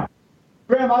 yeah. You're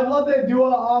Graham, I'd love to do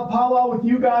a powwow with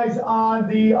you guys on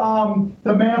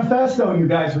the manifesto you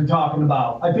guys were talking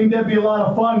about. I think that'd be a lot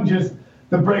of fun, just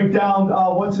to break down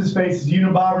what's his face's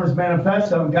Unabomber's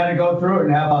manifesto and kind of go through it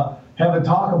and have a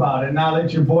talk about it. Now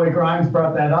that your boy Grimes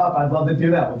brought that up, I'd love to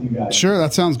do that with you guys. Sure,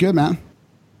 that sounds good, man.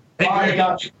 Hey, All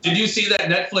right, did you see that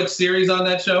Netflix series on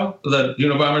that show? The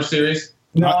Unabomber series?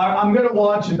 No, I'm gonna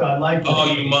watch it though. I like it. Oh,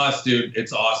 you must, dude.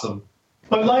 It's awesome.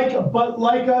 But like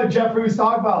Jeffrey was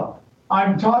talking about,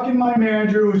 I'm talking to my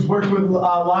manager who's worked with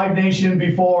Live Nation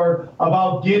before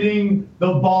about getting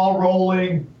the ball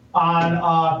rolling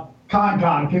on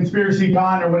Conspiracy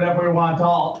Con, or whatever we want to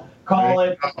call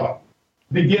it,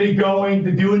 to get it going,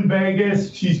 to do in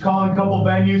Vegas. She's calling a couple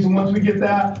venues, and once we get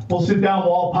that, we'll sit down,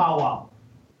 we'll all powwow.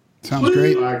 Sounds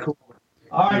great. All right, cool.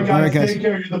 All right, guys, take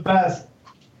care. You're the best.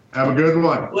 Have a good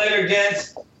one. Later,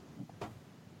 gents.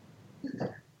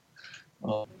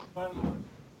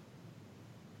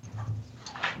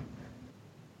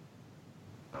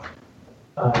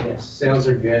 Yes, sales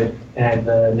are good, and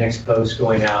the next post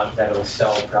going out that'll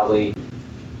sell probably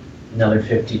another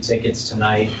 50 tickets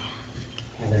tonight,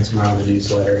 and then tomorrow the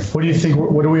newsletter. What do you think?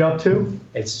 What are we up to?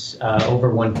 It's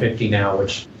over 150 now,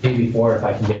 which maybe more if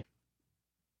I can get.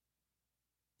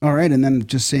 All right, and then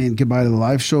just saying goodbye to the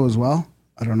live show as well.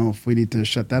 I don't know if we need to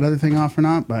shut that other thing off or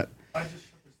not, but I just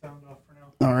shut the sound off for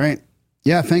now. all right.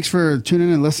 Yeah, thanks for tuning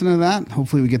in and listening to that.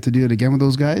 Hopefully we get to do it again with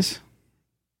those guys.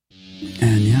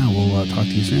 And yeah, we'll talk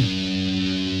to you soon.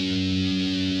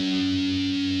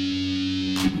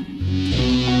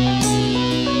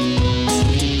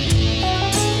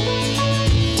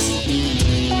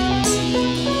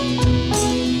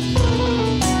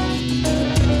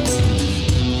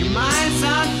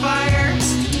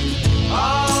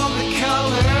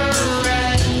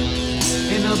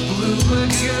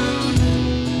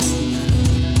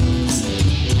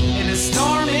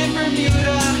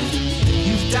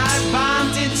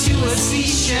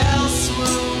 Seashell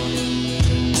swoon.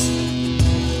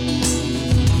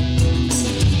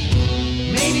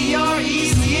 Maybe your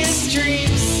easiest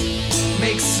dreams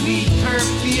make sweet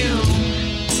perfume.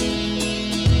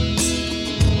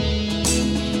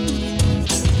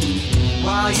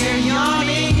 While you're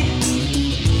yawning,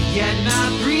 yet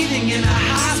not breathing in a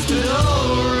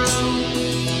hospital room.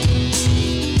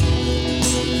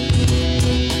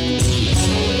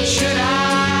 Should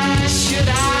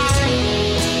I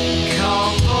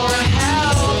call for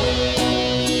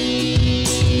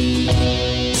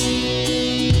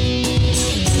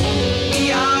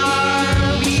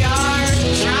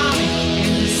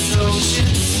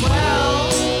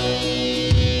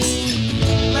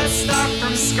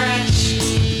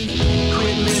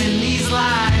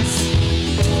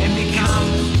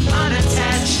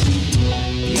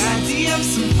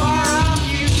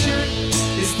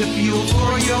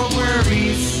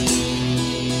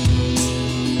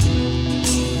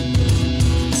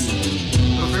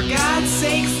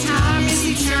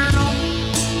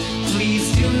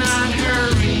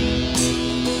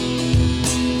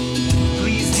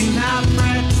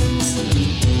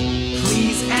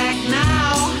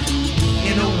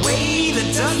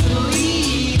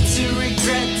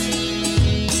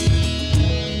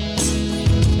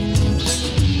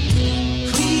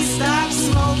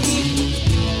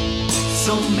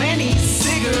any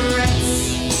cigarettes.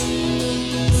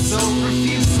 So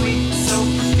profusely, so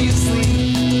profusely.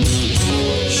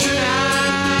 Should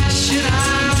I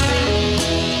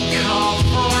call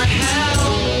for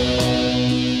help?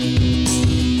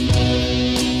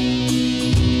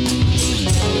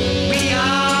 We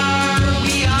are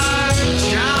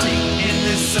drowning in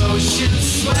this ocean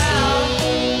swell.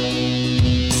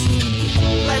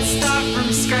 Let's start from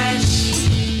scratch.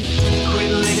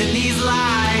 Quit living these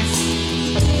lies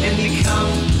and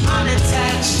become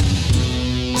unattached.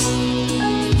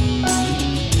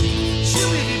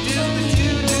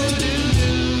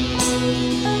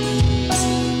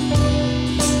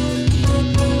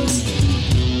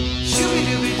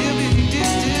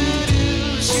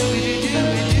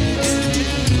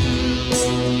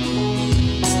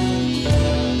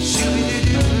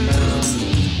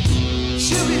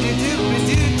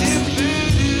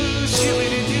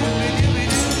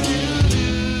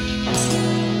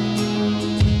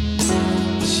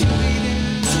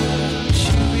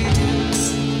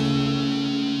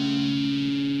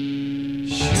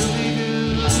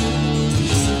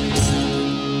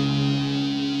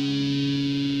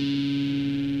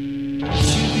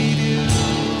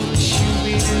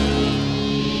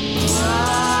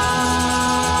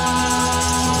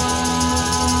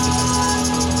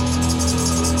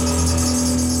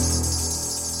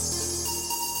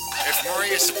 If more of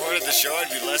you supported the show, I'd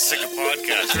be less sick of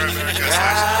podcasts. The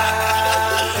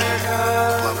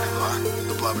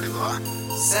blah blah.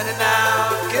 Sending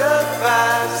out good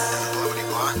vibes. The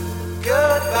blah.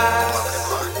 Good vibes.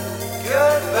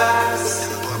 Good vibes.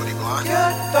 The blah.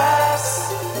 Good vibes.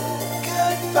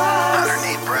 Good vibes.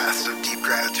 108 breaths of deep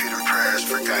gratitude and prayers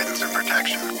for guidance and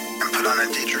protection, and put on a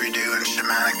didgeridoo and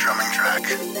shamanic drumming track,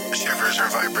 shivers or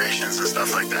vibrations and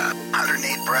stuff like that.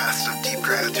 108 breaths of deep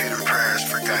gratitude and prayers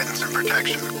for guidance and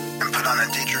protection, and put on a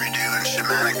didgeridoo and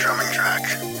shamanic drumming track,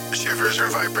 shivers or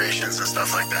vibrations and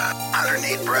stuff like that.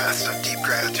 108 breaths of deep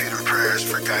gratitude and prayers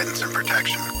for guidance and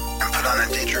protection, and put on a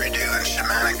didgeridoo and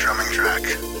shamanic drumming track,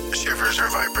 shivers or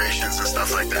vibrations and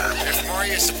stuff like that. If more of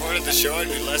you supported the show, I'd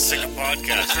be less sick of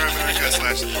podcasts.